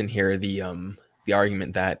 I often hear the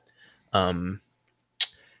argument that sin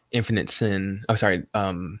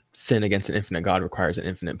against an infinite God requires an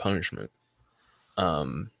infinite punishment.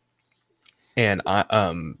 And I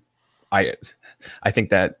think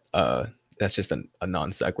that that's just a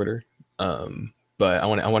non sequitur. But I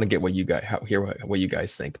want to get what you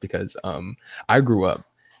guys think, because I grew up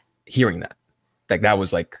hearing that. Like that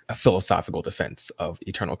was like a philosophical defense of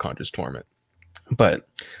eternal conscious torment. But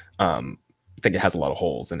I think it has a lot of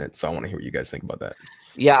holes in it, so I want to hear what you guys think about that.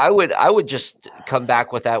 Yeah, I would just come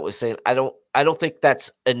back with that with saying I don't think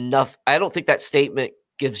that's enough. I don't think that statement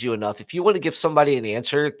gives you enough. If you want to give somebody an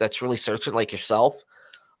answer that's really searching like yourself,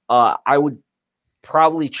 I would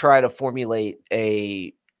probably try to formulate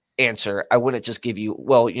a answer. I wouldn't just give you,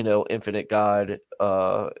 infinite God,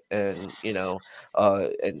 and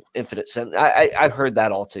infinite sin. I've heard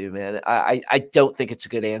that all too, man. I don't think it's a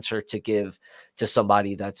good answer to give to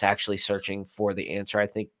somebody that's actually searching for the answer. I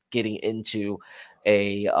think getting into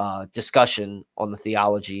a discussion on the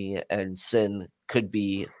theology and sin could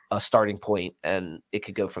be a starting point, and it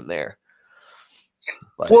could go from there.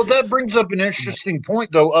 But, well, that brings up an interesting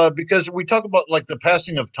point, though, because we talk about like the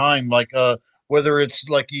passing of time, like whether it's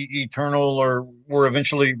like eternal or we're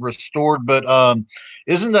eventually restored. But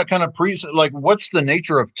isn't that kind of like what's the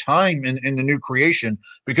nature of time in the new creation?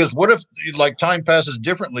 Because what if like time passes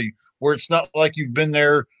differently, where it's not like you've been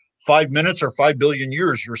there 5 minutes or 5 billion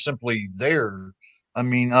years, you're simply there. I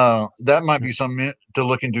mean, that might be something to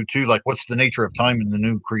look into too. Like, what's the nature of time in the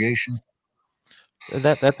new creation?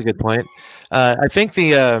 That's a good point. I think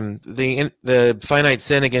the finite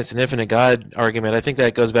sin against an infinite God argument, I think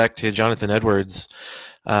that goes back to Jonathan Edwards.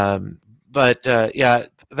 But I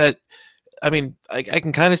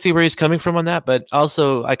can kind of see where he's coming from on that, but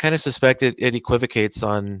also I kind of suspect it equivocates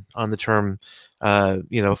on the term,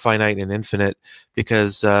 finite and infinite,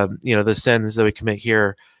 because the sins that we commit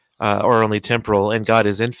here are only temporal, and God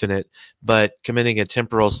is infinite. But committing a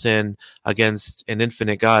temporal sin against an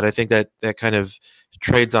infinite God, I think that kind of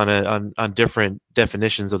trades on different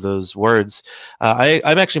definitions of those words.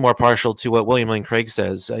 I'm actually more partial to what William Lane Craig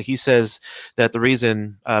says. He says that the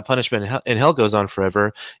reason punishment in hell goes on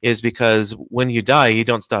forever is because when you die, you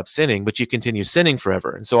don't stop sinning, but you continue sinning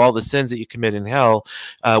forever. And so all the sins that you commit in hell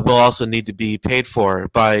will also need to be paid for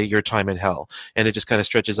by your time in hell. And it just kind of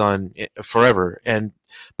stretches on forever. And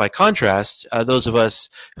by contrast, those of us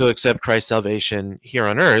who accept Christ's salvation here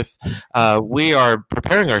on earth, we are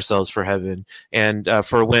preparing ourselves for heaven and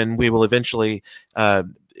for when we will eventually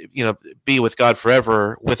be with God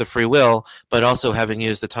forever with a free will, but also having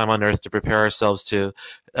used the time on earth to prepare ourselves to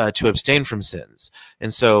abstain from sins.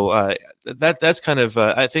 And so that's kind of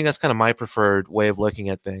I think that's kind of my preferred way of looking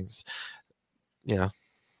at things. All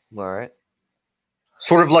right.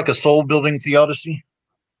 Sort of like a soul building theodicy.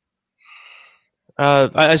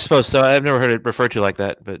 I suppose so. I've never heard it referred to like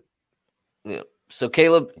that, but yeah. So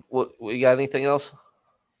Caleb, you got anything else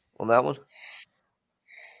on that one?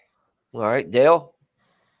 All right, Dale.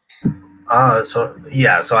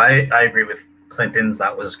 So I agree with Clinton's.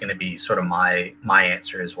 That was going to be sort of my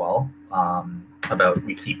answer as well. About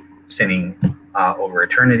we keep sinning over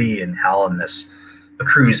eternity in hell, and this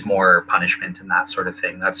accrues more punishment and that sort of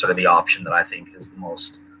thing. That's sort of the option that I think is the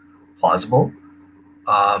most plausible.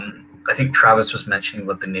 I think Travis was mentioning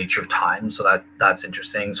about the nature of time, so that's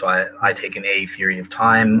interesting. So I take an A theory of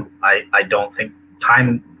time. I don't think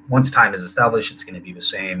time, once time is established, it's going to be the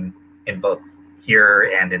same in both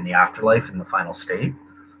here and in the afterlife in the final state.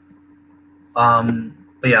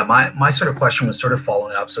 But yeah, my sort of question was sort of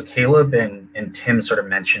following up. So Caleb and Tim sort of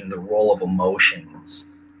mentioned the role of emotions.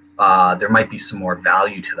 There might be some more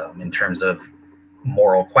value to them in terms of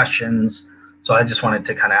moral questions. So I just wanted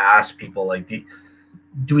to kind of ask people, like,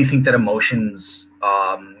 do we think that emotions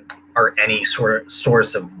are any sort of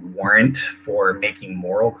source of warrant for making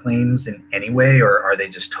moral claims in any way, or are they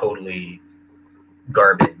just totally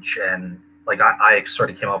garbage? And like I sort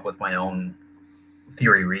of came up with my own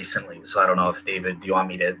theory recently, so I don't know if David, do you want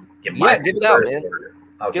me to give my give it out, man.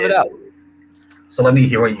 Okay, give it out. So let me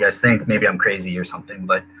hear what you guys think. Maybe I'm crazy or something,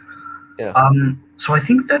 but yeah. So I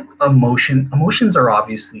think that emotions are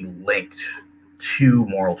obviously linked to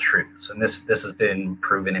moral truths, and this has been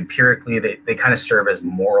proven empirically. They kind of serve as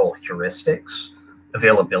moral heuristics,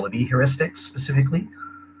 availability heuristics specifically.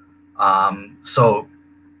 So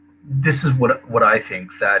this is what I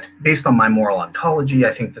think, that based on my moral ontology,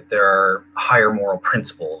 I think that there are higher moral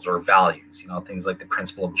principles or values, things like the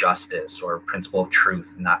principle of justice or principle of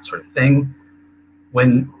truth and that sort of thing.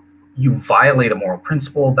 when you violate a moral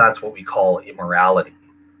principle, that's what we call immorality.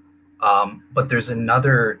 But there's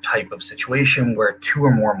another type of situation where two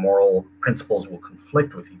or more moral principles will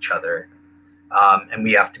conflict with each other, and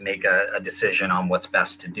we have to make a decision on what's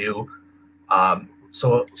best to do.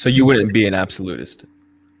 So you wouldn't be an absolutist?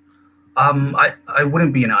 I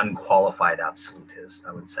wouldn't be an unqualified absolutist,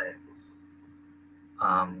 I would say.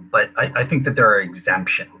 But I think that there are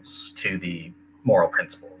exemptions to the moral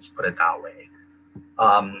principles, put it that way.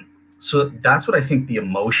 So that's what I think the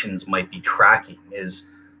emotions might be tracking, is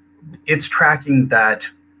it's tracking that,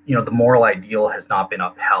 the moral ideal has not been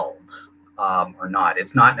upheld or not.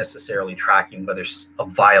 It's not necessarily tracking whether a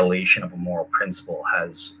violation of a moral principle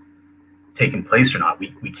has taken place or not.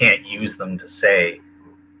 We can't use them to say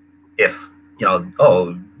if,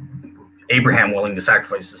 Abraham willing to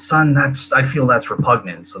sacrifice his son, I feel that's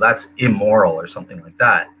repugnant, so that's immoral or something like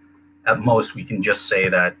that. At most, we can just say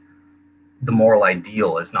that the moral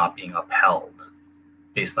ideal is not being upheld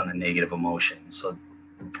based on a negative emotion. So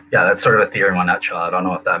yeah, that's sort of a theory in a nutshell. I don't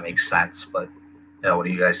know if that makes sense, but what do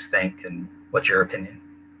you guys think, and what's your opinion?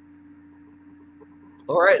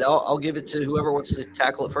 All right, I'll give it to whoever wants to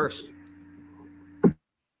tackle it first.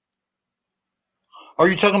 Are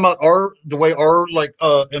you talking about the way our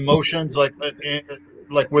emotions, like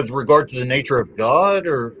with regard to the nature of God,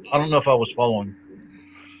 or I don't know if I was following?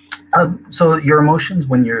 So your emotions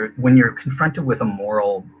when you're confronted with a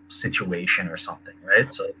moral situation or something,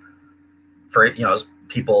 right? So for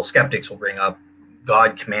skeptics will bring up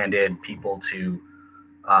God commanded people to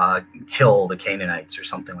kill the Canaanites or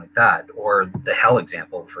something like that, or the hell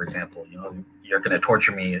example, for example. You're going to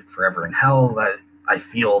torture me forever in hell. That I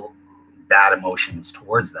feel bad emotions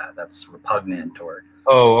towards that. That's repugnant. Or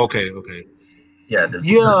okay. Yeah.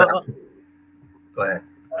 Go ahead.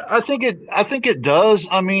 I think it does.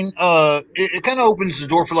 I mean, it kind of opens the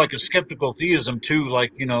door for like a skeptical theism too.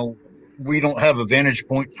 Like, we don't have a vantage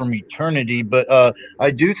point from eternity, but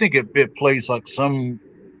I do think it plays like some,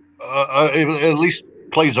 it at least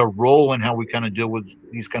plays a role in how we kind of deal with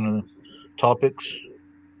these kind of topics.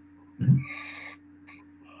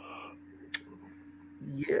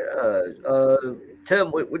 Yeah.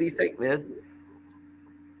 Tim, what do you think, man?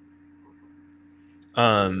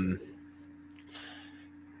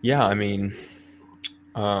 Yeah, I mean,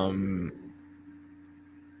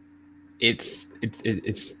 it's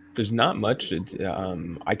there's not much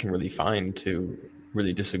I can really find to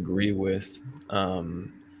really disagree with,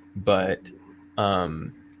 but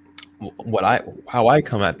how I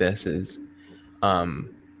come at this is,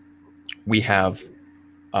 we have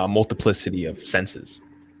a multiplicity of senses,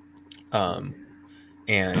 and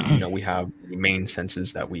we have the main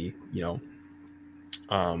senses that we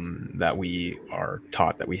that we are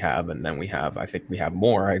taught that we have, and then I think we have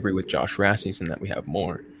more. I agree with Josh Rasmussen that we have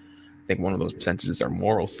more. I think one of those senses is our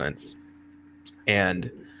moral sense,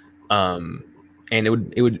 and it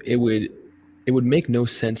would make no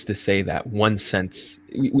sense to say that one sense,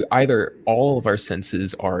 either all of our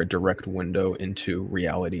senses are a direct window into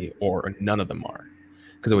reality or none of them are,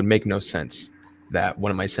 because it would make no sense that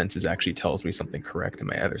one of my senses actually tells me something correct and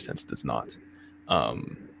my other sense does not.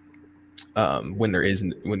 When there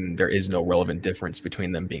is no relevant difference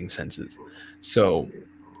between them being senses. So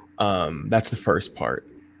that's the first part.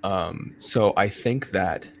 So I think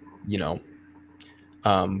that,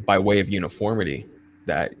 by way of uniformity,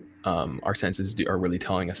 that our senses are really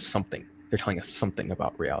telling us something. They're telling us something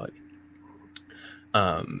about reality.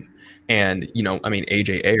 And,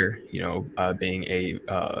 A.J. Ayer, being in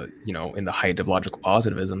the height of logical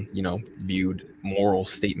positivism, viewed moral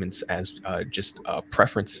statements as just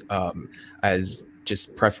preference, as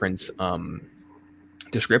just preference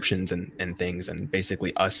descriptions and things, and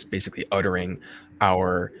basically uttering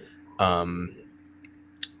our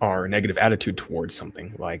negative attitude towards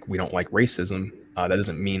something. Like, we don't like racism. That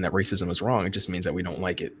doesn't mean that racism is wrong. It just means that we don't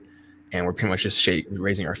like it. And we're pretty much just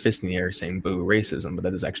raising our fist in the air saying boo racism, but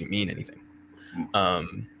that doesn't actually mean anything.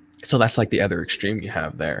 So that's like the other extreme you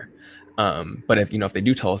have there. But if they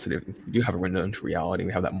do tell us that if we do have a window into reality,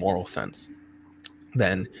 we have that moral sense,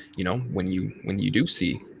 then when you do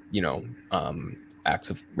see acts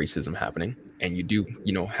of racism happening, and you do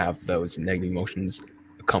have those negative emotions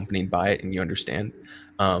accompanied by it, and you understand,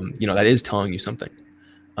 that is telling you something.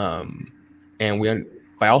 And we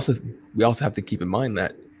also have to keep in mind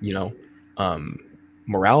that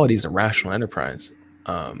morality is a rational enterprise,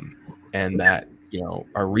 and that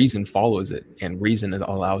our reason follows it, and reason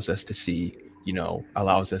allows us to see,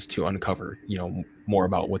 allows us to uncover more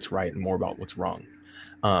about what's right and more about what's wrong.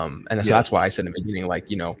 So that's why I said in the beginning,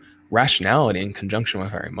 rationality in conjunction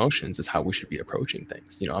with our emotions is how we should be approaching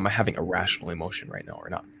things. Am I having a rational emotion right now or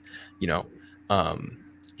not?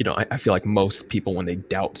 you know, I feel like most people, when they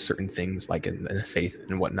doubt certain things, like in faith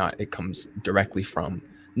and whatnot, it comes directly from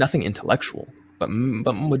nothing intellectual, but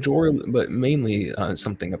mainly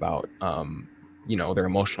something about you know, their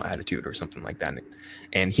emotional attitude or something like that.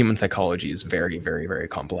 And human psychology is very, very, very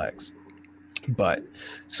complex. But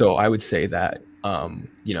so I would say that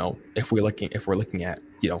you know, if we're looking at,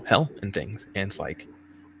 you know, hell and things, and it's like,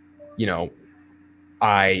 you know,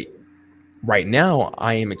 right now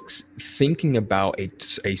I am thinking about a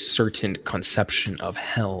certain conception of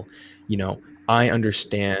hell. You know, I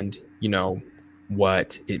understand, you know,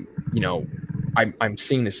 what it, you know, I'm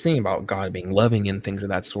seeing this thing about God being loving and things of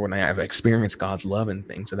that sort, and I have experienced God's love and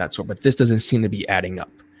things of that sort, but this doesn't seem to be adding up,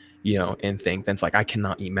 you know, and things. That's like, I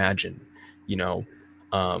cannot imagine, you know,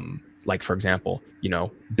 like, for example, you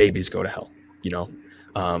know, babies go to hell, you know,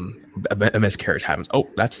 a miscarriage happens. Oh,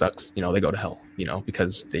 that sucks. You know, they go to hell, you know,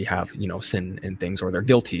 because they have, you know, sin and things, or they're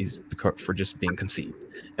guilty for just being conceived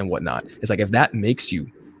and whatnot. It's like, if that makes you,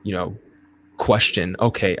 you know, question,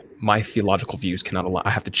 okay, my theological views cannot allow, I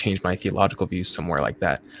have to change my theological views somewhere like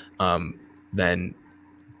that, then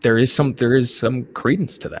there is some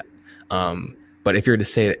credence to that. But if you're to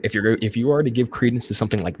say that, if you are to give credence to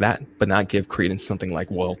something like that, but not give credence to something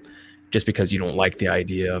like, well, just because you don't like the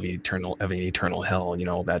idea of an eternal hell, you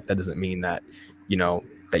know, that doesn't mean that, you know,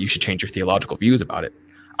 that you should change your theological views about it.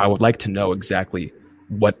 I would like to know exactly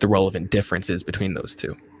what the relevant difference is between those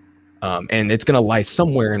two. And it's going to lie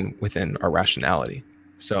somewhere within our rationality.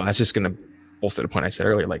 So that's just going to bolster the point I said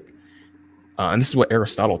earlier. Like, and this is what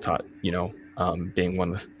Aristotle taught, you know, being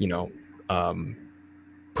one of the, you know,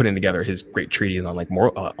 putting together his great treatise on like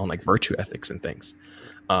moral, on like virtue ethics and things.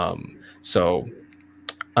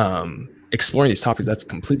 Exploring these topics, that's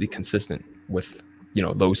completely consistent with, you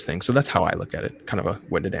know, those things. So that's how I look at it. Kind of a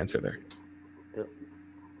winded answer there.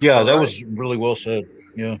 Yeah, that was really well said.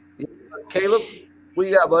 Yeah. Caleb, what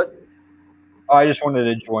you got, bud? I just wanted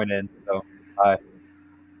to join in. So,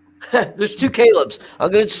 there's two Calebs.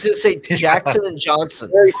 I'm just going to say Jackson and Johnson.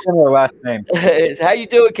 Very similar last name. How you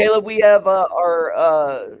doing, Caleb? We have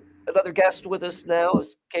our another guest with us now.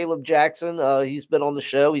 Is Caleb Jackson. He's been on the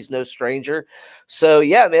show. He's no stranger. So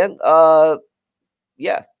yeah, man.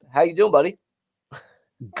 Yeah. How you doing, buddy?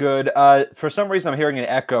 Good. For some reason, I'm hearing an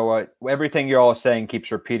echo. Everything you're all saying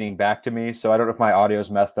keeps repeating back to me, so I don't know if my audio is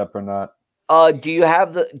messed up or not. Are you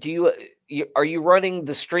running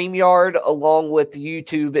the StreamYard along with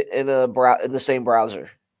YouTube in the same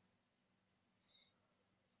browser?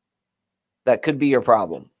 That could be your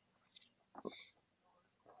problem.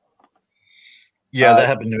 Yeah, that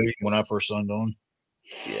happened to me when I first signed on.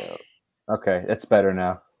 Yeah. Okay, it's better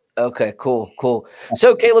now. Okay, cool.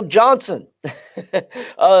 So Caleb Johnson,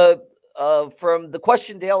 from the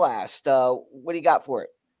question Dale asked, what do you got for it?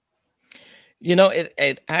 You know,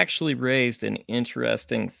 it actually raised an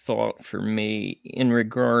interesting thought for me in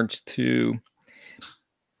regards to,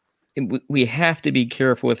 we have to be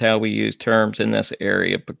careful with how we use terms in this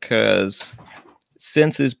area, because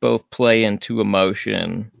senses both play into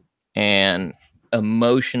emotion, and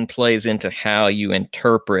emotion plays into how you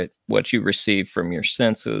interpret what you receive from your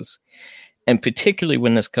senses. And particularly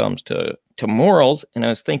when this comes to morals, and I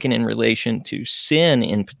was thinking in relation to sin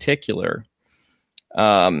in particular,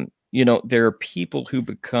 you know, there are people who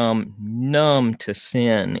become numb to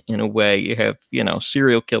sin in a way. You have, you know,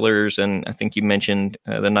 serial killers, and I think you mentioned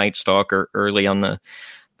the Night Stalker early on the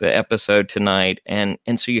episode tonight. And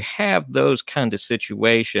so you have those kind of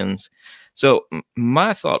situations. So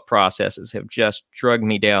my thought processes have just dragged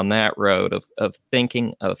me down that road of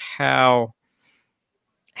thinking of how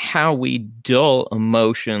we dull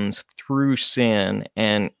emotions through sin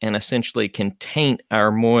and essentially can taint our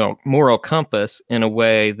moral compass in a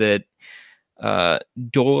way that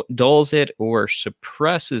dulls it or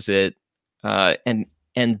suppresses it, and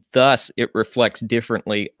thus it reflects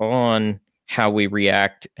differently on how we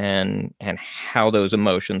react and how those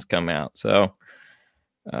emotions come out. So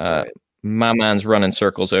my mind's running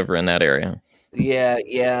circles over in that area. Yeah.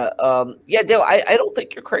 Dale, I don't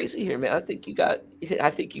think you're crazy here, man. I think you got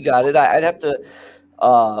it. I'd have to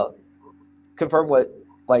confirm what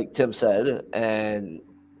like Tim said, and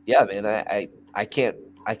yeah, man, I can't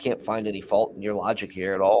find any fault in your logic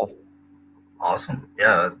here at all. Awesome.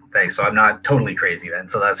 Yeah, thanks. So I'm not totally crazy then,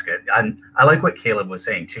 so that's good. I like what Caleb was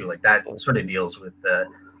saying too. Like that sort of deals with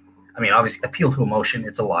obviously appeal to emotion.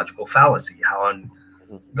 It's a logical fallacy. How on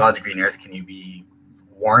God's green earth can you be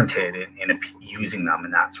warranted in using them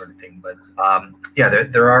and that sort of thing? But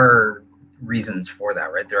there are reasons for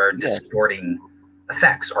that, right? There are distorting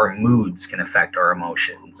effects. Our moods can affect our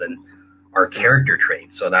emotions and our character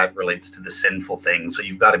traits. So that relates to the sinful things. So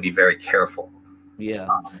you've got to be very careful Yeah.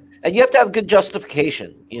 And you have to have good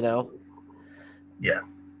justification, you know? Yeah.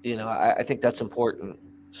 You know, I think that's important.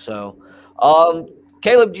 So,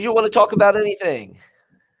 Caleb, do you want to talk about anything?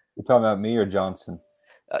 You're talking about me or Johnson?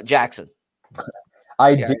 Jackson.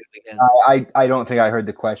 I don't think I heard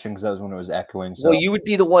the question because that was when it was echoing. So. Well, you would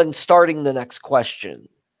be the one starting the next question.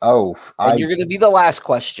 Oh, and you're going to be the last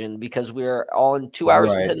question because we're on 2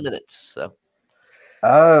 hours and 10 minutes. So.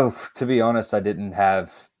 Oh, to be honest, I didn't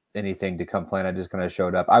have anything to complain. I just kind of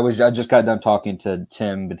showed up. I just got done talking to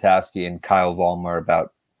Tim Bataski and Kyle Vollmer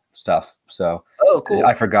about stuff. So cool.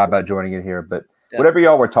 I forgot about joining in here, but whatever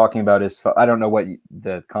y'all were talking about is I don't know what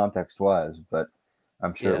the context was, but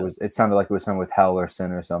I'm sure it sounded like it was something with hell or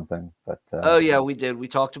sin or something. But we did. We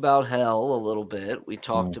talked about hell a little bit. We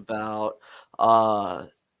talked about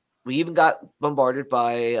we even got bombarded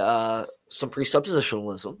by some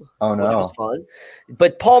presuppositionalism. Oh no, which was fun.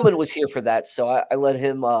 But Paulman was here for that, so I let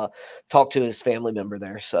him talk to his family member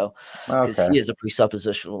there. So because he is a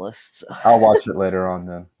presuppositionalist. So. I'll watch it later on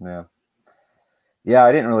then. Yeah.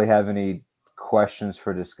 I didn't really have any questions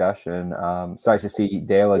for discussion. Sorry to see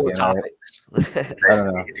Dale again. I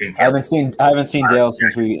don't know. I haven't seen Dale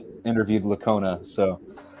since we interviewed Lacona. So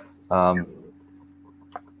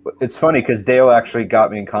it's funny because Dale actually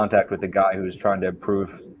got me in contact with the guy who's trying to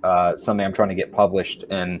approve something I'm trying to get published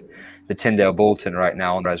in the Tyndale Bulletin right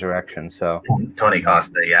now on Resurrection. So Tony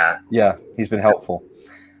Costa, yeah, he's been helpful.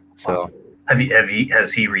 So awesome.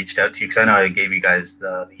 Has he reached out to you? Because I know I gave you guys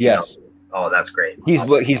the yes. Oh, that's great. He's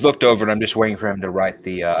looked over, and I'm just waiting for him to write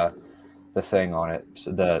the thing on it,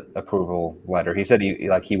 so the approval letter. He said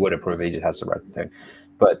he would approve it. He just has to write the thing.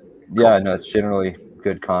 But yeah, no, it's generally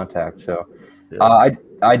good contact. So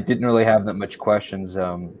I didn't really have that much questions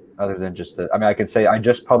other than just I can say I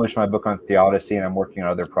just published my book on theodicy, and I'm working on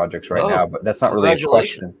other projects right now. But that's not really a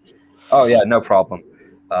question. Oh yeah, no problem.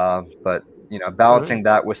 But balancing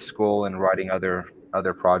that with school and writing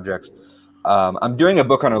other projects. I'm doing a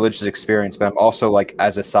book on religious experience, but I'm also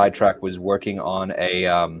as a sidetrack was working on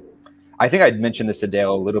I think I'd mentioned this to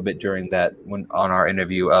Dale a little bit during on our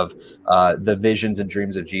interview of the visions and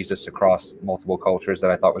dreams of Jesus across multiple cultures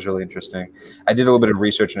that I thought was really interesting. I did a little bit of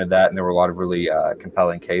research into that, and there were a lot of really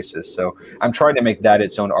compelling cases. So I'm trying to make that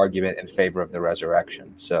its own argument in favor of the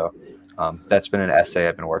resurrection. So that's been an essay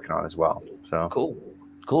I've been working on as well. So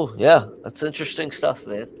cool. Yeah, that's interesting stuff,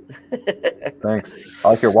 man. Thanks. I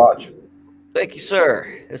like your watch. Thank you,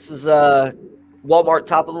 sir. This is Walmart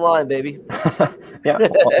top of the line, baby. Yeah,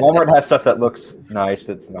 Walmart has stuff that looks nice.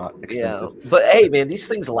 That's not expensive. Yeah, but hey, man, these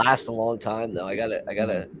things last a long time, though. I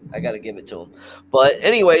gotta give it to them. But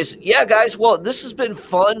anyways, yeah, guys. Well, this has been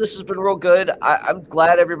fun. This has been real good. I'm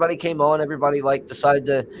glad everybody came on. Everybody decided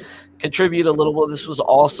to contribute a little bit. This was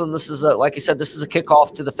awesome. This is like I said, this is a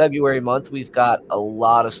kickoff to the February month. We've got a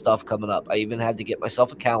lot of stuff coming up. I even had to get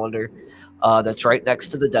myself a calendar. That's right next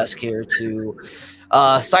to the desk here to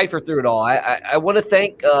cipher through it all. I want to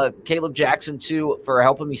thank Caleb Jackson, too, for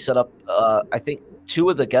helping me set up, I think, 2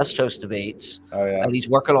 of the guest host debates. Oh, yeah. And he's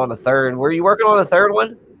working on a third. Were you working on a third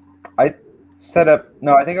one? I think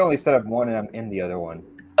I only set up one, and I'm in the other one.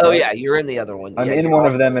 Oh, right? Yeah, you're in the other one. I'm in one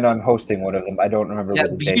of them, and I'm hosting one of them. I don't remember. Yeah,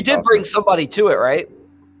 you did bring somebody to it, right?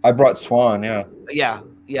 I brought Swan, yeah.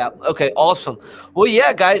 Yeah. Okay, awesome. Well,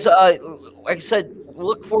 yeah, guys, like I said,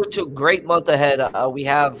 look forward to a great month ahead. We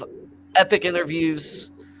have epic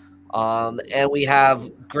interviews, and we have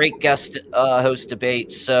great guest host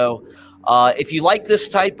debates. So if you like this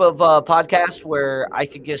type of podcast where I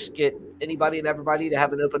could just get anybody and everybody to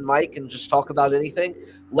have an open mic and just talk about anything,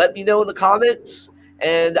 let me know in the comments,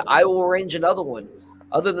 and I will arrange another one.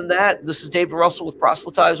 Other than that, this is David Russell with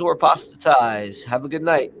Proselytize or Apostatize. Have a good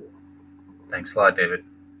night. Thanks a lot, David.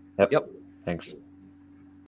 Yep. Thanks.